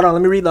 Hold on.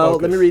 Let me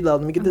reload. Focus.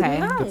 Let me get this. Okay.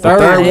 the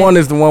third one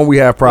is the one we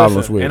have problems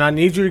Listen, with. and I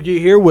need you to get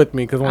here with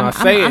me because when I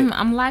say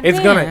I'm locked it's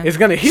in.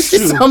 gonna hit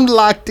you. I'm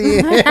locked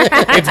in.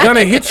 It's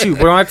gonna hit you.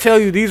 But when I tell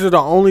you these are the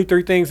only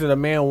 3 things that a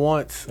man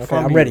wants Okay,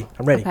 from I'm you. ready.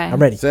 I'm ready. Okay. I'm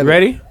ready. You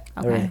ready?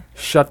 Okay.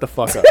 Shut the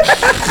fuck up.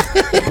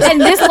 And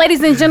this,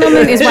 ladies and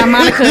gentlemen, is why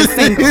Monica is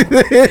single,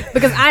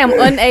 because I am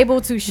unable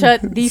to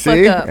shut the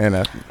See? fuck up.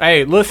 And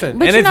Hey, listen,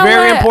 But and you it's know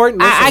very what?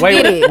 important. Listen, I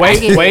get it. I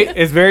get wait.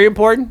 It's very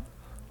important.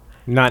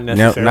 Not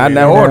necessarily. not in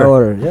that In that order.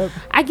 order. Yep.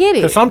 I get it.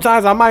 Because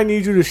sometimes I might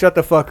need you to shut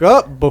the fuck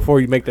up before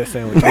you make that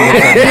sandwich. I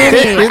get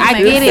it. I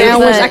get it.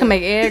 Sandwich, but, I can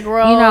make egg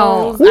rolls. you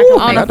know, I can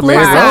on make the flip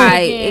egg rolls.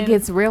 side, it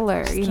gets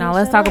realer. You know,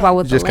 let's talk about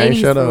what Just the can't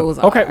ladies' shut up. rules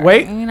Okay, are.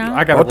 wait. You know,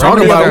 I gotta Talk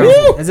run about these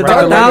it. down. Is it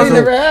Right.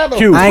 1,000?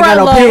 Q. I ain't got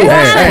no Look, pills.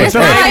 Hey, it's hey,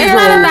 not, hey. it's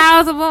not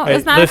 1,000. Hey,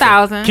 It's not listen,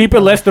 1,000. Keep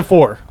it less than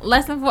 4.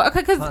 Less than 4.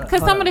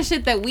 Because some of the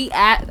shit that we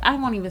ask, I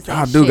won't even say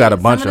I shit. do got a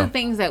bunch Some of of- the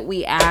things that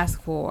we ask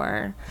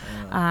for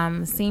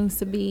seems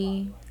to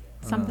be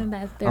something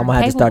that they're I'm gonna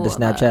have to start the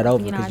capable of. Snapchat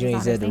over You know, because I you ain't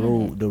just said the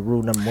understand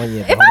rule number 1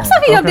 yet. If I'm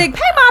sucking your dick,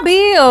 pay my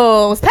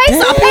bills. Pay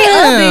up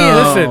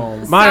bills.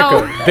 Listen,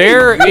 Monica,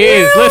 there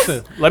is.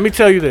 Listen, let me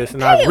tell you this,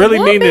 and I Hey, really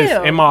one mean this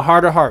bill. in my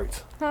heart of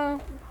hearts. Huh?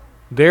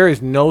 There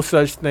is no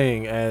such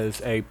thing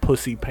as a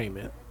pussy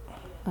payment.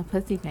 A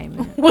pussy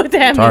payment. What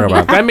that Talk mean?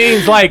 about That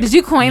means like. Did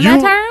you coin that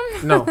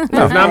term? No, it's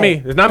not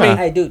me. It's not me.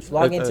 Hey, dudes,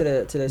 log into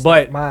the.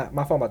 But-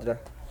 my phone about to die.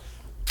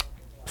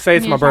 Say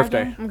it's You my need a charger?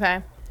 birthday.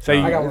 Okay. Say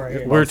I got one right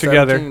here. we're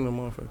together. 17 of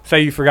them motherfuckers.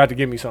 Say you forgot to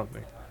give me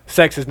something.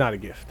 Sex is not a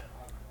gift.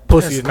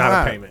 pussy is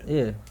not a payment.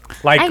 Yeah.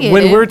 Like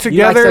when we're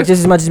together, just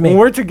as much as me. When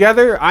we're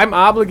together, I'm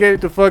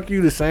obligated to fuck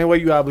you the same way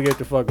you obligated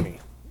to fuck me,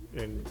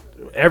 and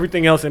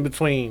everything else in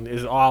between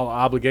is all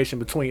obligation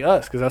between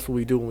us because that's what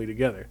we do when we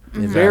together.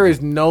 Exactly. There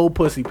is no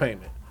pussy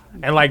payment,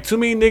 and like too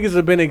many niggas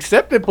have been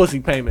accepting pussy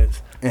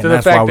payments to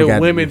the fact that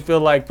women feel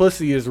like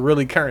pussy is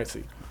really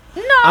currency.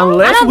 No,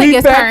 unless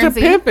we back to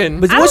pimping.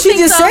 But what she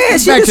just said,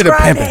 she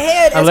described the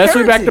head. Unless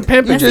we back to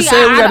pimping. You just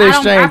said we got to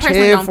exchange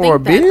head for a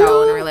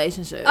bill in a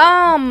relationship.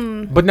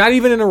 But not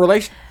even in a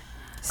relationship.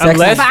 Sex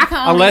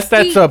Unless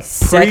that's a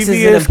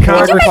previous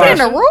conversation. You make it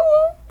a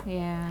rule.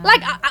 Yeah.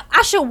 Like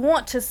I should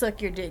want to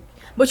suck your dick.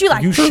 But you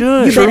like, you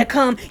should. You better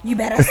come. You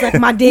better suck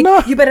my dick.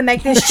 You better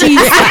make this cheese.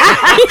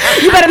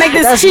 You better make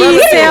this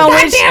cheese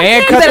sandwich.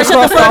 And cut the crust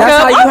off.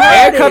 That's how you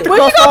heard cut it. the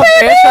crust off.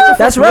 And shut the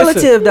That's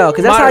relative though,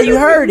 because that's how you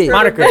heard it.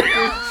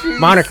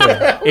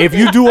 Monica, if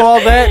you do all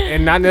that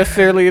and not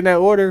necessarily in that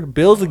order,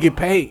 bills will get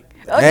paid.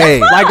 Hey,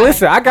 like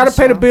listen, I gotta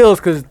pay the bills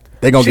because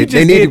they gonna get.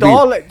 They need to be.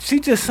 All that. She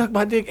just sucked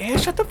my dick and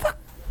shut the fuck.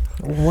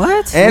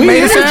 What? And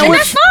made a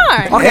sandwich.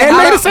 That's fine. Okay, and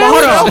made a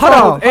sandwich. Hold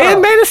on.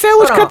 And made a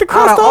sandwich. Cut the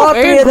crust off. All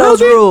three of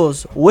those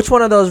rules. Which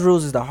one of those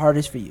rules is the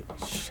hardest for you?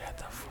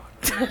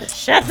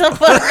 Shut the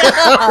fuck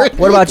up.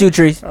 What about you,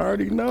 Trees? I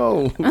already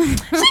know. She can't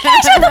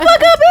shut the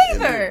fuck up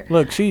either.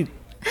 Look,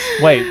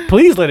 wait,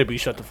 please let it be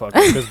shut the fuck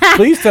up.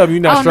 Please tell me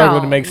you're not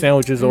struggling to make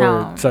sandwiches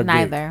or suck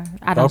neither. dick.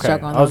 I don't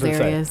struggle in those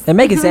areas. And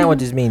making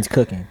sandwiches means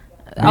cooking.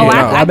 Oh,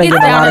 I've been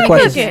getting a lot of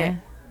questions.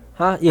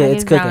 Huh? Yeah,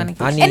 it's cooking.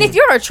 And if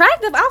you're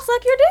attractive, I'll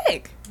suck your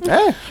dick.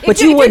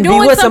 But you wouldn't be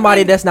with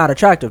somebody that's not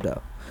attractive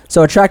though.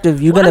 So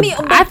attractive, you're gonna.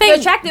 I think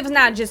attractive is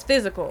not just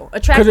physical.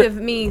 Attractive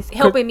means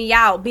helping me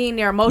out, being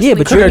there emotionally. Yeah,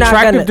 but you're not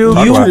attractive dude.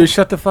 You just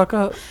shut the fuck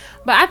up.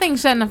 But I think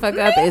shutting the fuck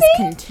up is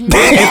continuous.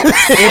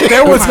 if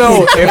there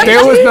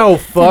was no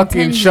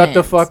fucking shut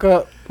the fuck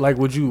up, like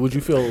would you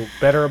feel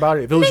better about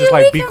it? If it was just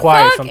like be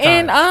quiet sometimes.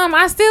 And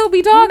I still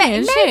be talking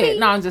and shit.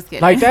 No, I'm just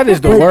kidding. Like that is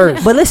the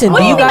worst. But listen,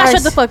 what do you guys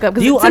shut the fuck up?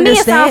 Do you to me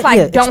it sounds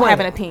understand? like don't have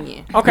an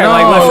opinion. Okay,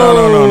 like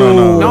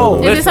listen,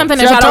 no. Is it something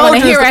that y'all don't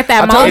want to hear at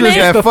that moment?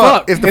 It's the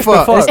fuck. It's the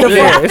fuck. It's the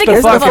fuck. It's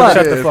the fuck.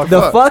 Shut the fuck.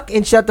 The fuck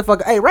and shut the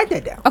fuck. Hey, write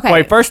that down. Okay.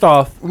 Wait, first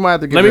off, We might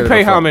have to get let me rid of pay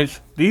the fuck.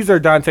 homage. These are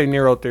Dante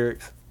Nero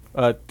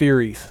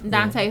theories.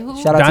 Dante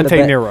who? Shout out Dante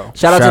to the Nero.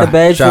 Shout out to the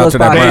Beige Shout out Phillips to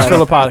that Beige podcast.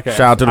 Phillip podcast.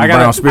 Shout out to the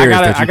brown spirits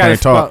that you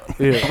can't talk.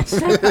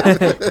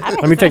 Yeah.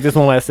 Let me take this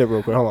one last sip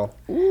real quick. Hold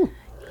on.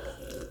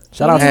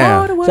 Shout out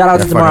That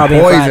to tomorrow fucking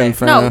being poison, Friday.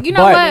 fam. No, you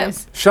know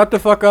what? Shut the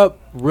fuck up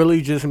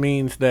really just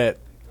means that,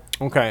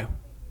 okay,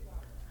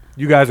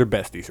 you guys are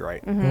besties,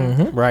 right?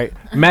 Mm-hmm. Right?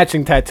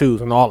 Matching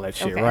tattoos and all that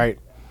shit, Okay. right?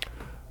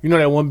 You know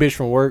that one bitch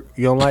from work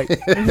you don't like?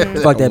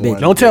 Fuck that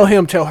bitch. Don't tell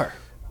him, tell her.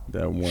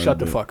 That one Shut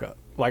the bit. fuck up.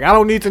 Like, I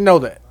don't need to know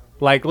that.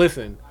 Like,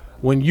 listen,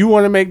 when you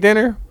want to make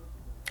dinner,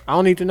 I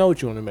don't need to know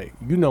what you want to make.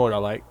 You know what I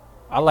like.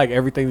 I like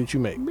everything that you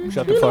make.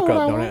 Shut the fuck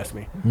up. Don't ask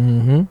me.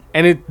 Mm-hmm.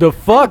 And the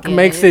fuck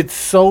makes it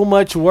so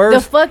much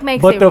worse. The fuck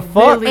makes but it the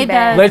fuck really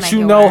bad. lets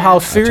you know how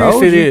serious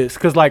told it you. is.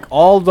 Because, like,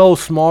 all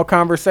those small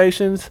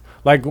conversations,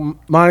 like,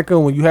 Monica,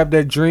 when you have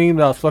that dream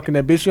that I was fucking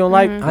that bitch you don't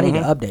like, I need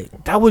an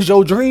update. that was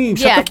your dream.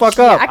 Shut Yeah, the fuck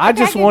yeah, up. I I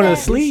just get want to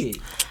that.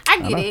 sleep. I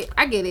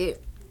get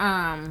it.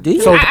 Do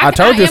you? So I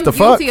told you it's the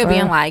fuck. Guilty of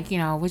being like,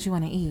 what you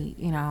want to eat.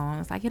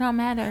 It's like it don't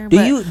matter. Do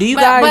you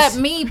guys? But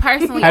me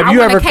personally, Have I you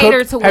want to ever cater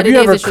cooked? to Have what you it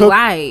is ever that you cooked?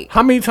 like.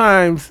 How many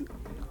times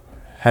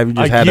Have you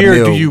just a had year a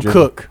meal? do you just-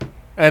 cook?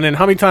 And then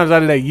how many times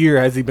out of that year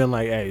has he been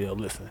like, hey, yo,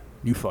 listen,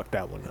 you fucked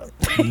that one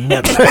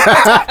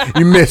up?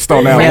 You missed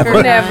on that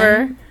one.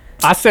 Never.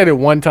 I said it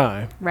one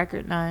time.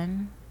 Record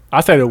none. I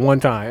said it one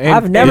time. And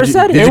I've never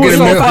said it. Did you was get a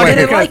so meal? funny I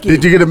didn't because- like it.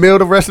 Did you get a meal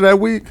the rest of that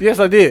week? Yes,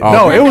 I did. Oh,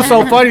 No, okay. it was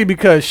so funny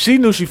because she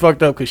knew she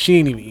fucked up because she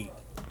didn't even eat.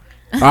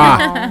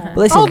 Ah,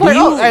 Listen, I was like, do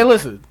you? oh, hey,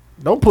 listen,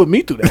 don't put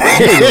me through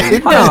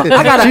that. Hold on,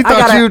 I got She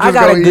thought you was just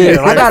gonna eat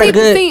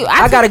it.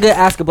 I got a good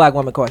ask a black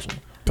woman question.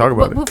 talk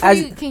about But it.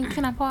 before you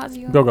can I pause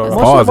you? Go.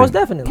 Pause Most it.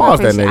 definitely. Pause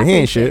that I nigga. He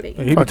ain't appreciate shit.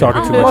 it. He be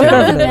talking too Most much.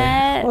 definitely.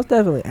 that. Most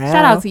definitely.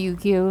 Shout out to you,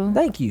 Q.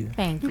 Thank you.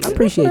 Thank you. I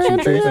appreciate you,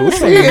 Tree.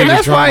 Yeah,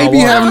 that's why he be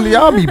having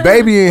y'all be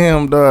babying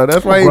him, dog.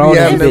 That's why he Grown be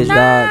ass having bitch, them.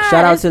 dog.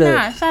 Shout out to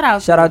the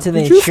Shout out the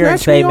Did you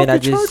insurance snatch me payment.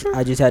 off the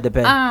I just had to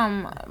pay.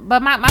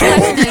 But my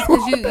question is,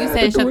 because you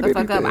said shut the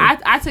fuck up.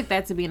 I took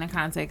that to be in the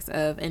context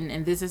of,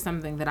 and this is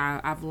something that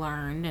I've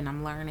learned and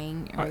I'm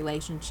learning in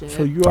relationships.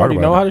 So you Talk already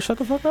about know it. how to shut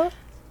the fuck up?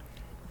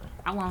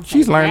 I won't say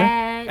She's learning.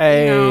 that,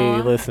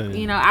 Hey,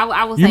 listen.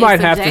 I will You say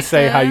might have to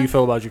say how you subjective.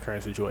 feel about your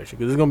current situation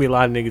because there's gonna be a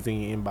lot of niggas in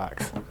your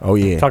inbox Oh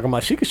yeah. talking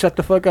about she could shut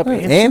the fuck up and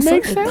And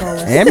make some-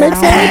 sense. and make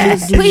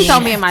sense. Please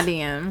don't be in my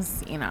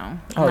DMs. I'm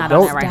not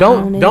on that right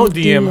now. Don't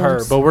DM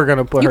her, but we're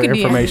gonna put You her can DM.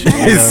 information.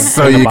 in the-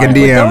 So in the you can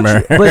bio. DM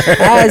her. But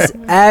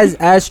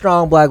as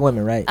strong black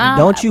women, right?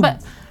 Don't you?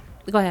 But,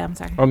 go ahead. I'm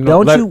sorry.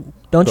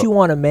 Don't you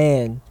want a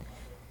man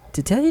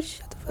to tell you to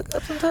shut the fuck fuck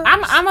up sometimes?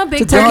 I'm a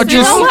big person.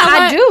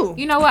 I do.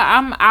 You know what?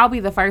 I'll be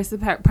the first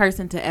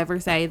person to ever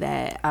say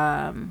that.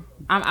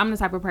 I'm the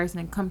type of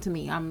person that come to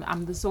me.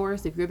 I'm the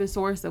source. If you're the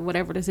source of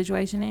whatever the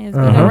situation is,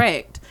 be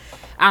direct.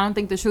 I don't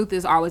think the truth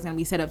is always going to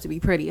be set up to be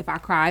pretty. If I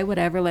cry,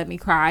 whatever, let me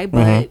cry,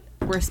 but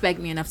respect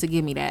me enough to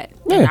give me that.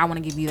 Yeah. And I want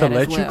to give you that as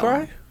well. To let you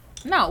cry?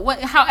 No,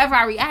 however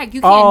I react,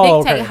 you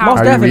can't dictate how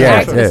I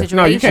react to the situation.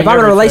 No, you can't. If I'm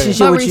in a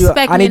relationship with you,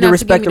 I need to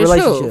respect the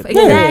relationship.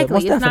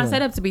 Exactly. It's not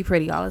set up to be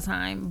pretty all the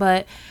time.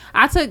 But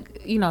I took,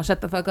 shut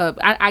the fuck up.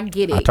 I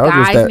get it.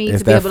 Guys need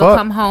to be able to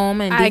come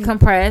home and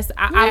decompress.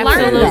 I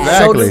learned that.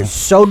 Exactly.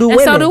 So do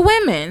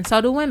women.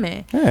 So do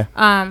women. Yeah.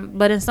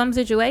 But in some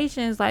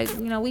situations, like,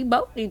 we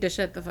both need to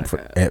shut the fuck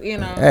up.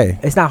 Hey,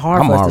 it's not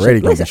hard for us to already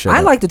listen, shut up.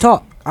 I like to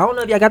talk. I don't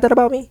know if y'all got that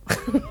about me.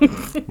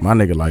 My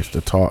nigga likes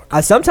to talk.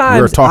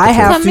 Sometimes I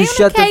have to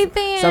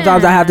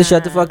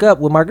shut the fuck up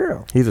with my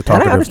girl. He's a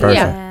talkative person.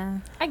 Yeah,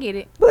 I get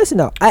it. But listen,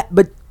 though,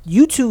 but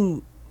you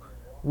two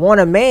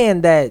want a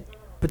man that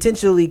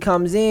potentially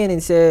comes in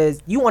and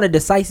says, you want a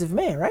decisive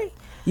man, right?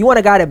 You want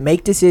a guy to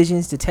make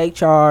decisions, to take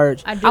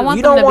charge. I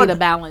want them to be the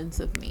balance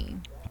of me.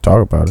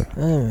 Talk about it.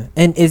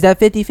 And is that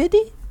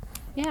 50-50?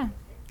 Yeah.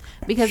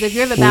 Because if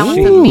you're the balance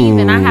of me,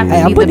 then I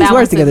have to be the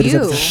balance of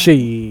you.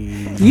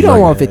 You don't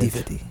want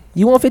 50-50.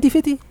 You want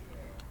 50-50?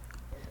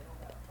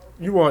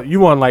 You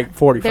want like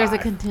 45. There's a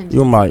contingency.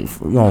 You want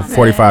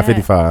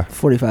 45-55.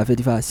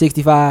 45-55.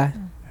 65.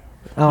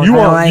 You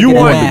want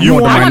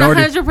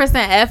 100%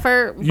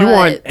 effort. You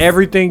want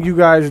everything you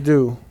guys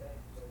do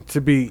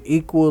to be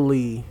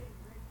equally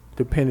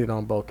dependent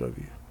on both of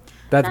you.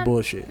 That's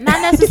bullshit. Not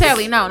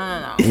necessarily. No.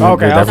 Okay, No.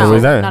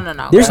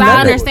 Because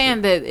I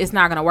understand that it's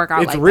not gonna work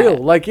out. It's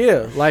real.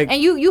 That.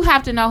 And you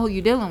have to know who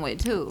you're dealing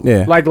with too.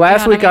 Yeah. Like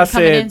last week, I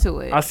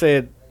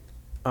said.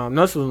 No,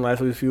 this was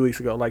last week, a few weeks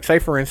ago. Like, say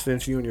for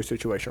instance, you and your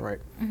situation, right?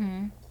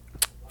 Mm-hmm.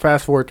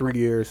 Fast forward 3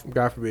 years,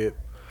 God forbid,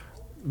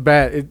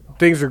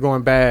 things are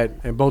going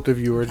bad, and both of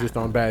you are just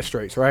on bad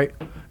straits, right?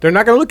 They're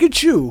not gonna look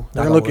at you.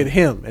 They're gonna look at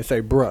him and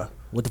say, "Bruh,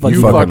 what the fuck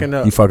you fucking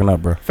up? You fucking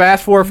up, bro."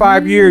 Fast forward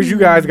 5 years, you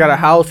guys got a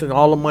house and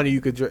all the money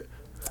you could.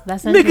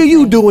 Nigga,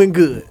 you doing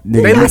good.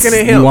 Nigga, they looking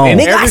at him in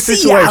every I situation.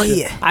 See you out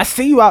here. I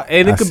see you out,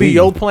 and it could be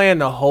your plan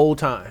the whole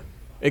time.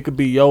 It could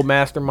be your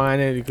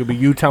masterminding. It could be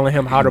you telling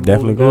him how to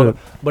definitely move.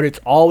 But it's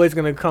always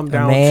going to come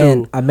down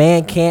to a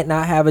man can't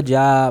not have a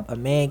job. A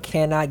man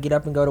cannot get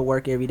up and go to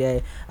work every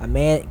day. A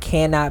man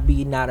cannot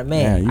be not a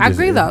man. I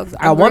agree though.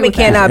 A woman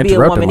cannot be a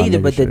woman either.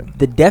 But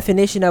the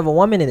definition of a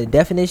woman and the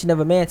definition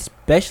of a man,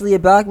 especially a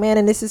black man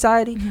in this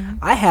society,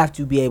 I have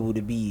to be able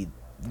to be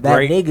that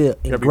nigga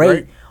and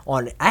great.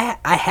 I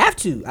have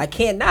to. I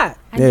can't not.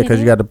 Yeah, because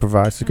you got to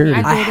provide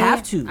security. I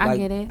have to. I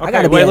get it. I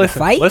gotta be able to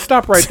fight. Let's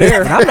stop right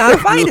there. I'm not a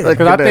fighter.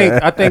 Because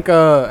I think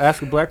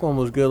Ask a Black Woman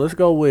was good. Let's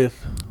go with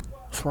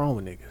what's wrong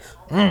with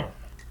niggas.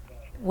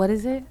 What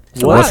is it?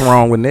 What's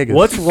wrong with niggas?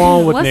 What's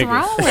wrong with niggas?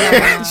 What's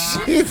wrong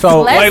with them?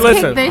 So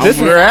listen.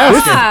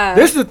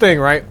 This is the thing,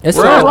 right? It's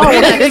not wrong.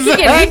 You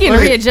can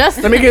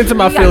readjust. Let me get into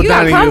my field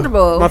down to you.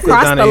 Comfortable.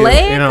 Cross the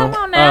leg. Come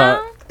on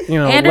now.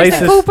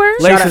 Anderson Cooper.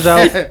 Laces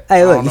out.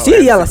 Hey, look, you see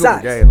the yellow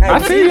socks.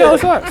 I see the yellow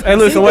socks. Hey,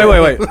 listen,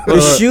 wait.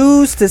 The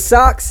shoes to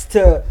socks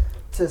to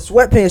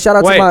sweatpants. Shout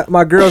out to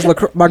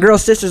my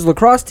girl's sister's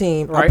lacrosse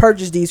team. Right. I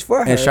purchased these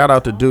for her. And shout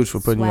out to Dooch for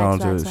putting you on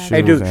to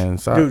shoes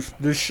and socks.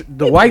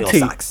 The white tee.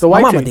 The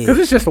white tee. Because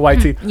it's just the white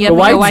tee. The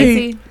white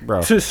tee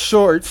to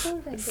shorts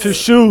to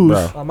shoes.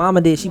 My mama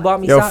did. She bought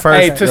me socks.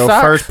 Your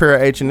first pair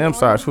of H&M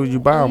socks. Who you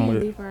buy them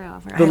with?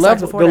 The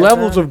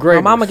levels of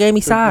greatness. My mama gave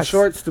me socks. The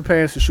shorts, the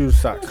pants, the shoes,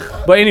 socks.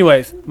 But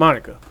anyways,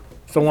 Monica.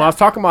 So when I was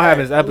talking about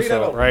having this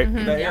episode, right?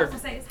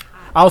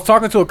 I was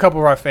talking to a couple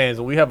of our fans,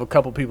 and we have a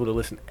couple people that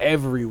listen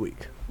every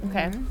week.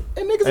 Okay.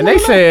 And they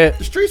said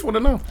the streets want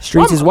to know.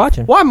 Streets is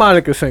watching. Why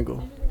Monica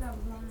single?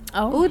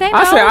 Oh, they know.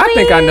 I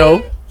think I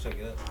know.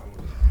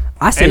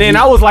 And then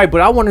I was like,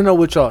 but I want to know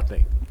what y'all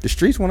think. The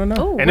streets want to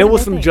know. And it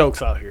was some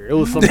jokes out here. It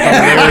was some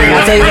hilarious.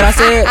 Can I tell you what I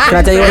said? Can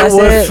I tell you what I said?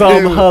 It was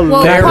some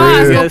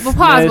hilarious. Well,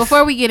 pause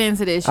before we get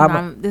into this.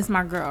 This is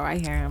my girl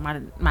right here.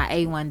 My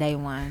A1 day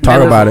one.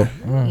 Talk about it.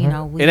 You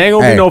know, it ain't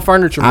gonna be no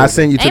furniture. I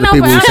send you to the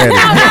people who said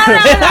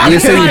it. You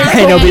said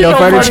ain't gonna be no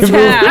furniture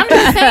move. I'm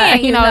just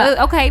saying,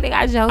 okay, they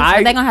got jokes.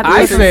 They gonna have to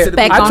put some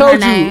respect on her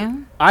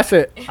name. I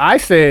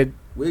said.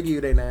 We'll give you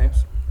their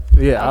names.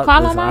 Yeah,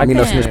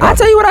 I'll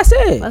tell you what I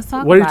said. Let's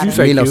talk what did you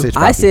say?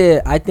 I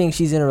said I think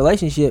she's in a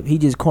relationship. He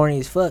just corny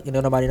as fuck, and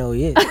nobody know who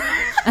he is.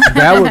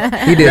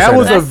 That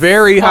was a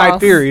very high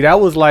theory. That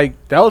was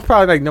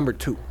probably like number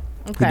 2.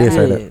 Okay. He did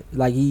say that.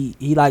 Like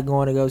he like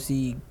going to go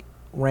see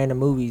random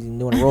movies and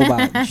doing a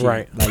robot and shit.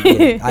 Right. Like,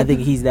 yeah, I think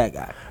he's that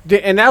guy.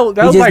 And that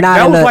was like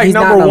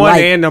number 1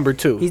 and number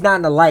 2. He's not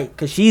in the light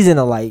because she's in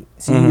the light.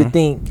 So you would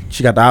think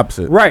she got the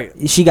opposite.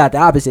 Right. She got the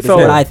opposite. So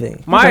is what I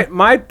think.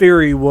 My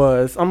theory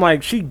was, I'm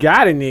like, she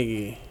got a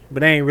nigga,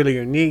 but ain't really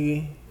a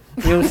nigga.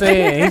 You know what I'm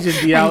saying? He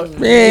just be out.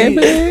 Man.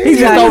 He's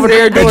just over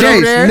there doing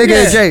Jace.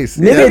 Nigga Jace.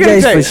 Nigga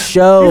Jace for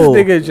sure.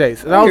 He's nigga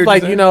Jace. And I was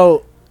like,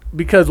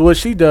 because what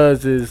she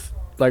does is,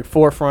 like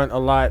forefront a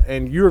lot,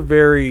 and you're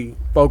very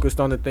focused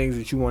on the things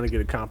that you want to get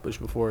accomplished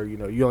before you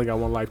only got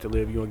one life to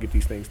live. You want to get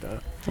these things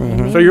done.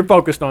 So you're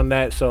focused on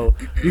that. So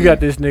you got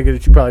this nigga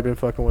that you probably been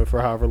fucking with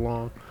for however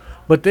long.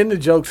 But then the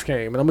jokes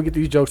came, and I'm gonna get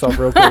these jokes off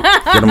real quick.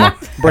 Get them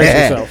off. Brace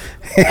yourself.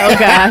 Oh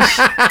gosh.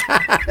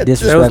 It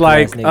was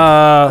like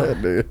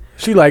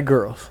she like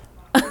girls.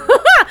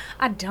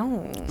 I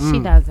don't. She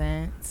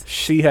doesn't.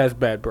 She has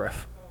bad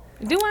breath.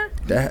 Do I?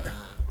 That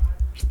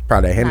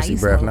probably that Hennessy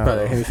breath now.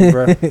 Probably Hennessy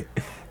breath.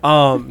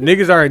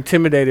 Niggas are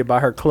intimidated by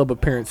her club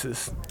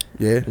appearances.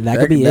 Yeah, that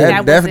could be it.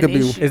 That definitely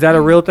was an could be. Is that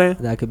a real thing?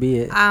 That could be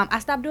it. I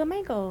stopped doing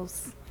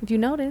mangoes. If you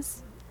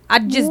notice, I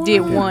just did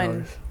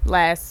one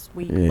last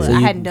week, but So I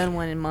you- hadn't done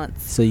one in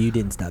months. So you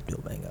didn't stop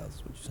doing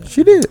mangoes? What you saying?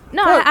 She did.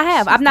 No, I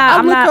have. I'm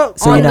not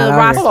So on you're the not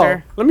out here. Hold on.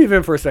 roster. Let me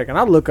vent for a second.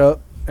 I look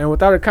up, and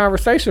without a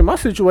conversation, my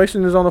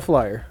situation is on the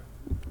flyer.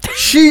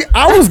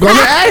 I was gonna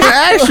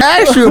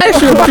ask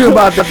you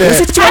about that.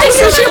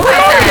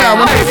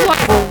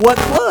 For what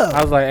club?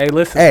 I was like, hey,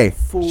 listen. Hey,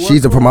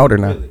 she's a promoter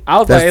now. I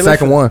was That's like, hey, the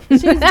second listen. one.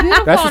 She's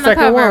beautiful That's the on the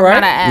second cover, one,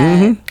 right? might I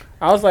add.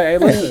 I was like, hey,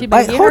 listen. She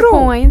better get hold her on.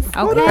 coins.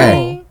 Okay.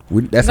 Hey,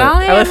 that's Go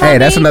ahead, hey,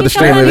 that's Bobby, another get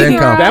your stream of money,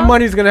 income. That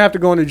money's gonna have to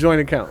go in a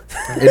joint account.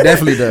 It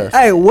definitely does.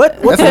 Hey,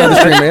 what? That's another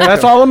stream of income.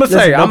 That's all I'm gonna say.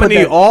 Listen, I'm don't gonna put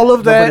need that- all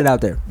of Don't put it that,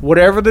 out there.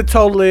 whatever the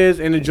total is,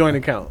 in a joint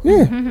account.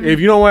 Yeah. If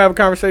you don't want to have a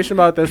conversation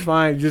about it, that's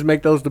fine. Just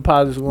make those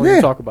deposits when Yeah.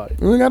 you talk about it.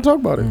 We ain't gotta talk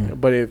about it.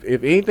 But if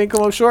anything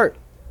come up short,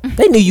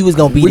 They knew you was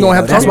gonna be We there. gonna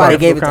have to That's talk why about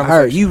they it gave it for to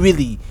her.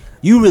 conversation.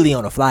 You really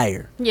on a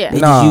flyer. Yeah. They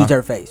Nah. just used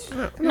her face.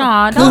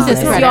 No, don't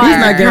disrespect He's He's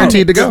not her.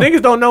 guaranteed to go.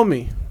 niggas don't know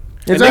me.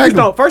 And Exactly. Niggas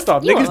don't. First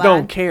off, You a niggas lie.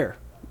 don't care.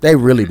 They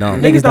really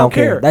don't. Niggas don't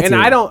care. That's And it.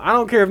 I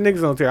don't care if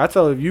niggas don't care. I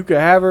tell her, if you could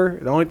have her,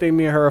 the only thing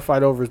me and her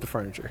fight over is the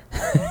furniture.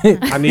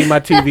 I need my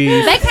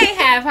TVs. They can't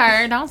have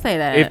her. Don't say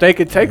that. If they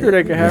could take her,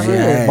 they could have her.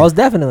 Yeah. Most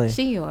definitely.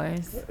 She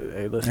yours.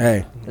 Hey, listen.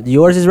 Hey,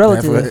 Yours is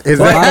relative. Is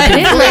So a lot of that-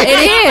 people- It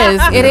is.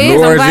 I'm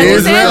Yours glad you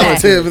is said that.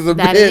 relative. Is a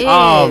That bit. is.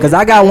 Cause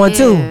I got one It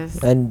too,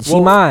 is. and she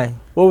Well, mine.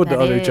 What would the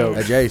That other is. joke?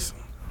 Jace.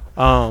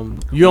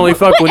 You only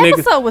fuck What with niggas.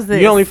 episode was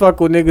this? You only fuck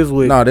with niggas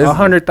with No, this-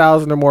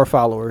 100,000 or more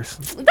followers.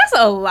 That's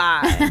a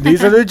lie.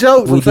 These are the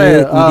jokes. We I'm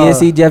saying. did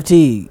see Jeff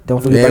T.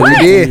 Don't forget Yeah, about we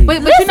Jeff did. T.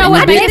 But you know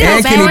what? Big- They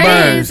and Kenny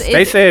Burns.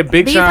 They said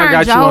Big these Sean aren't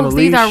got you on the jokes.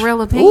 leash. These are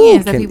real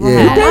opinions that Ooh, people yeah.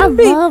 have. I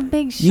Big- love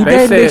Big You Sean. They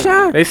dating Big said,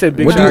 Sean? they said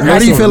Big What do Sean. you- how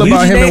do you feel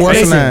about him and what's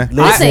her Listen, name?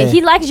 listen. Listen,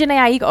 he likes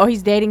Janae Aiko, or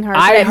he's dating her. So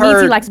I that means he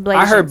heard. likes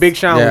Blazers. I heard Big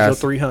Sean Yes. was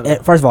a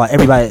 300. First of all,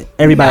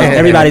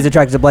 everybody's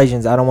attracted to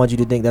Blazers. I don't want you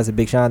to think that's a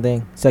Big Sean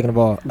thing. Second of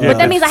all, Yeah. But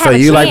that means I So have a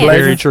you like chance.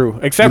 Blazers? Very true. You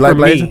Except like for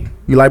Blazers? me.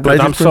 You like 'cause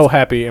Blazers? I'm so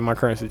happy in my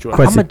current situation.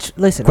 Quincy.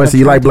 listen. Quincy,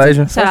 you like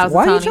Blazers? Shout out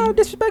Why to are you Tony. trying to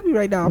disrespect me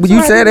right now? I'm But you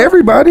sorry. said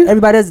everybody.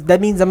 Everybody does. That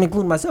means I'm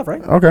including myself,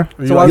 right? Okay.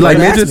 So You like why you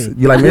midgets? ask me?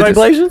 You like You like midgets?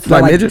 Blazers? You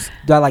like midgets?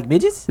 Do I like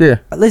midgets? Yeah.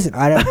 Listen,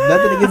 I have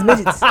nothing against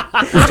midgets.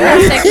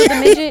 Have sex with a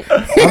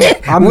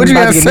midget. I'm Would you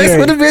about have to get sex married.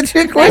 with a midget?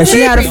 And Quincy?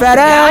 she had a fat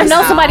I ass.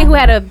 know somebody who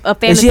had a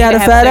family. And she had a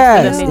that fat have sex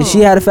ass. with a And midget. she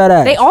had a fat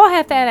ass. They all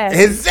have fat asses.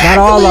 Exactly. Not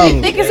all of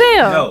them. Thick as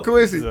hell.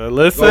 Quincy.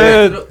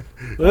 Listen.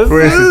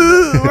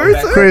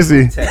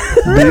 Quincy.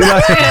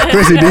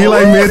 Quincy, do you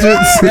like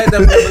midgets?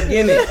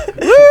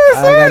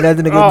 I got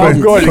nothing against Oh, I'm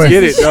midgets. going to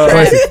get it,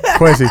 dog.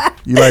 Quincy,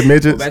 you like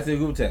midgets? Back to the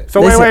group text.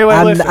 So Listen,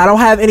 wait. Listen. I don't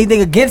have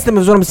anything against them.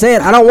 Is what I'm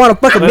saying. I don't want to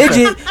fuck a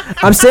Listen.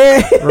 midget. I'm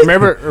saying.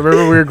 Remember we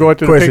were going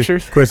through the Quincy.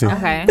 pictures? Quincy.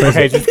 Okay.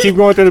 Okay, just keep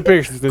going through the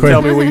pictures and Quincy.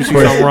 tell me when you see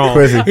something wrong.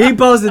 Quincy. He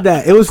posted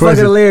that. It was Quincy.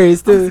 fucking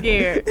hilarious too.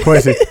 Scared.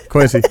 Quincy.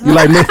 You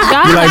like midgets?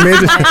 You like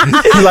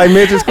midgets? You like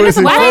midgets,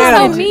 Quincy? Why are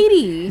Yeah. you so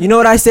meaty? You know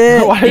what I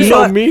said? Why you You know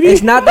so what? meaty?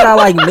 It's not that I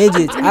like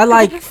midgets. I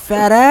like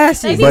fat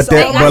asses.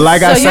 But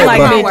like I So you said, like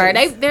but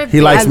midgets.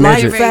 he likes I like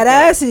midgets. fat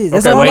asses.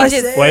 That's Okay, all I wait,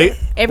 said. wait,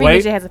 Every wait,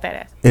 midget has a fat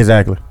ass.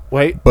 Exactly.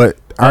 wait. But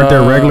aren't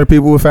there Uh, regular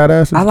people with fat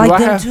asses? I like Do I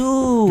them have-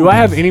 too. Do I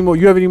have any more?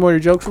 You have any more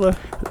of your jokes left?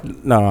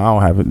 No, I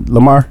don't have it.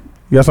 Lamar,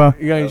 you got some?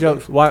 You got any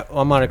jokes? Why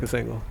Monica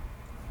single?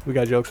 We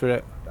got jokes for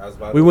that. I was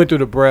about We to- went through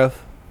the breath.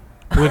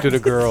 We went through the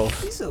girls.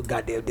 You so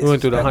goddamn We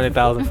went through the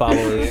disrespectful. 100,000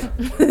 followers.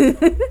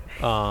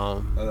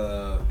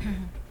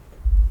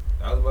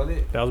 that was about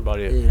it. That was about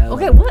it. Yeah,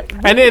 Okay, what?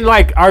 And then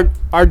like,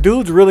 are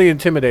dudes really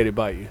intimidated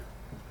by you?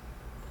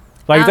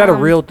 Like, is that a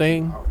real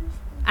thing?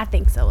 I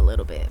think so a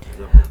little bit.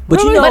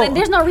 But you know, But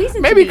there's no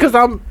reason. Maybe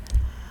to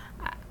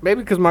be.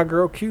 because my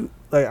girl cute.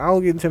 Like, I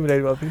don't get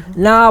intimidated by people.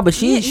 nah, but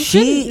Yeah, you she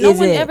shouldn't. No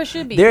isn't. one ever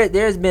should be.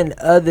 There's been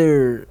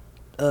other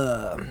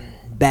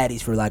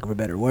baddies, for lack of a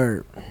better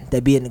word,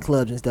 that be in the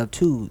clubs and stuff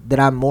too. That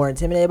I'm more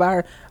intimidated by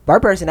her. But her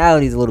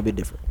personality is a little bit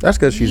different. That's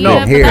because she's Yeah, been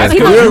but here. that's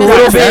You're a little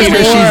That's bit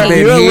because she's more- been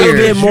you're a little here.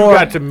 bit You more.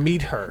 got to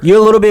meet her. You're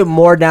a little bit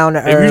more down to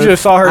If earth. you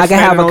just saw her I can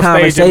have standing a on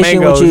stage at conversation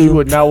with Mango's, you. you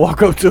would not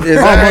walk up to her. Oh,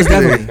 most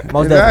Exactly. definitely.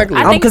 Most Exactly. definitely.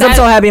 I think Because I'm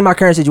so that- happy in my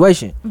current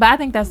situation. But I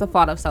think that's the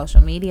fault of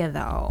social media,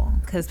 though,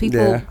 because people,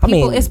 Yeah. I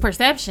mean- it's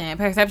perception.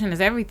 Perception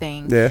is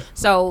everything. Yeah.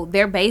 So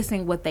they're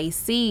basing what they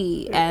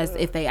see as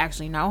if they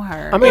actually know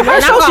her. I mean, Her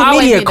And I'm gonna social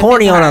always media be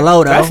corny defend on a her.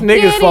 low though. That's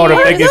niggas' Yeah, fault if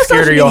it they is. get That's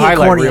scared of social your media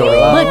highlight corny reel. on a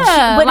low. But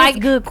Yeah, but like-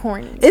 it's good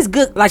corny. It's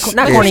good. Like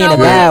not corny in a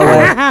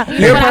bad way.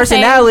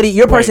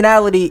 Your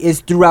personality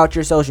is throughout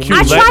your social media.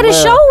 I try to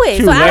show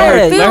it, so I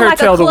don't feel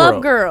like a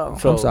club girl.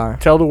 So I'm sorry.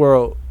 Tell the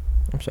world.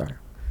 I'm sorry.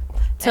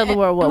 Tell the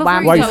world what.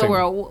 Why tell the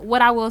world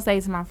what I will say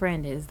to my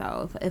friend is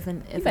though, if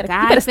a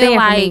guy feel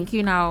like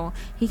he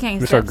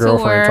can't step to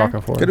her, talking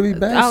for could it be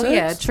bad? Oh sex?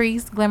 yeah,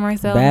 Trees, Glimmer,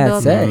 Self,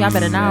 bad sex. y'all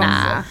better know.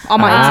 Nah, all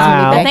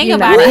my But think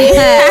about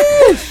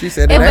it. She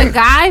said if a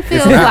guy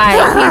feels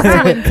like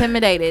he's too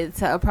intimidated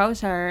to approach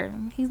her,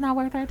 he's not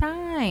worth her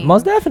time.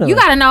 Most definitely. You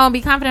gotta know and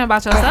be confident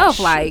about yourself.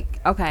 Like,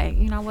 okay,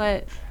 you know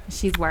what?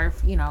 She's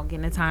worth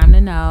getting the time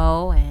to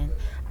know and.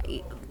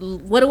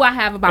 What do I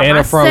have about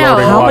myself?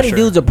 How many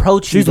dudes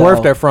approach you? She's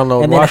worth that front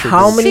load washer. And then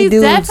how many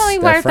dudes? She's definitely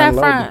worth that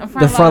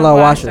front load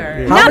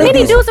washer. Not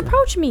many dudes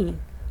approach me.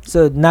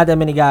 So not that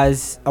many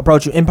guys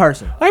approach you in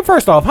person. Like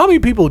first off, how many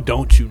people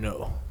don't you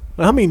know?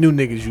 Like, how many new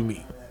niggas you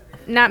meet?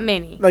 Not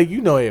many. Like you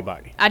know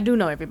everybody. I do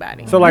know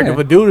everybody. So like if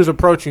a dude is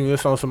approaching you,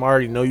 it's on some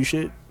already know you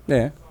shit.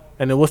 Yeah.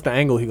 And then what's the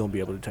angle he gonna be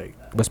able to take?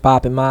 What's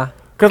popping, ma?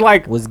 Cause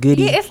like was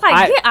goody. Yeah, it's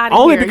like get out of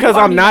only here. because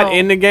You I'm not know.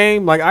 in the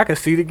game. Like I can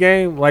see the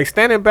game. Like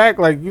standing back,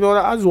 like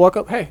I just walk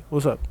up. Hey,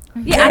 what's up?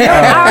 Yeah,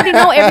 I already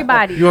know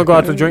everybody. You wanna go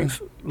out to drinks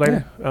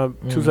later?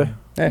 Tuesday.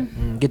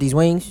 Get these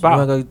wings. You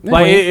wanna go,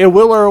 like it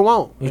will or it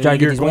won't. You try to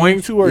get You're these going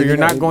wings? to or you're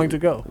not going to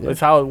go. That's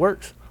how it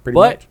works. Pretty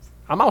but much.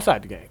 I'm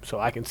outside the game, so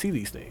I can see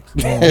these things.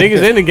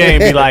 Niggas in the game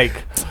be like,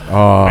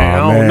 oh man,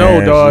 I don't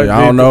know, dog.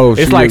 I don't know.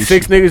 It's like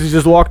 6 niggas who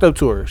just walked up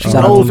to her. She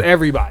knows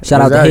everybody. Shout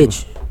out to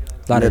Hitch.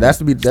 That's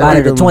to be slide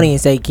it to 20 and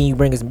say, "Can you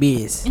bring us some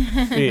beers?"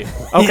 Yeah.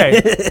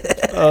 Okay.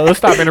 Let's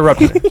stop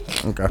interrupting.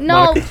 Okay.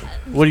 No. Monica,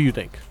 what do you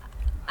think?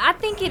 I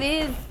think it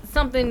is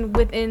something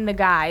within the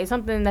guy. It's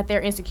something that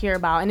they're insecure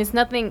about, and it's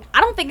nothing. I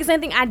don't think it's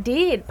anything I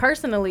did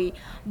personally,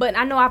 but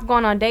I know I've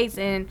gone on dates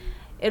and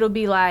it'll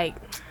be like,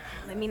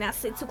 let me not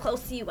sit too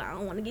close to you. I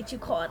don't want to get you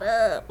caught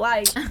up.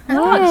 Like,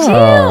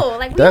 chill.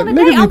 Like, we on a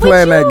date. Niggas I'm be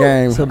playing with that you.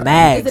 game. So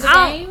mad. Is it a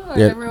game or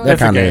Yeah, the real that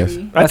kind of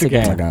game. is. That's a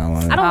game. I don't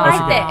like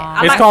that.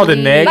 It's like, called a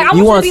neg. Like, I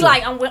You want you to want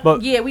be some. like,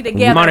 But yeah, we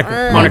together.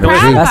 Monica,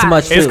 listen. That's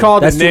much too. It's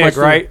called That's a too much neg, too.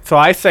 right? So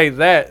I say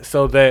that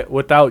so that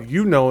without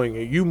you knowing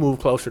it, you move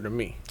closer to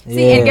me.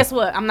 See, and guess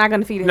what? I'm not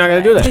gonna feed it. You're not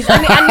gonna do that.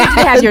 I need you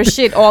to have your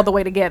shit all the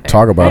way together.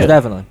 Talk about Most it.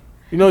 definitely.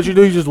 You know what you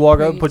do? You just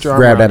walk up, put your arm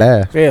Grab around that her.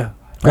 ass. Yeah.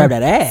 Grab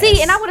that ass.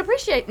 See, and I would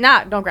appreciate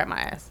don't grab my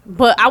ass,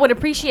 but I would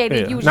appreciate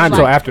if you was Not just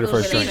until like, after the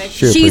first drink.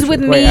 she's with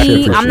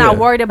me. I'm not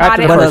worried about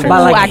After it. the But first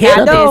by drink. like I hip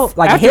got though, this.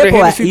 like After hip, the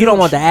Hennessy, you don't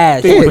want the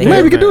ass. Yeah, You want the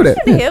maybe we hip. can do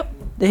that. The hip.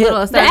 The hip.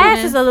 Little The ass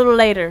Hennessy. is a little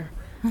later.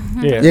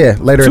 Yeah.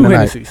 Later in Two the night.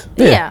 Hennessy's.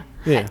 Yeah.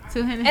 Yeah.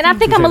 And I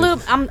think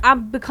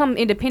I've become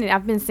independent.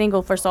 I've been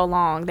single for so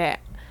long that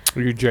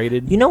Are you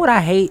jaded? You know what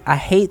I hate? I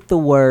hate the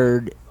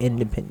word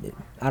independent.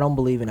 I don't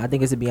believe in it. I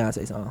think it's a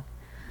Beyonce song.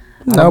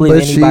 I don't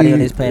believe anybody on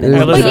this planet.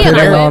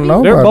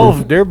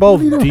 They're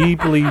both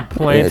deeply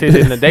planted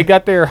in they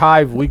got their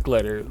Hive week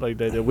letter, like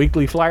the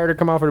weekly flyer to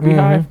come out for the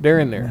Beehive. They're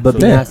in there. But so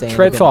Beyonce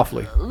tread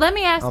softly. Let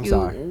me ask I'm you,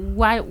 sorry.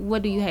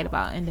 what do you hate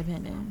about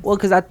independence? Well,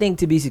 because I think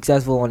to be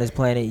successful on this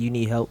planet, you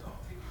need help.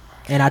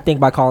 And I think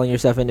by calling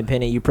yourself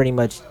independent, you pretty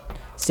much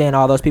saying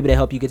all those people that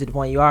help you get to the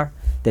point you are,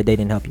 that they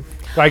didn't help you.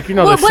 Like,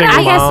 the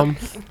single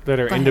moms that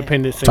are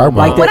independent single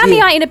moms. What I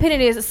mean by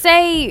independent is,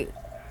 say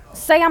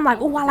I'm like,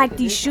 oh, I like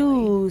these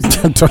shoes,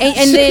 and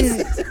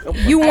then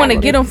you want to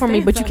get them for me,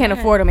 but you can't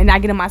afford them, and I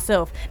get them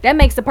myself. That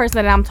makes the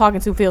person that I'm talking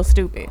to feel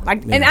stupid.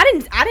 Like, and I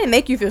didn't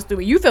make you feel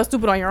stupid. You feel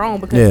stupid on your own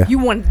because you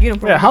wanted to get them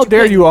for me. Yeah, how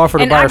dare you offer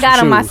to buy her some shoes? And I got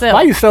them myself.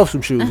 Buy yourself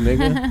some shoes,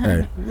 nigga.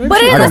 Hey. But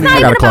it's not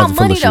even about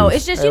money though.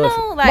 It's just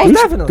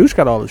like Dude's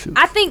got all the shoes.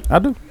 I think I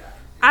do.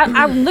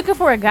 I'm looking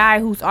for a guy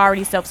who's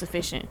already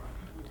self-sufficient.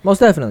 Most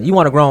definitely. You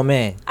want a grown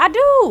man. I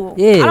do.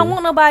 Yeah. I don't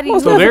want nobody.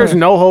 So there's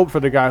no hope for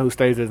the guy who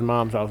stays at his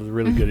mom's house is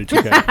really good at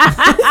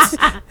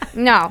 2K.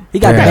 No. He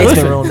got the basement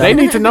Listen, room. they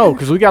need to know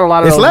because we got a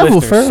lot of It's those level,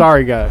 listeners. fam.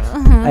 Sorry, guys.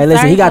 Hey,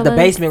 listen, he got the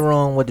fellas. basement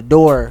room with the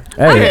door.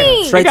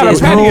 Hey, Straight got to a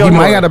his patio room. he door.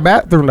 might got a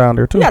bathroom down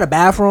there too. He got a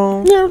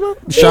bathroom.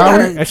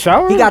 Shower. A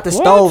shower? He got the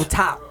What? stove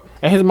top.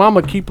 And his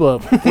mama keep a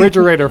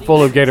refrigerator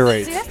full of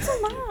Gatorades. That's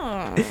too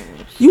long.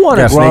 You want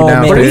a Gotta sneak grown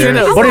down man. But for it's Yeah. in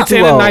a, He's but not it's too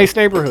in a old. nice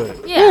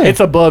neighborhood. Yeah. It's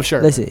above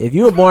shirt. Listen, if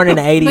you were born in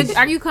the 80s, But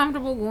are you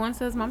comfortable going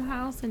to his mom's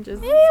house and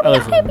just? Yeah, we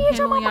Listen. can't be at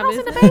your Handling mama's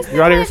house in the your basement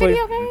You out here playing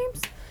asleep? video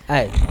games.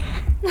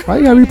 hey, Why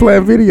you gotta be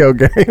playing video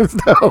games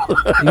though?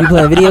 you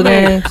playing video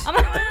games?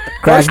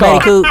 Crash First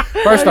off, Bandicoot.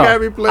 First gotta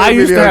off, be playing I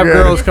used to video have games.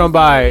 girls come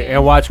by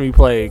and watch me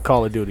play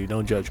Call of Duty.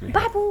 Don't judge me.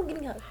 Bye, boo. Give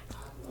me a hug.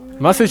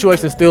 My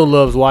situation still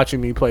loves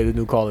watching me play the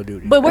new Call of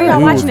Duty. But where y'all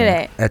watching it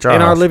at? At your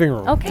in our house. living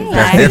room. Okay.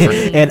 That's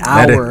different. An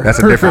hour. That's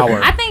a different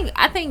hour.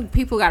 I think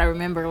people got to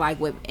remember, like,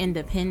 with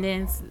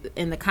independence,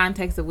 in the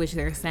context of which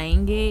they're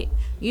saying it,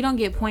 you don't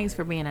get points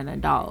for being an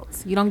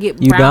adult. You don't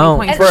get You brownie don't.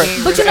 points And- for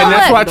being but you know And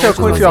that's what? why I tell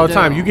Doing what Quincy you're all the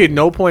time. supposed You to do. get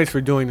no points for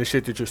doing the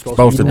shit that you're supposed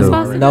Supposed to to do. do.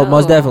 Supposed to No, do.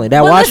 most definitely.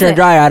 That Well, washer listen. and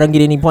dryer, I don't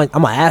get any points.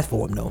 I'm gonna ask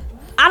for them though.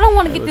 I don't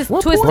want to get this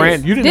twisted.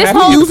 Brand, you didn't This have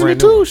whole- to use Using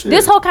brand it new. too. Shit.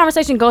 This whole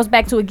conversation goes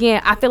back to,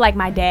 again, I feel like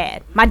my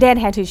dad. My dad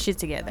had his shit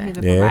together. He's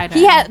a Yeah. provider.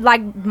 He had,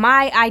 like,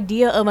 my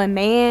idea of a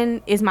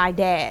man is my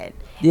dad.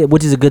 Yeah,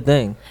 which is a good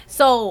thing.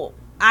 So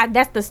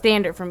that's the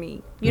standard for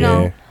me. You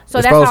know, so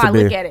it's that's how I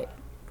look at it.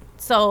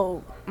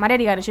 So my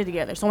daddy got his shit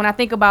together. So when I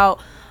think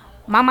about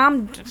my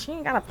mom, she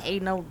ain't gotta pay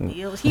no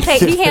bills. He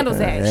handles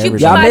that.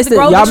 Y'all missed it.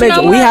 Y'all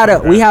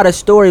missed. We had a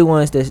story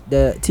once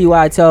that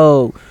T.Y.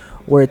 told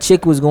where a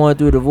chick was going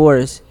through a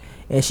divorce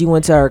and she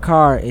went to her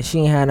car and she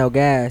ain't had no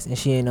gas and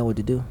she ain't know what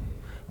to do.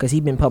 Cause he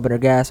been pumping her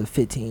gas for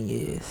 15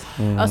 years.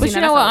 But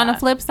you know what? On the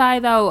flip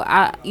side, though,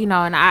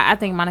 I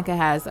think Monica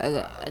has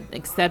an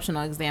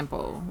exceptional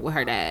example with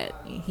her dad.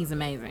 He's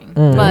amazing.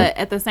 But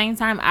at the same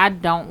time, I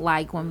don't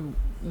like when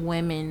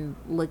women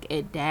look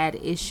at dad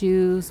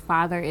issues,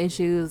 father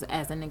issues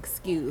as an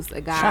excuse.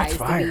 A guy shots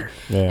fired.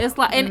 It's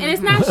like, and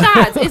it's not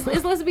shots.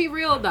 It's let's be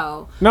real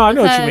though. No, I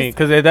know what you mean,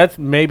 because that's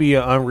maybe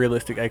an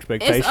unrealistic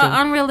expectation. It's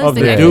an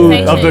unrealistic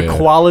expectation of the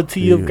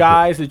quality of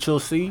guys that you'll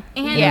see.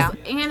 And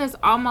it's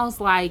almost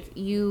like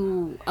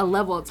a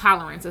level of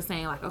tolerance of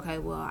saying like, okay,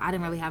 well, I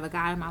didn't really have a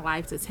guy in my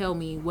life to tell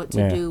me what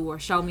to do or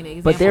show me the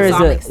example. But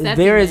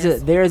there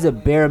is a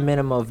bare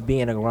minimum of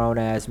being a grown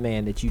ass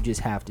man that you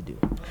just have to do.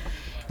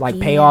 Like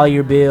pay all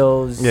your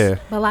bills. Yeah.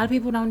 But a lot of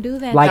people don't do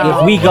that. Like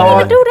if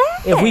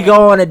we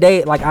go on a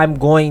date, like I'm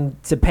going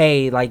to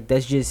pay. Like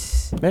that's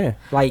just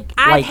like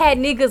I've had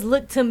niggas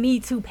look to me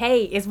to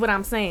pay. Is what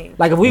I'm saying.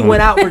 Like if we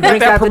went out for drinks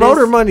that after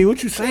promoter this, money.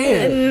 What you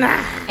saying?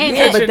 Nah.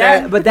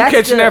 But that's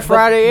catching that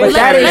Friday. But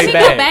let me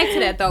go back to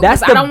that though.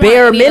 That's the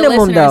bare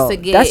minimum though.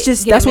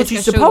 That's what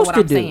you're supposed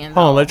to do. Hold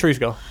on, let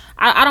Treese go.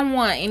 I don't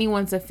want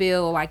anyone to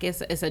feel like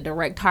it's a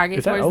direct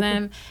target towards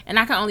them. And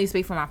I can only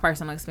speak from my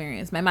personal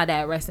experience. Man, my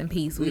dad, rest in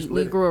peace.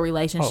 We grew a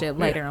relationship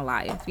later in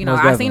life. You know,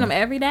 I seen him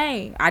every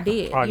day. I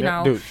did. You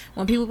know,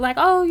 when people be like,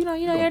 oh, you know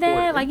your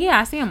dad. Like, yeah,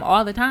 I see him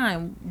all the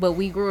time. But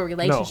we grew a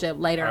relationship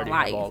later in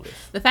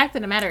life. The fact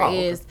of the matter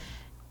is,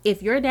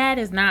 if your dad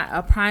is not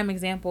a prime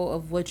example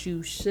of what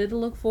you should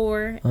look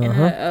for in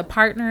a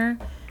partner,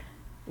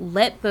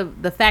 let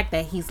the fact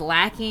that he's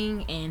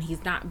lacking and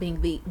he's not being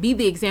be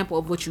the example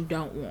of what you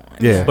don't want.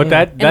 Yeah, but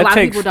that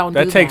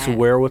takes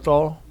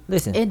wherewithal.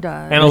 Listen, it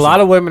does. And a lot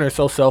of women are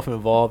so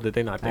self-involved that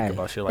they not think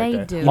about shit like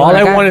that. Do. All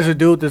they want is a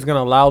dude that's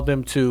gonna allow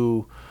them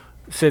to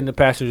sit in the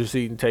passenger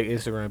seat and take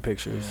Instagram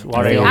pictures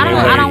while they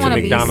I don't want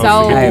to be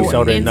so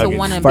into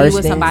want to be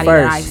with somebody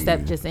that I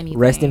accept just anything.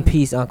 Rest in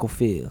peace, Uncle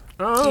Phil.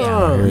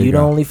 You the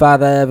only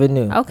father I ever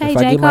knew. Okay, if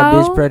I get my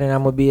bitch pregnant,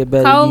 I'm gonna be a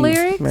better Cole you.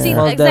 lyrics. See,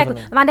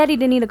 exactly. My daddy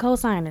didn't need a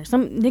co-signer.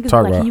 Some niggas be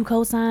like, "Can you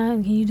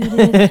co-sign? Can you do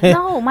this?"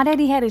 No, my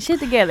daddy had his shit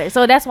together.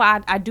 So that's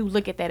why I do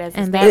look at that as.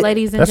 And that,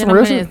 ladies and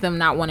gentlemen, is them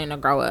not wanting to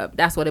grow up.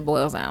 That's what it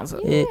boils down to.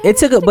 It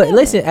took but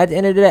listen, at the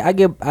end of the day,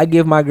 I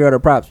give my girl the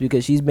props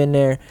because she's been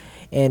there.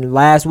 And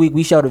last week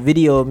we showed a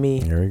video of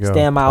me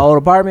staying in my old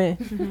apartment.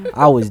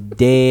 I was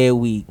dead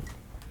weak.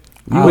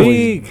 How old were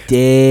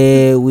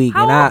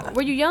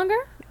you younger?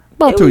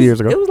 About 2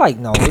 years ago. It was like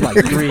 3.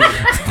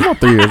 About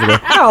 3 years ago.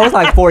 No, it was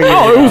like 4 years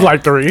ago. It was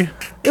like 3. It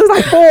was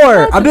like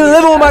 4. I've been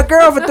living with my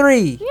girl for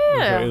 3.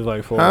 Yeah. It was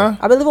like 4. Huh?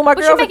 I've been living with my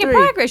girl for 3. But you're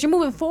making progress. You're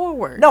moving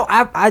forward. No,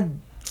 I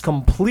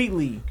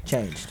completely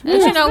changed. But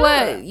you know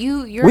what?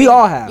 We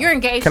all have. You're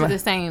engaged to the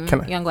same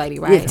young lady,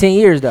 right? Yeah, 10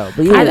 years though.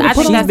 But I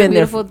think that's a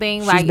beautiful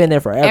thing. Like, she's been there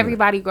forever.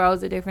 Everybody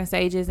grows at different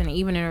stages, and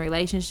even in a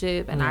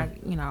relationship. And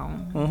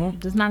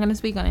just not gonna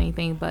speak on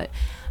anything, but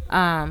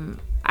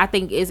I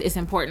think it's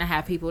important to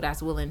have people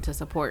that's willing to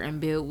support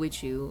and build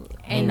with you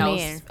in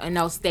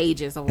those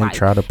stages of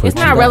life. It's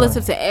not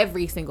relative to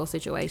every single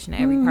situation,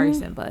 every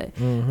person, but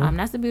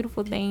that's a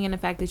beautiful thing, and the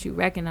fact that you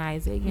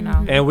recognize it, you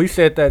know. And we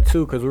said that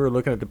too because we were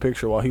looking at the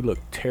picture while he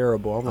looked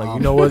terrible. I'm like,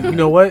 you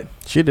know what?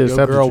 She did.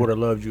 Your girl would have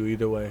loved you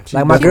either way.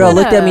 Like my girl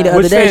looked at me the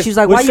other day. She was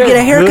like, "Why you get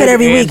a haircut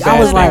every week?" I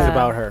was like,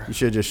 about her. You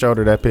should have just showed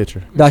her that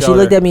picture. No, she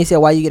looked at me and said,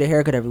 "Why you get a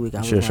haircut every week?"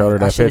 I should have showed her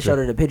that picture. Showed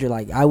her the picture.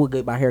 Like I would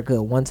get my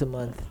haircut once a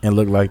month and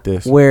look like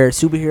this. Wear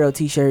superhero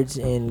t-shirts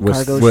and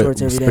cargo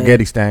shorts every day.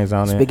 Spaghetti stains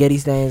on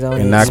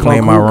it. And not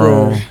clean my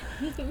room.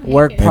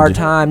 Work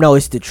part-time. No,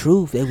 it's the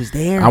truth. It was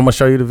there. I'm gonna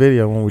show you the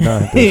video when we're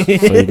done so you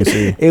can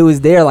see. It was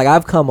there. Like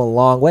I've come a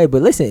long way.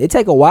 But listen, it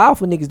take a while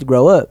for niggas to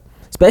grow up,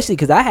 especially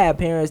because I had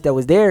parents that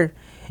was there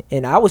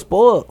and I was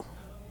spoiled.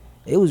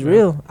 It was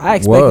real. I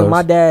expected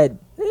my dad.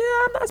 Yeah,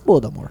 I'm not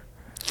spoiled no more.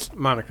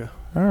 Monica.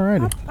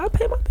 Alrighty. I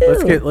pay my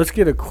bills. Let's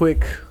get a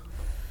quick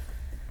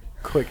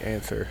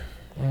answer.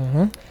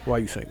 Why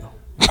you single?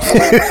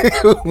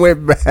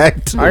 Went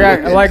back to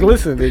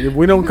listen, if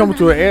we don't come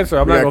to an answer,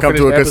 I'm not going to come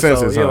to a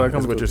consensus.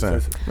 That's what you're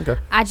saying. Okay.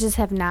 I just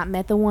have not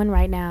met the one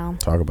right now.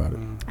 Talk about it.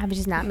 I've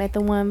just not met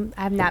the one.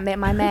 I've not met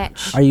my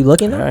match. Are you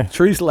looking at?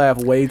 Treese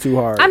laughed way too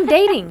hard. I'm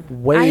dating.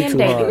 Way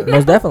too hard.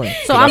 Most definitely.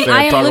 So I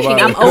am looking.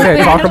 I'm open.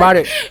 Okay, talk about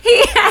it.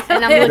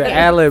 And I'm looking.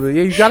 Ad-lib.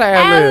 Yeah, you gotta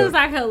ad-lib. Ad-libs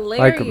are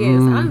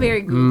hilarious. I'm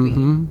very goofy.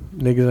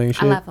 Niggas ain't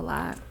shit. I laugh a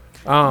lot.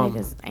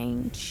 Niggas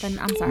ain't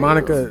shit. I'm sorry.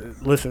 Monica,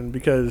 listen,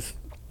 because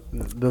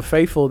the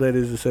faithful that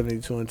is the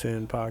 72 and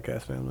 10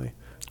 podcast family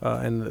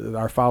and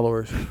our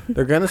followers,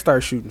 they're gonna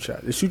start shooting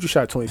shots. It's Shoot Your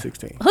Shot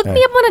 2016. Hook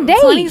me up on a date.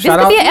 This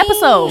could be an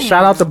episode.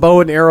 Shout out to bow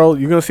and arrow.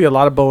 You're gonna see a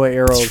lot of bow and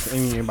arrows,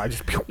 and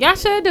y'all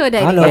should do a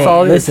dating. I know. That's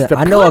all listen,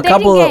 I know a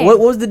couple of. What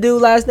was the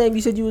dude last name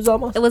you said you was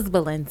almost? It was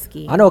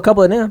Belinsky. I know a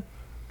couple of them.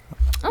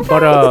 Okay.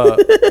 But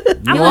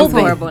I'm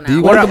horrible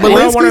now. What I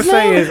want to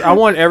say is, I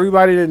want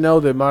everybody to know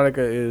that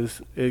Monica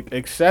is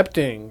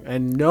accepting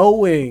and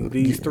knowing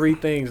these 3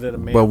 things that a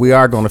man. But we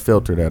are gonna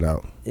filter that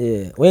out.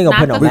 Yeah, we ain't gonna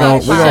put no. We're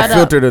gonna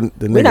filter the.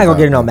 We're not gonna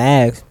get no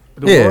mags.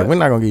 Yeah, we're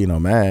not gonna give you no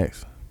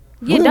mags.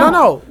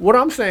 No. What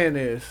I'm saying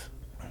is,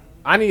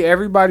 I need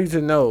everybody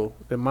to know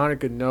that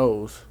Monica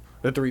knows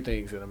the 3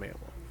 things that a man wants.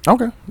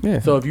 Okay. Yeah.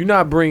 So if you're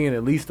not bringing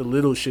at least the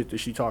little shit that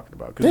she's talking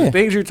about, because the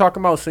things you're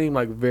talking about seem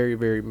like very,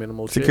 very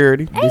minimal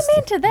security. Amen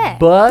to that.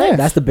 But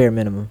that's the bare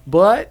minimum.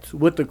 But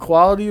with the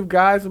quality of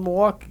guys in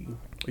Milwaukee,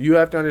 you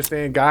have to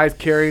understand guys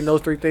carrying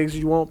those 3 things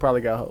you want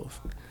probably got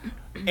hoes.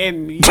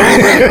 And you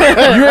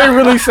ain't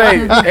really say,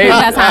 hey,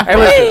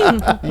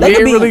 listen, you ain't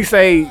really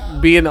say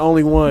being the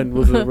only one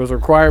was a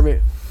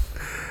requirement.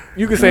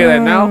 You can say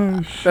that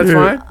now. That's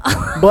fine.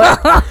 But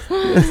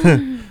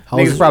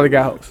niggas probably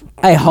got hoes.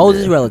 Hey, hoes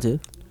is relative.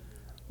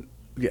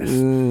 Yes.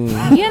 You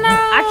know,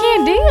 I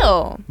can't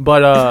deal.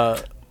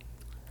 But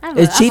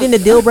is cheating a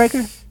deal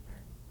breaker?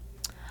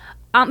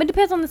 It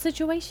depends on the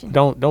situation.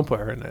 Don't put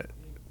her in that,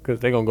 because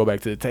they're gonna go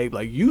back to the tape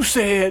like you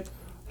said.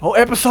 Oh,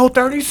 episode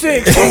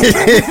 36.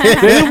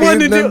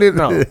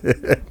 No,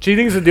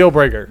 cheating is a deal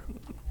breaker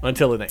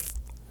until it ain't.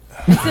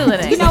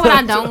 You know what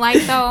I don't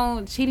like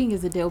though? Cheating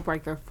is a deal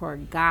breaker for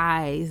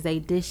guys. They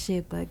dish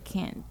shit but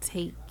can't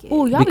take it.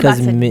 Ooh, y'all because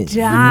be about men to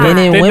die.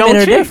 and women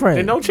are different.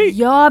 They don't cheat.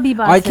 Y'all be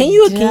about to can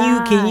you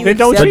they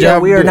don't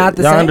cheat. We are not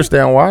the y'all same.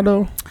 understand why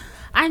though?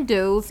 I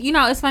do. You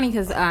know, it's funny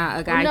because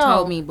a guy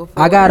told me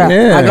before. I got an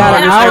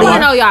I want to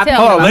know y'all opinion.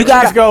 Hold on, let's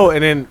just go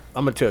and then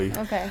I'm gonna tell you.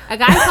 Okay. A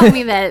guy told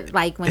me that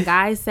like when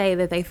guys say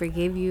that they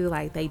forgive you,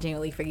 like they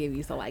genuinely forgive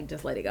you. So like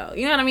just let it go.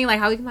 You know what I mean? Like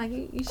how we can like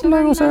you should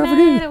not say I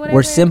forgive you.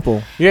 We're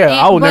simple. Yeah,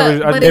 I would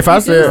never. If I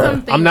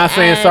said I'm not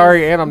saying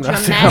sorry and I'm not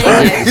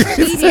saying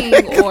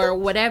cheating or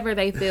whatever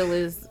they feel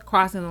is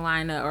crossing the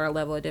line or a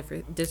level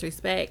of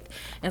disrespect,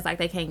 it's like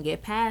they can't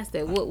get past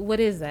it. What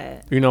is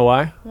that? You know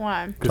why?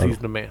 Why? Because he's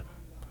the man.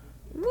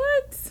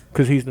 What?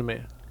 Because he's the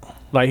man.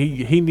 Like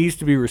he needs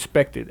to be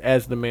respected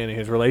as the man in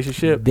his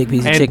relationship. Big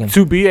piece of chicken.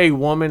 To be a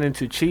woman and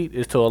to cheat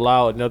is to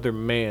allow another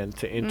man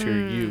to enter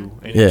you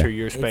and enter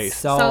your space.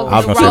 So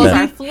I was gonna say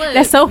that. Flipped,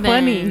 that's so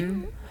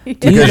funny.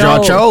 Because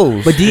y'all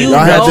chose. But do you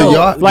y'all know?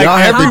 y'all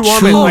have to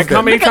choose. Like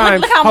how many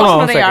times? Look how hold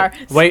on emotional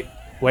they are.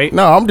 Wait.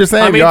 No, I'm just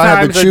saying y'all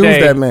have to choose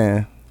that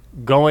man.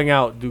 Going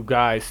out, do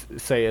guys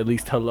say at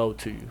least hello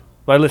to you?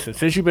 Like, listen,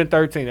 since you've been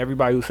 13,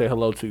 everybody who say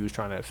hello to you is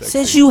trying to have sex.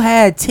 Since you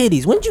had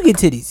titties, when did you get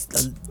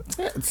titties?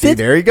 See,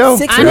 there you go.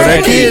 Six I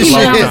that kid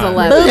when I shit.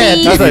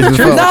 was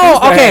 11. No,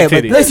 okay,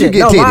 but listen, you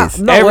get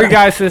titties. Every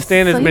guy since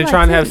then has been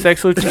trying to have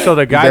sex with you. So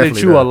the guy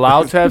that you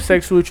allowed to have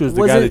sex with you is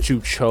the guy that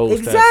you chose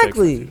to have sex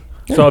with you.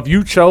 So if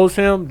you chose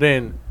him,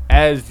 then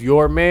as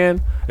your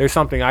man, there's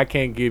something I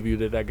can't give you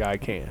that guy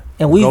can.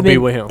 And we've Go been be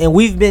with him. And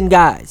we've been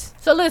guys.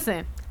 So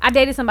listen, I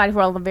dated somebody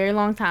for a very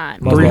long time.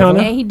 300?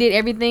 And he did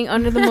everything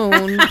under the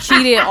moon,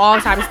 cheated, all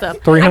type of stuff.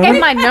 300? I gave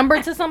my number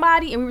to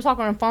somebody, and we were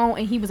talking on the phone,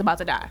 and he was about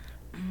to die.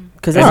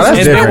 Because and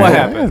different. then what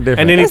happened?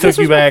 And then he took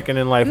you back, and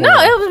then life went No,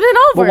 on. it was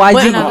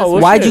been over.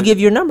 But why'd you give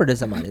your number to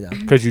somebody though?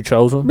 Because you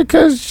chose him.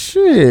 Because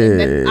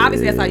shit.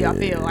 Obviously, that's how y'all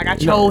feel. Like I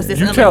chose this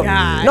You other tell,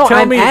 guy. No, tell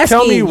I'm me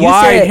asking, you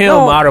why said- him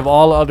no. out of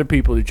all the other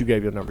people that you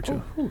gave your number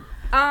to.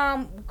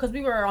 Because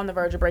we were on the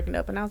verge of breaking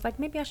up, and I was like,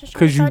 maybe I should.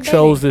 Because you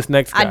chose this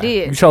next guy. I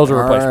did. You chose a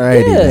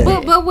replacement.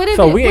 Alrighty. But what is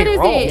So it? we What ain't is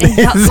wrong.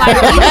 it?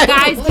 Like even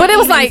guys, But it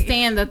was like-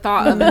 stand the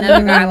thought of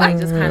another guy like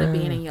just kind of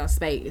being in your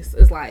space.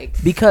 It's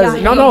like Because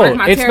y'all No, ain't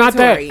my it's not that.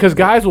 territory. Because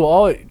guys will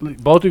always.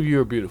 Both of you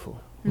are beautiful.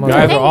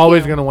 Guys Thank are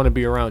always you. going to want to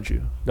be around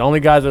you. The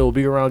only guys that will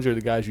be around you are the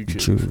guys you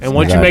choose. Choose, And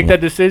once you make exactly.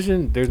 that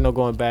decision, there's no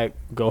going back.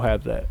 Go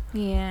have that.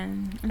 Yeah.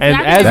 And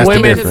That's as the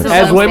women, difference.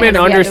 as women Yeah,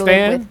 to live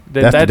understand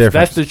That's the that's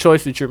difference. the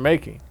choice that you're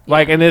making.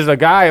 Like, and there's a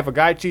guy. If a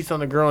guy cheats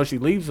on a girl and she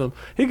leaves him,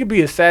 he could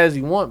be as sad as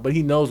he wants, but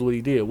he knows what he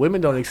did. Women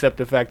don't accept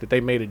the fact that they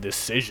made a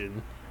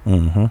decision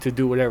to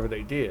do whatever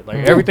they did.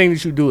 Like everything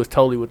that you do is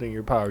totally within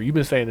your power. You've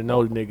been saying to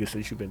no to niggas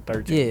since you've been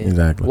 13. yeah,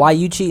 Exactly. Why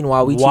you cheating?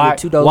 Why we Why? cheated?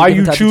 Two dollars. Why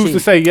you choose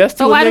to say yes to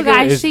So a why do nigga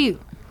guys is cheat?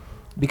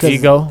 Because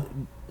ego.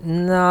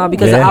 Nah,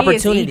 because Yeah. of It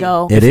is opportunity.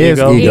 ego. It is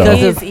ego. ego.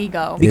 Because It of- is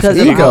ego. Because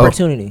It's of ego.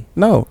 opportunity.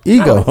 No,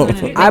 ego.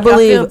 I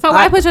believe. So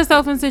why put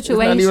yourself in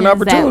situations Not even that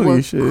opportunity.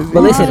 will Shit.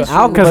 But listen,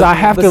 Because I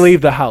have to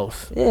leave the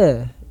house.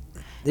 Yeah,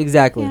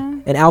 exactly. Yeah.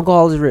 And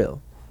alcohol is real.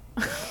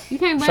 You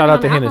can't blame Shout it out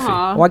on to Hennessy.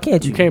 alcohol. Why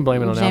can't you? You can't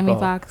blame it on Jamie alcohol.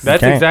 Foxx.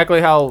 That's You can't.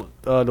 exactly how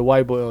the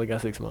white boy only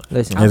got 6 months.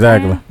 Listen,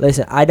 Exactly.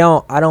 listen. I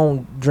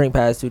don't drink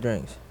past 2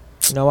 drinks.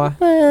 You know why?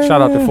 Shout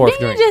out to fourth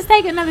Didn't you drink. just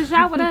take another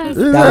shot with us?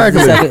 That was the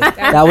Exactly.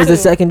 second. That was the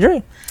second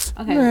drink.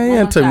 Okay. Man, you one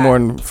ain't took shot. more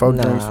than 4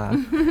 drinks. Nah.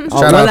 Shout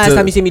When out last to-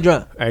 time you see me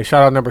drunk? Hey,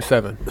 shout out number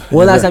 7.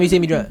 When last time you see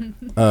me drunk?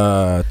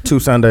 2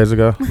 Sundays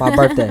ago. My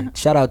birthday.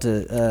 Shout out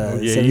to.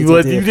 Yeah, 72 you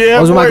was. You did.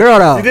 I was with my girl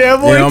though. You did have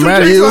more It than don't 2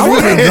 matter. drinks. You was I with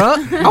wasn't me. drunk.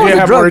 I You did wasn't have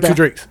more drunk. than 2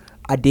 drinks.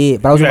 I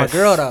did, but I was with my Yes.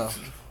 girl though.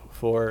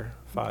 4,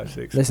 5,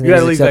 6. Listen, You got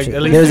there's at least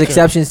exceptions. There's 6.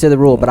 exceptions to the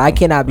rule, but I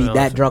cannot be No,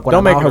 that drunk when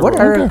don't I'm out make here it a with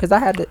rule. her because I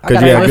had to. I Because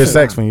gotta you had good listen.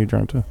 sex when you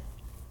drunk too.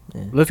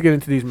 Yeah. Let's get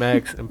into these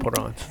mags and put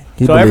ons.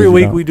 So every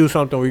week we do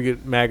something. We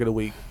get mag of the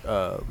week,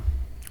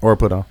 or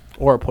put on,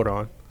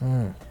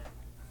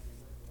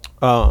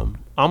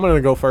 I'm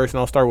gonna go first, and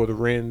I'll start with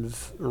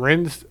Renz.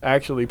 Renz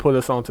actually put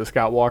us on to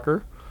Scott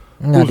Walker,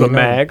 who's a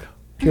mag.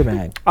 Pure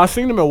mag. I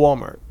seen him at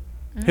Walmart.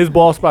 His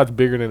ball spot's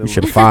bigger than you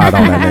should have fired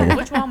on that nigga.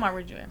 Which Walmart were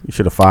you in? You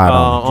should have fired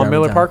on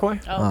Miller Parkway.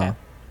 Oh, okay.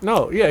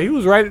 No, yeah, he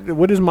was right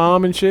with his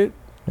mom and shit.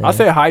 Yeah. I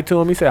said hi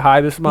to him. He said hi.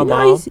 This is my mom.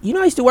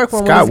 I used to work for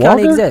him when he was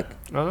county exec.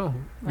 Oh,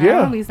 I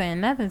don't be saying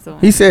nothing to him.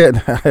 He said,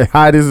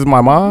 "Hi, this is my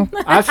mom."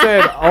 I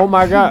said, "Oh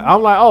my god!"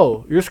 I'm like,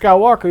 "Oh, you're Scott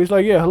Walker." He's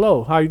like, "Yeah,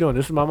 hello. How you doing?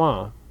 This is my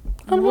mom."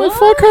 I'm like,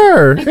 fuck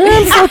her.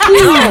 Yeah, fuck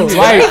you.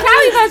 Like, he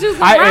probably thought you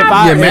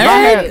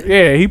was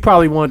he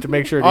probably wanted to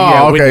make sure that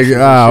he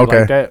had okay.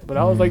 like that. But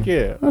I was like,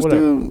 yeah,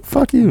 whatever.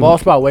 Fuck you. Ball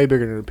spot way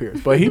bigger than it appears.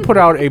 But he put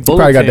out a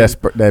bulletin. Probably got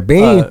that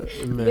beam.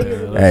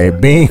 Hey,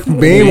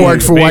 beam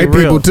works for white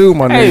people too,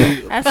 my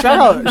nigga.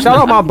 Shout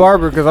out my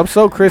barber because I'm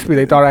so crispy.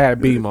 They thought I had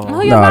a beam on.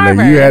 Who your barber?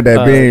 Nigga, you had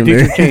that beam.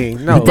 Teacher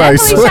King. No,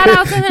 definitely shout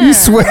out to him. You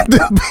sweat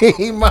the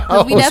beam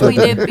out. We definitely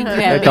did think you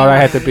had. They thought I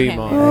had the beam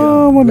on.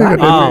 Oh my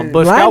nigga.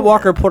 But Scott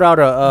Walker put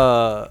out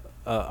I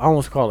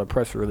almost call it a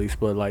press release,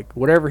 but like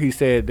whatever he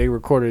said, they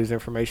recorded his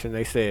information.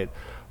 They said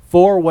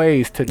 4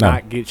 ways to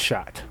not get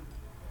shot.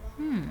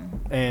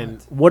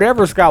 And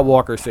whatever Scott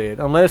Walker said,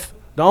 unless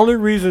the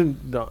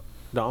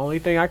only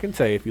thing I can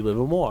say, if you live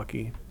in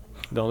Milwaukee,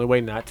 the only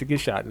way not to get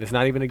shot, and it's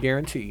not even a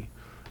guarantee,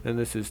 and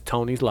this is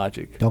Tony's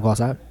logic. Don't go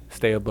outside.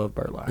 Stay above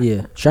Bird Line.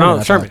 Yeah.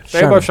 Sherman.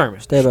 Stay above Sherman.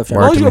 Stay above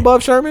Sherman. As long as you're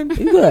above Sherman, it's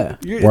a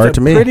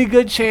pretty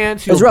good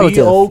chance you'll be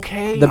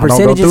okay. The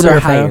percentages are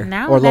higher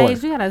or lower.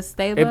 Nowadays, you gotta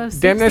stay above 60th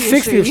damn near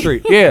 60th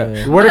Street.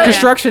 Yeah. Where the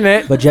construction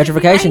at. But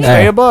gentrification.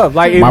 Stay above.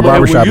 Like my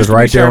barbershop is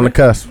right there on the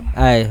cusp.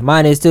 Hey,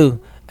 mine is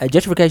too.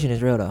 Gentrification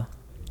is real though.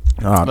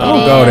 Oh,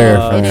 don't go there,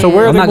 fam. So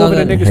where are they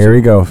moving the niggas Here we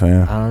go,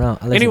 fam. I don't know.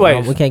 Listen,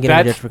 anyways, we can't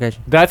get into gentrification.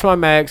 That's my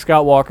mag,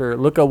 Scott Walker.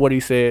 Look up what he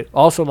said.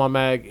 Also, my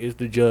mag is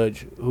the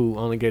judge who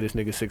only gave this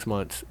nigga 6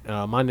 months.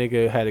 My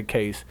nigga had a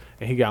case,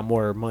 and he got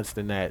more months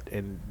than that,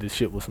 and this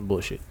shit was some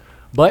bullshit.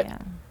 But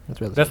that's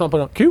what I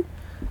put on. Q?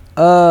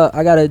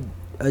 I got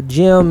a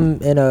gym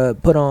and a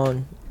put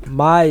on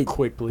my...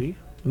 Quickly.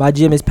 My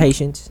gym is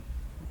patience.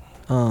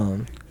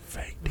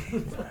 Fake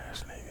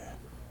ass nigga.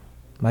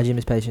 My gym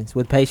is patience.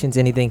 With patience,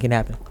 anything can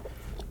happen.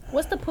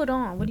 What's the put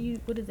on? What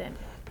does that mean?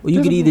 Well,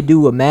 you could either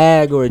do a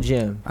mag or a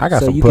gym. I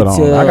got some put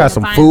on. I got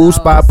some food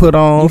spot put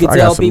on. You can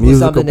tell people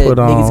something that put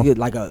on. niggas get,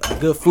 like a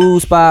good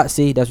food spot.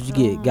 See, that's what you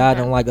get. God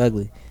don't like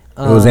ugly.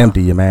 It was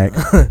empty, your mag.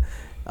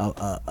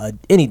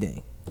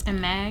 Anything. A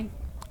mag?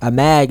 A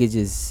mag is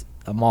just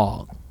a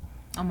mog.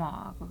 A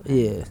mog.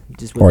 Okay. Yeah,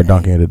 just or a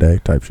donkey of the day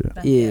type shit.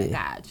 Yeah,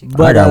 gotcha.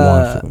 But I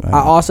got one. I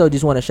also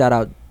just want to shout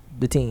out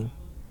the team.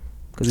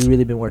 Because we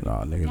really been working. No,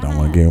 niggas don't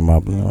want to give him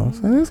up.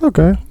 It's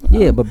okay.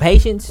 Yeah, but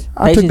patience.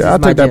 I took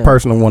that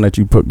personal one that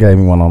you gave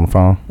me one on the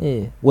phone.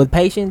 Yeah, with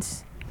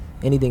patience,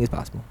 anything is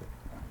possible.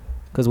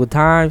 Because with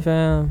time,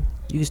 fam,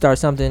 you can start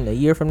something a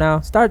year from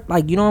now. Start,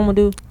 like, you know what I'm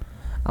going to do?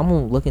 I'm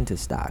going to look into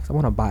stocks. I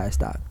want to buy a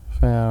stock.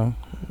 Fam.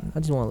 I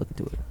just want to look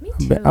into it.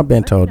 I've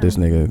been told this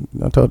nigga.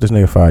 I told this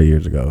nigga 5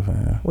 years ago,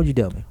 fam. What'd you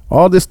tell me?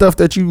 All this stuff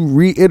that you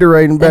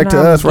reiterating back to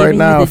us right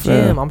now,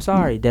 fam. I'm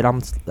sorry that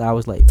I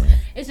was late, man.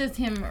 It's just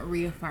him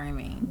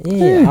reaffirming.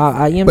 Yeah,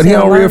 I am. But he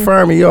don't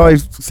reaffirm me. He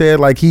always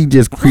said like he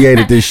just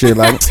created this shit.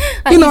 Like,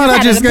 you know what I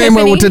just came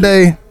up with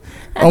today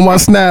on my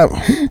snap.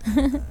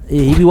 Yeah,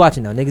 he be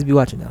watching now. Niggas be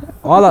watching now.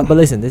 But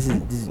listen, this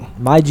is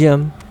my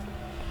gym.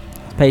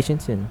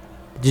 Patience, and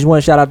just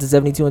want to shout out to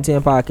 72 and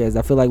 10 podcast.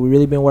 I feel like we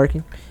really been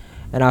working.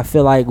 And I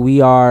feel like we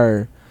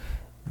are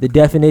the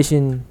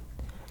definition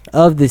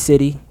of the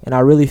city. And I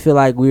really feel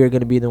like we are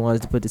going to be the ones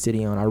to put the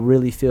city on. I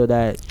really feel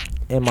that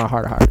in my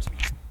heart of hearts.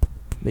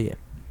 But yeah,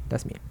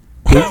 that's me.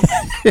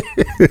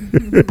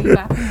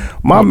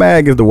 My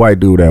mag is the white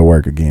dude at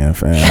work again,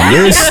 fam.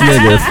 This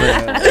nigga,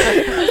 fam.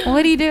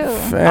 What'd he do?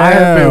 Fam. I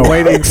have been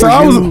waiting for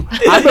you.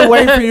 I've been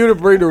waiting for you to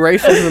bring the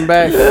racism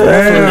back.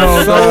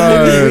 Fam, so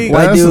many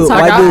weeks.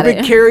 I've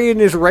been carrying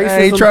this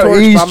racism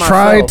torch he's by myself.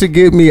 trying to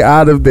get me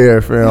out of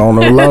there, fam, on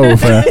the low,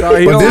 fam.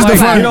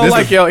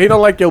 He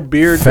don't like your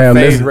beard to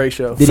fade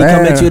ratio. Did he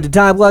come at you at the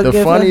time?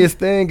 The funniest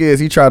thing is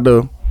he tried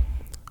to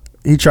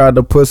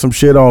put some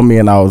shit on me,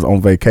 and I was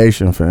on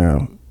vacation,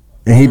 fam,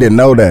 and he didn't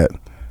know that.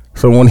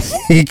 So when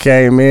he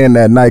came in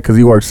that night, because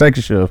he worked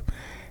second shift,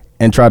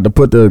 and tried to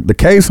put the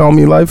case on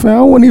me, like, fam,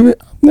 I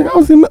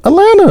was in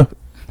Atlanta.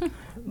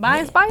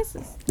 Buying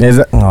spices.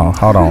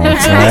 Hold on.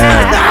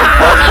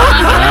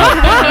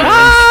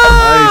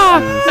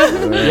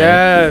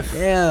 Yes.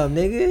 Damn,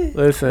 nigga.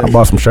 Listen. I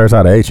bought some shirts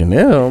out of H&M.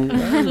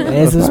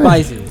 And some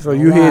spices. So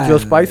you hid your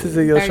spices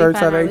in your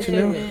shirts out of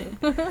H&M?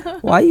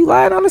 Why you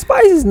lying on the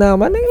spices now,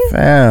 my nigga?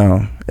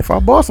 Fam, if I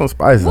bought some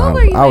spices, what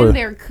were you in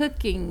there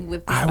cooking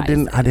with the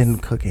spices? I didn't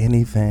cook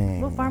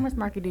anything. What farmer's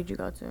market did you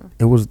go to?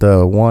 It was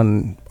the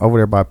one over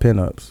there by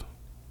Pinups.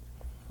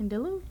 In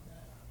Duluth?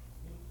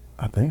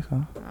 I think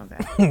so. Okay.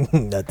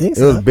 I think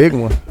so. It was a big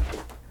one.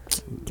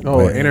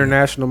 Oh,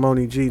 international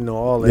Moni G know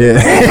all that.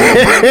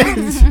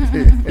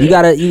 Yeah.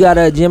 You got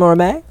a gym or a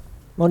mag,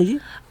 Moni G?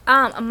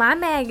 My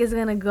mag is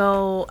gonna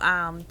go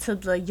to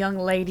the young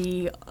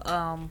lady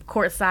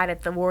courtside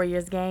at the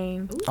Warriors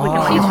game. She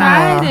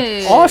tried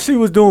it. All she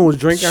was doing was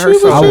drinking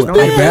herself. I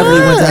barely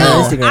went to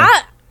her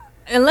Instagram.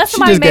 Unless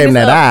somebody made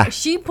this up,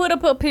 she put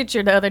up a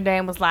picture the other day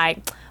and was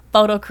like,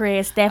 photo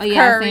cred Steph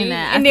Curry,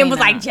 and then was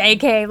like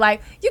JK.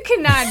 Like, you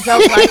cannot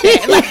joke like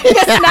that. Like,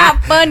 it's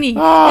not funny.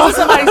 It's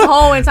somebody's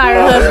whole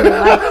entire husband.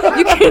 Like,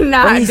 you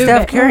cannot do Steph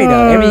that. Curry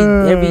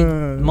though.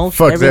 Every most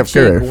Fuck every Steph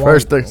Curry. chick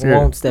First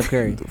won't Steph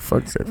Curry.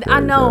 Fuck Steph Curry. I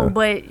know,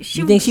 but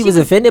she. You think she was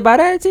offended by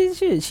that?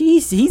 Shit,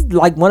 he's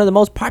like one of the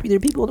most popular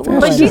people in the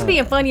world. But right she's now.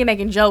 being funny and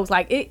making jokes.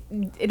 Like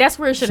it. That's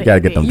where it should have. Gotta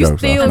get them you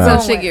jokes still off.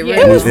 going. Shit get Yeah.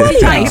 real. It was funny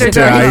trying to get her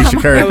Tell dirty.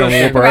 Aisha Curry come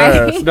whoop her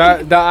ass.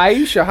 The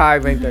Aisha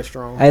hive ain't that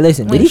strong. Hey,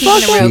 listen, did he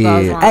fuck the real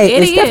goes her? wrong. Hey,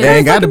 It is Steph is. They Curry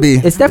ain't got to be.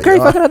 Is Steph Curry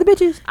fucking other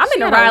bitches? I'm in the She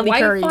got a Riley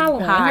white Curry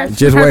following. hive.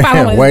 Just Her wait.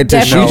 following Wait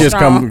till she definitely just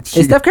strong. come.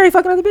 Is Steph Curry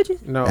fucking other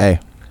bitches? No. Hey,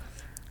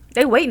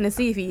 They waiting to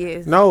see if he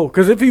is. No,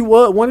 because if he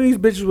was, one of these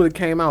bitches would have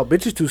came out.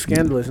 Bitches too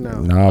scandalous now.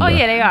 nah, Oh bro.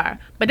 yeah, they are.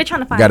 But they're trying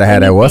to find. Gotta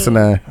have that. What's her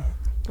anything. name?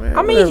 Man,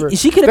 I mean, whatever.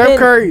 she could have Steph been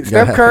Curry.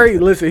 Steph Curry.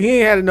 Listen, he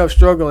ain't had enough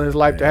struggle in his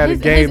life to have a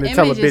game to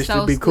tell a bitch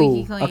to be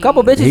cool. a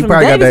couple bitches He from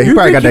probably got Davis. that. He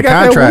probably got that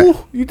contract.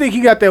 woo? You think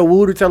he got that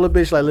woo to tell a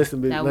bitch like,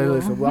 listen, bitch, That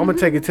listen, woo. I'm gonna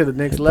take it to the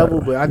next level,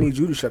 but I need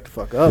you to shut the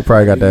fuck up. He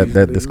probably got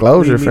that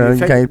disclosure, fam.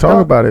 You can't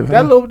talk about it,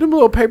 fam. Them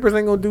little papers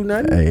ain't gonna do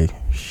nothing. Hey,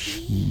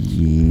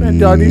 Man,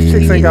 dog, these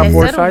chicks ain't got That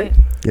foresight.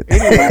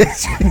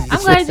 I'm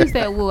glad you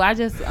said woo. I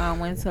just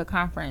went to a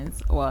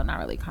conference. Well, not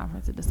really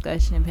conference, a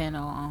discussion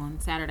panel on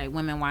Saturday.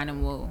 Women, wine,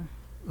 and woo.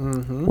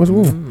 what's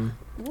woo? Woo.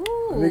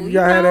 Nigga,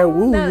 y'all had that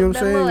woo, you know what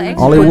I'm saying?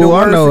 Only Put the woo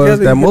I words know is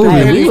together, that you get movie.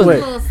 the Hey, we bitch was-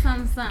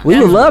 wet. We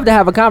would love to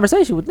have a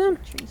conversation with them.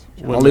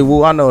 Only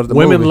woo I know is the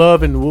Women movie.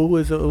 love and woo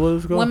is what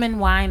is it called? Women,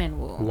 wine, and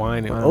woo.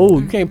 Wine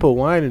and you can't put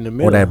wine in the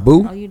middle. Or that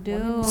boo. Oh, you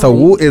do. So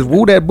woo is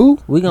woo that boo?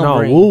 We gonna No,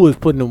 bring. woo is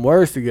putting them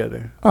words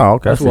together. Oh,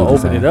 okay. That's what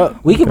open it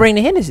up. We can bring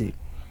the Hennessy.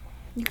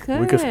 You could.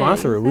 We could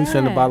sponsor it. We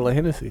send a bottle of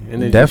Hennessy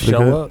and then Definitely just show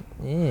could. up.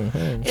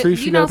 Yeah. Tree,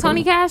 she You know, got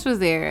Tony put- Cash was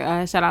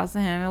there. Shout out to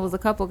him. It was a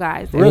couple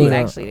guys that Really? was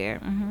actually there.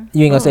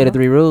 You ain't gonna say the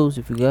 3 rules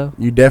if you go.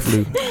 You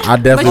definitely. I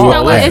But definitely. you will.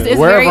 know what? It's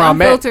Wherever very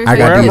I'm at, unfiltered. I got so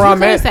these- Wherever you I'm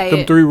could at, say them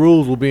it. 3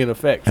 rules will be in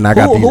effect. And I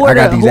got these. I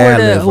got these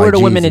ad-libs who are like the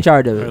women in Jeezy.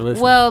 charge of Hey, it?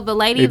 listen. Well, the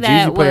lady If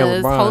that Jeezy play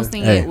was LeBron,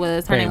 hosting hey, it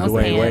was her hey, name was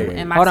wait, Pam, wait.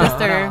 and my Hold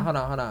sister.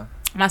 on.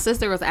 My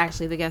sister was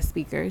actually the guest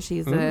speaker.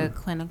 She's a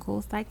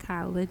clinical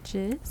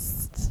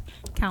psychologist,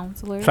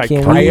 counselor.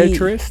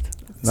 Psychiatrist?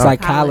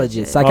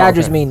 Psychologist. Oh,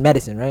 Psychiatrist okay. mean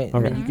medicine, right?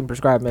 Okay. And you can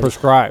prescribe medicine.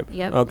 Prescribe.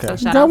 Yep. Okay. So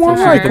shout Got out one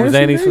to right, her. Chris.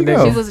 Xannies for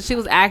There you niggas. go. She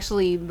was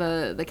actually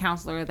the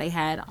counselor they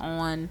had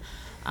on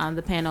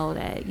the panel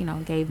that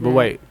gave. But them-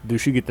 wait, do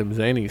she get them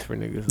Xannies for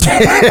niggas?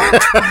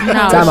 Time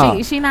no,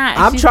 out. she not.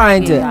 I'm she's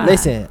trying not to getting that.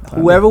 listen.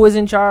 Whoever was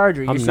in charge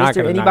or your I'm not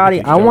sister, gonna knock anybody,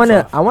 these I jokes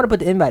wanna off. put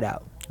the invite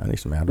out. I need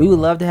some ad. We would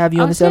love to have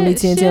you on the she'll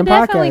 7010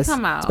 definitely podcast,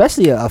 come out.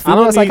 especially a I female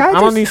don't need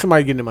psychiatrist.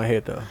 somebody getting in my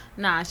head though.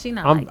 Nah, she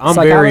not. I'm like I'm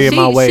that. very in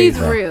Psychology. my ways. She's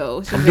though.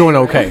 real. She's I'm doing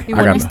very okay. real. You I want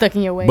to got be no- stuck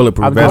in your way.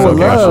 Bulletproof I vest. would on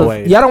love- cash.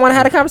 ways. Y'all don't want to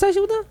have a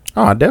conversation with them?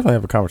 Oh, I definitely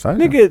have a conversation.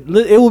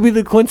 Nigga, it will be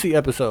the Quincy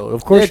episode.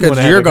 Of course, Yeah, you 'cause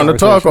wanna you're have a gonna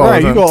talk conversation. all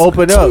Right, the you time. gonna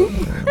open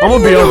up. I'm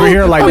gonna be over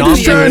here like, I'm no,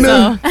 just trying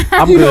to.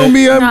 I'm You know good.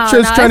 me. I'm No,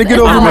 just no, trying to it's get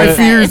not over like my that.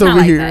 fears It's not over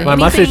like here. that. My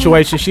Anything-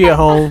 situation, she at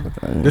home,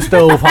 the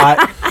stove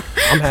hot.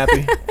 I'm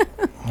happy.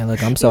 Yeah,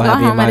 look, I'm so You go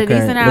happy in home my at a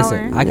decent current. hour.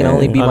 Listen, I can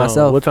only be I know.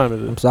 myself. What time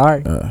is I'm it?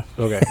 sorry.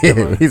 Okay.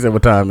 never mind. He said,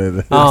 "What time is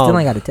it?" I still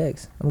ain't got a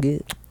text. I'm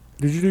good.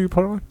 Did you do your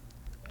put on?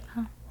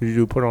 Did you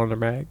do put on the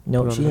mag?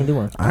 No, Put she on didn't do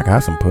one. I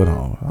got some put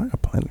on. I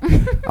got plenty.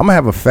 I'm gonna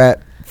have a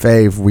fat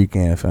fave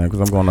weekend, fam, because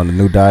I'm going on a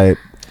new diet.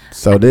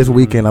 So this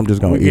weekend I'm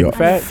just gonna We eat getting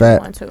fat?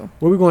 fat. Want to.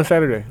 Where we going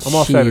Saturday? I'm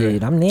off Shit,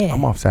 Saturday. I'm there.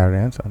 I'm off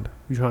Saturday and Sunday.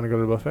 You trying to go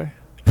to the buffet?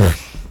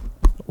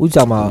 We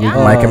talking about?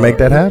 Yeah. Mike can make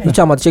that happen. You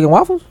talking about chicken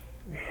waffles?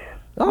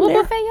 I'm What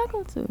there. buffet y'all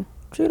go to?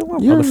 Chicken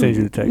waffles. I'm gonna send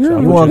you the text. Yeah, I'll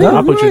you put wanna you- go?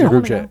 I'll put you in the Yeah.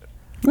 group chat.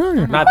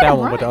 Yeah. Not that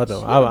one, but the other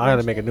one. I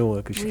gotta make a new one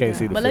because she can't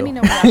see the But let me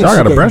film. know. Y'all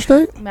got a brunch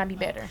date? Might be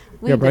better.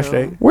 Yeah, brunch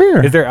date.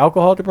 Where? Is there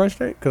alcohol at the brunch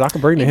date? Because I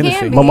can bring the It can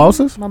Hennessy. be.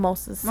 Mimosas?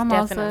 Mimosas.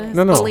 Mimosas, Definitely.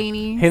 No, no.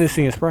 Bellinis.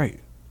 Hennessy and Sprite.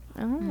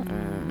 I'm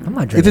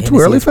not drinking. Is it too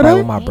Hennessy early and for Sprite that?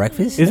 with my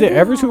breakfast? Is it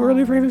ever too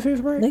early for Hennessy and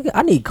Sprite? Nigga,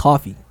 I need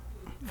coffee.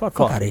 Fuck Fuck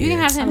coffee. outta You here. can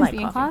have I Hennessy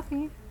like and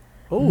coffee.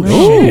 Oh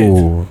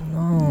shit.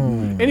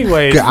 Oh.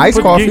 Anyways, Get iced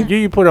coffee? Give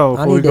you put on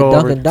I before we need the go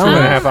over Dunkin' 2.5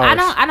 Donuts.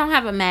 hours. I don't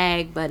have a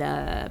mag,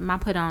 but my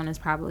put on is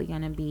probably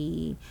gonna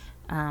be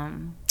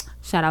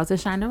shout out to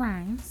Shonda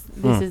Rhimes.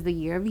 This is the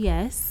year of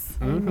yes.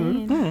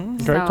 Amen.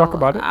 Okay, talk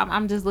about it.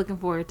 I'm just looking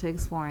forward to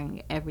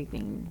exploring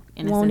everything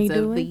in a Won't he sense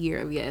do of the it? year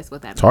of yes.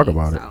 What that Talk means.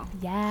 about it. So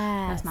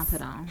Yes. that's my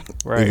put on.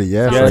 Right. Is it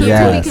yes Yes. or To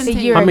yes? be The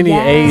continued. year How many of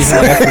A's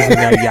yes. and S's in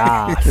there?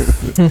 Yas.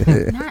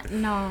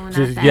 Not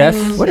Just that.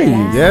 yes? What are you?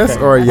 Yes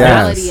Okay. or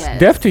Melody, yes? yes.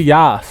 Deaf to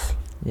yas.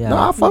 Yeah.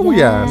 No, I fuck with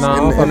yes. No, I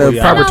In fuck the with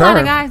yes. I proper know a lot of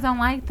term. guys don't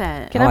like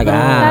that. Can Oh I my do? Can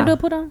God. I do a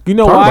put on? You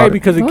know Talk why? about it.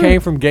 Because it Go came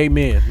from gay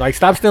men. Like,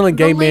 stop stealing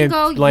gay The men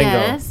lingo, lingo.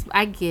 yes,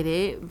 I get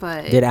it,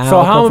 but Did Al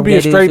So how come I'm from gonna be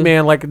a gay straight dudes?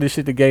 man like the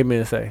shit the gay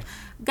men say?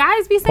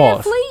 Guys be saying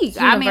Pause. fleek.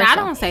 I mean, I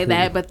don't say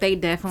that, but they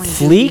definitely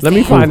do Fleek? be Let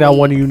me saying find out fleek.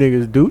 one of you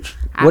niggas douche.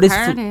 What is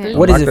heard fleek? it.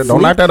 What is it?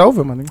 Don't knock that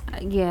over, my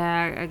nigga.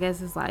 Yeah, I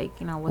guess it's like,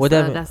 you know, what's What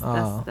up? that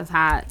mean? That's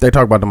hot. They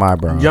talk about the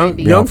eyebrows.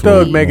 Young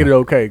Thug making it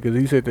okay because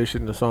he said that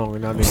shit in the song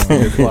and I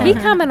think He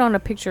commented on a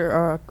picture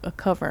or a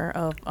cover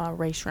of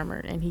Ray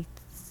Shremmer and he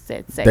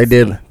said sexy.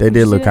 They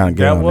did look kind of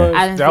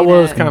good. That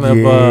was kind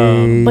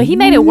of. But he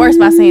made it worse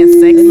by saying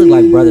sexy. They look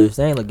like brothers.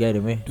 They ain't look gay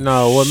to me.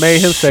 No, what made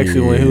him sexy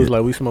when he was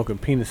like, "We smoking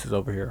penises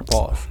over here."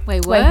 Pause.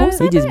 Wait, Wait, what? who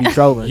said He just be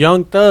trolling.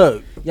 Young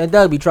Thug. Young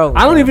Thug be trolling.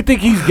 I don't even think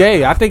he's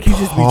gay. I think he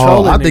just be Oh,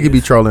 trolling. I think he be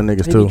trolling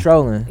niggas He too. be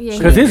trolling. Yeah,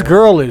 Because his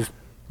girl is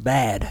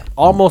Bad.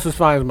 almost as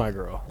fine as my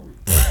girl.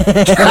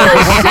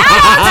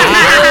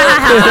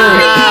 You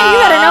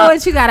gotta know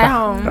what you got at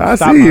home. I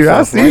Stop see you. I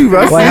myself, see you.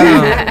 I Wait, hold on. see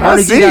you. How I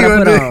did see you you.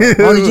 gotta put on?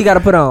 How did you gotta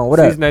put on? What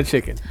up? Season that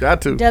chicken.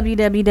 Got to.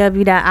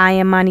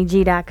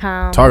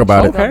 www.iammontyg.com. Talk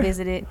about it. Go Okay.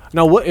 visit it.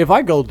 Now, what if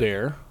I go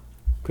there?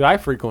 Because I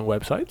frequent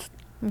websites.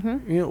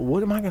 Mm-hmm. You know,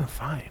 what am I gonna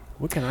find?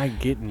 What can I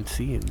get and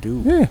see and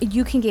do? Yeah.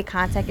 You can get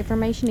contact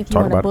information if you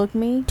Talk want to about it. book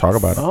me. Talk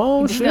about it.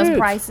 Oh Discuss shit!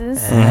 prices.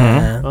 Oh.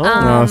 You know what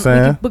I'm You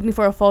saying? can book me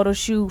for a photo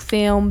shoot,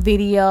 film,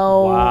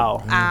 video.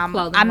 Wow.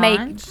 Clothing I make.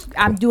 line.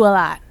 I do a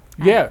lot.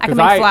 Yeah, I can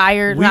 'cause make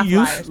flyers. We not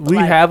use flyers, but we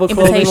like have a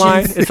clothing line.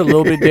 invitations. It's a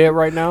little bit dead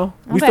right now.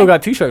 We Okay. still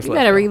got t-shirts You left.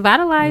 better though.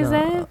 revitalize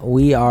that.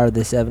 We are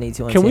the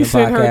 72 and Can 10 we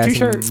send her a podcast.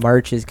 t-shirt? And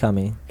merch is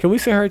coming Can we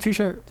send her a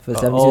t-shirt for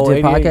 72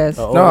 and 10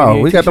 podcast. No,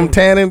 we got them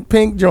tan and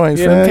pink joints.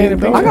 Yeah, them fam. tan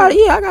and pink. I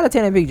got a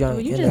 10 and big joint.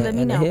 Well, you in just the- let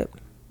me in the know. hip.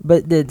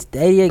 But the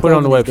 88 Put it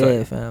on the clothing is website.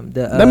 dead, fam.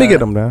 The, Let me get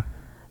them down.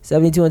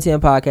 72 and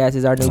 10 podcast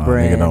is our new Oh, nigga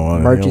brand. don't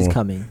want it. Merch He is don't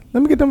coming.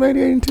 Let me get them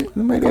 88 and 10.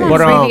 Them 88.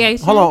 But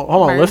Abbreviation, hold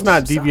on. Let's merch.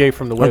 not deviate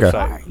from the Okay.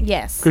 website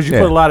Yes. because you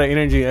Yeah. put a lot of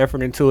energy and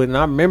effort into it. And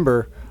I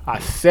remember I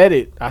said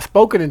it. I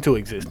spoke it into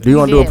existence. Do you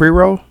want to do a did.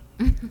 pre-roll?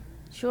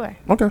 Sure.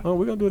 Okay. Oh,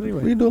 we're gonna do it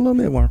anyway. We do a little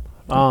bit more.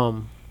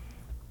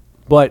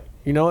 But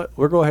you know what?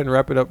 We'll go ahead and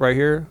wrap it up right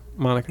here.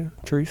 Monica,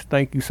 Therese,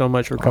 thank you so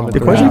much for coming. the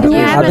through. question do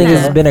Yeah, I think but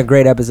it's been a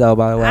great episode,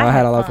 by the way. I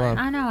had a lot of fun.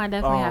 I know. I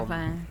definitely have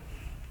fun.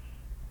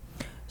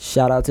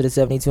 Shout out to the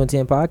 72 and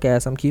 10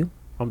 podcast. I'm Q.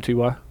 I'm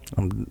Ty.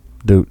 I'm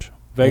Dooch.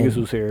 Vegas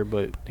was here,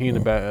 but he in the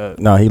back.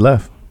 No, he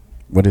left.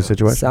 What is the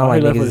situation? Sound He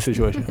like left with the niggas.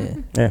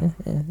 situation. Yeah.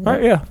 All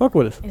right, yeah, fuck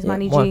with us. It's Yeah,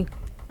 Money one. G.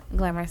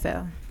 Glamour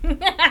cell.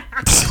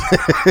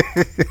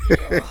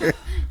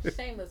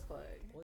 Shameless.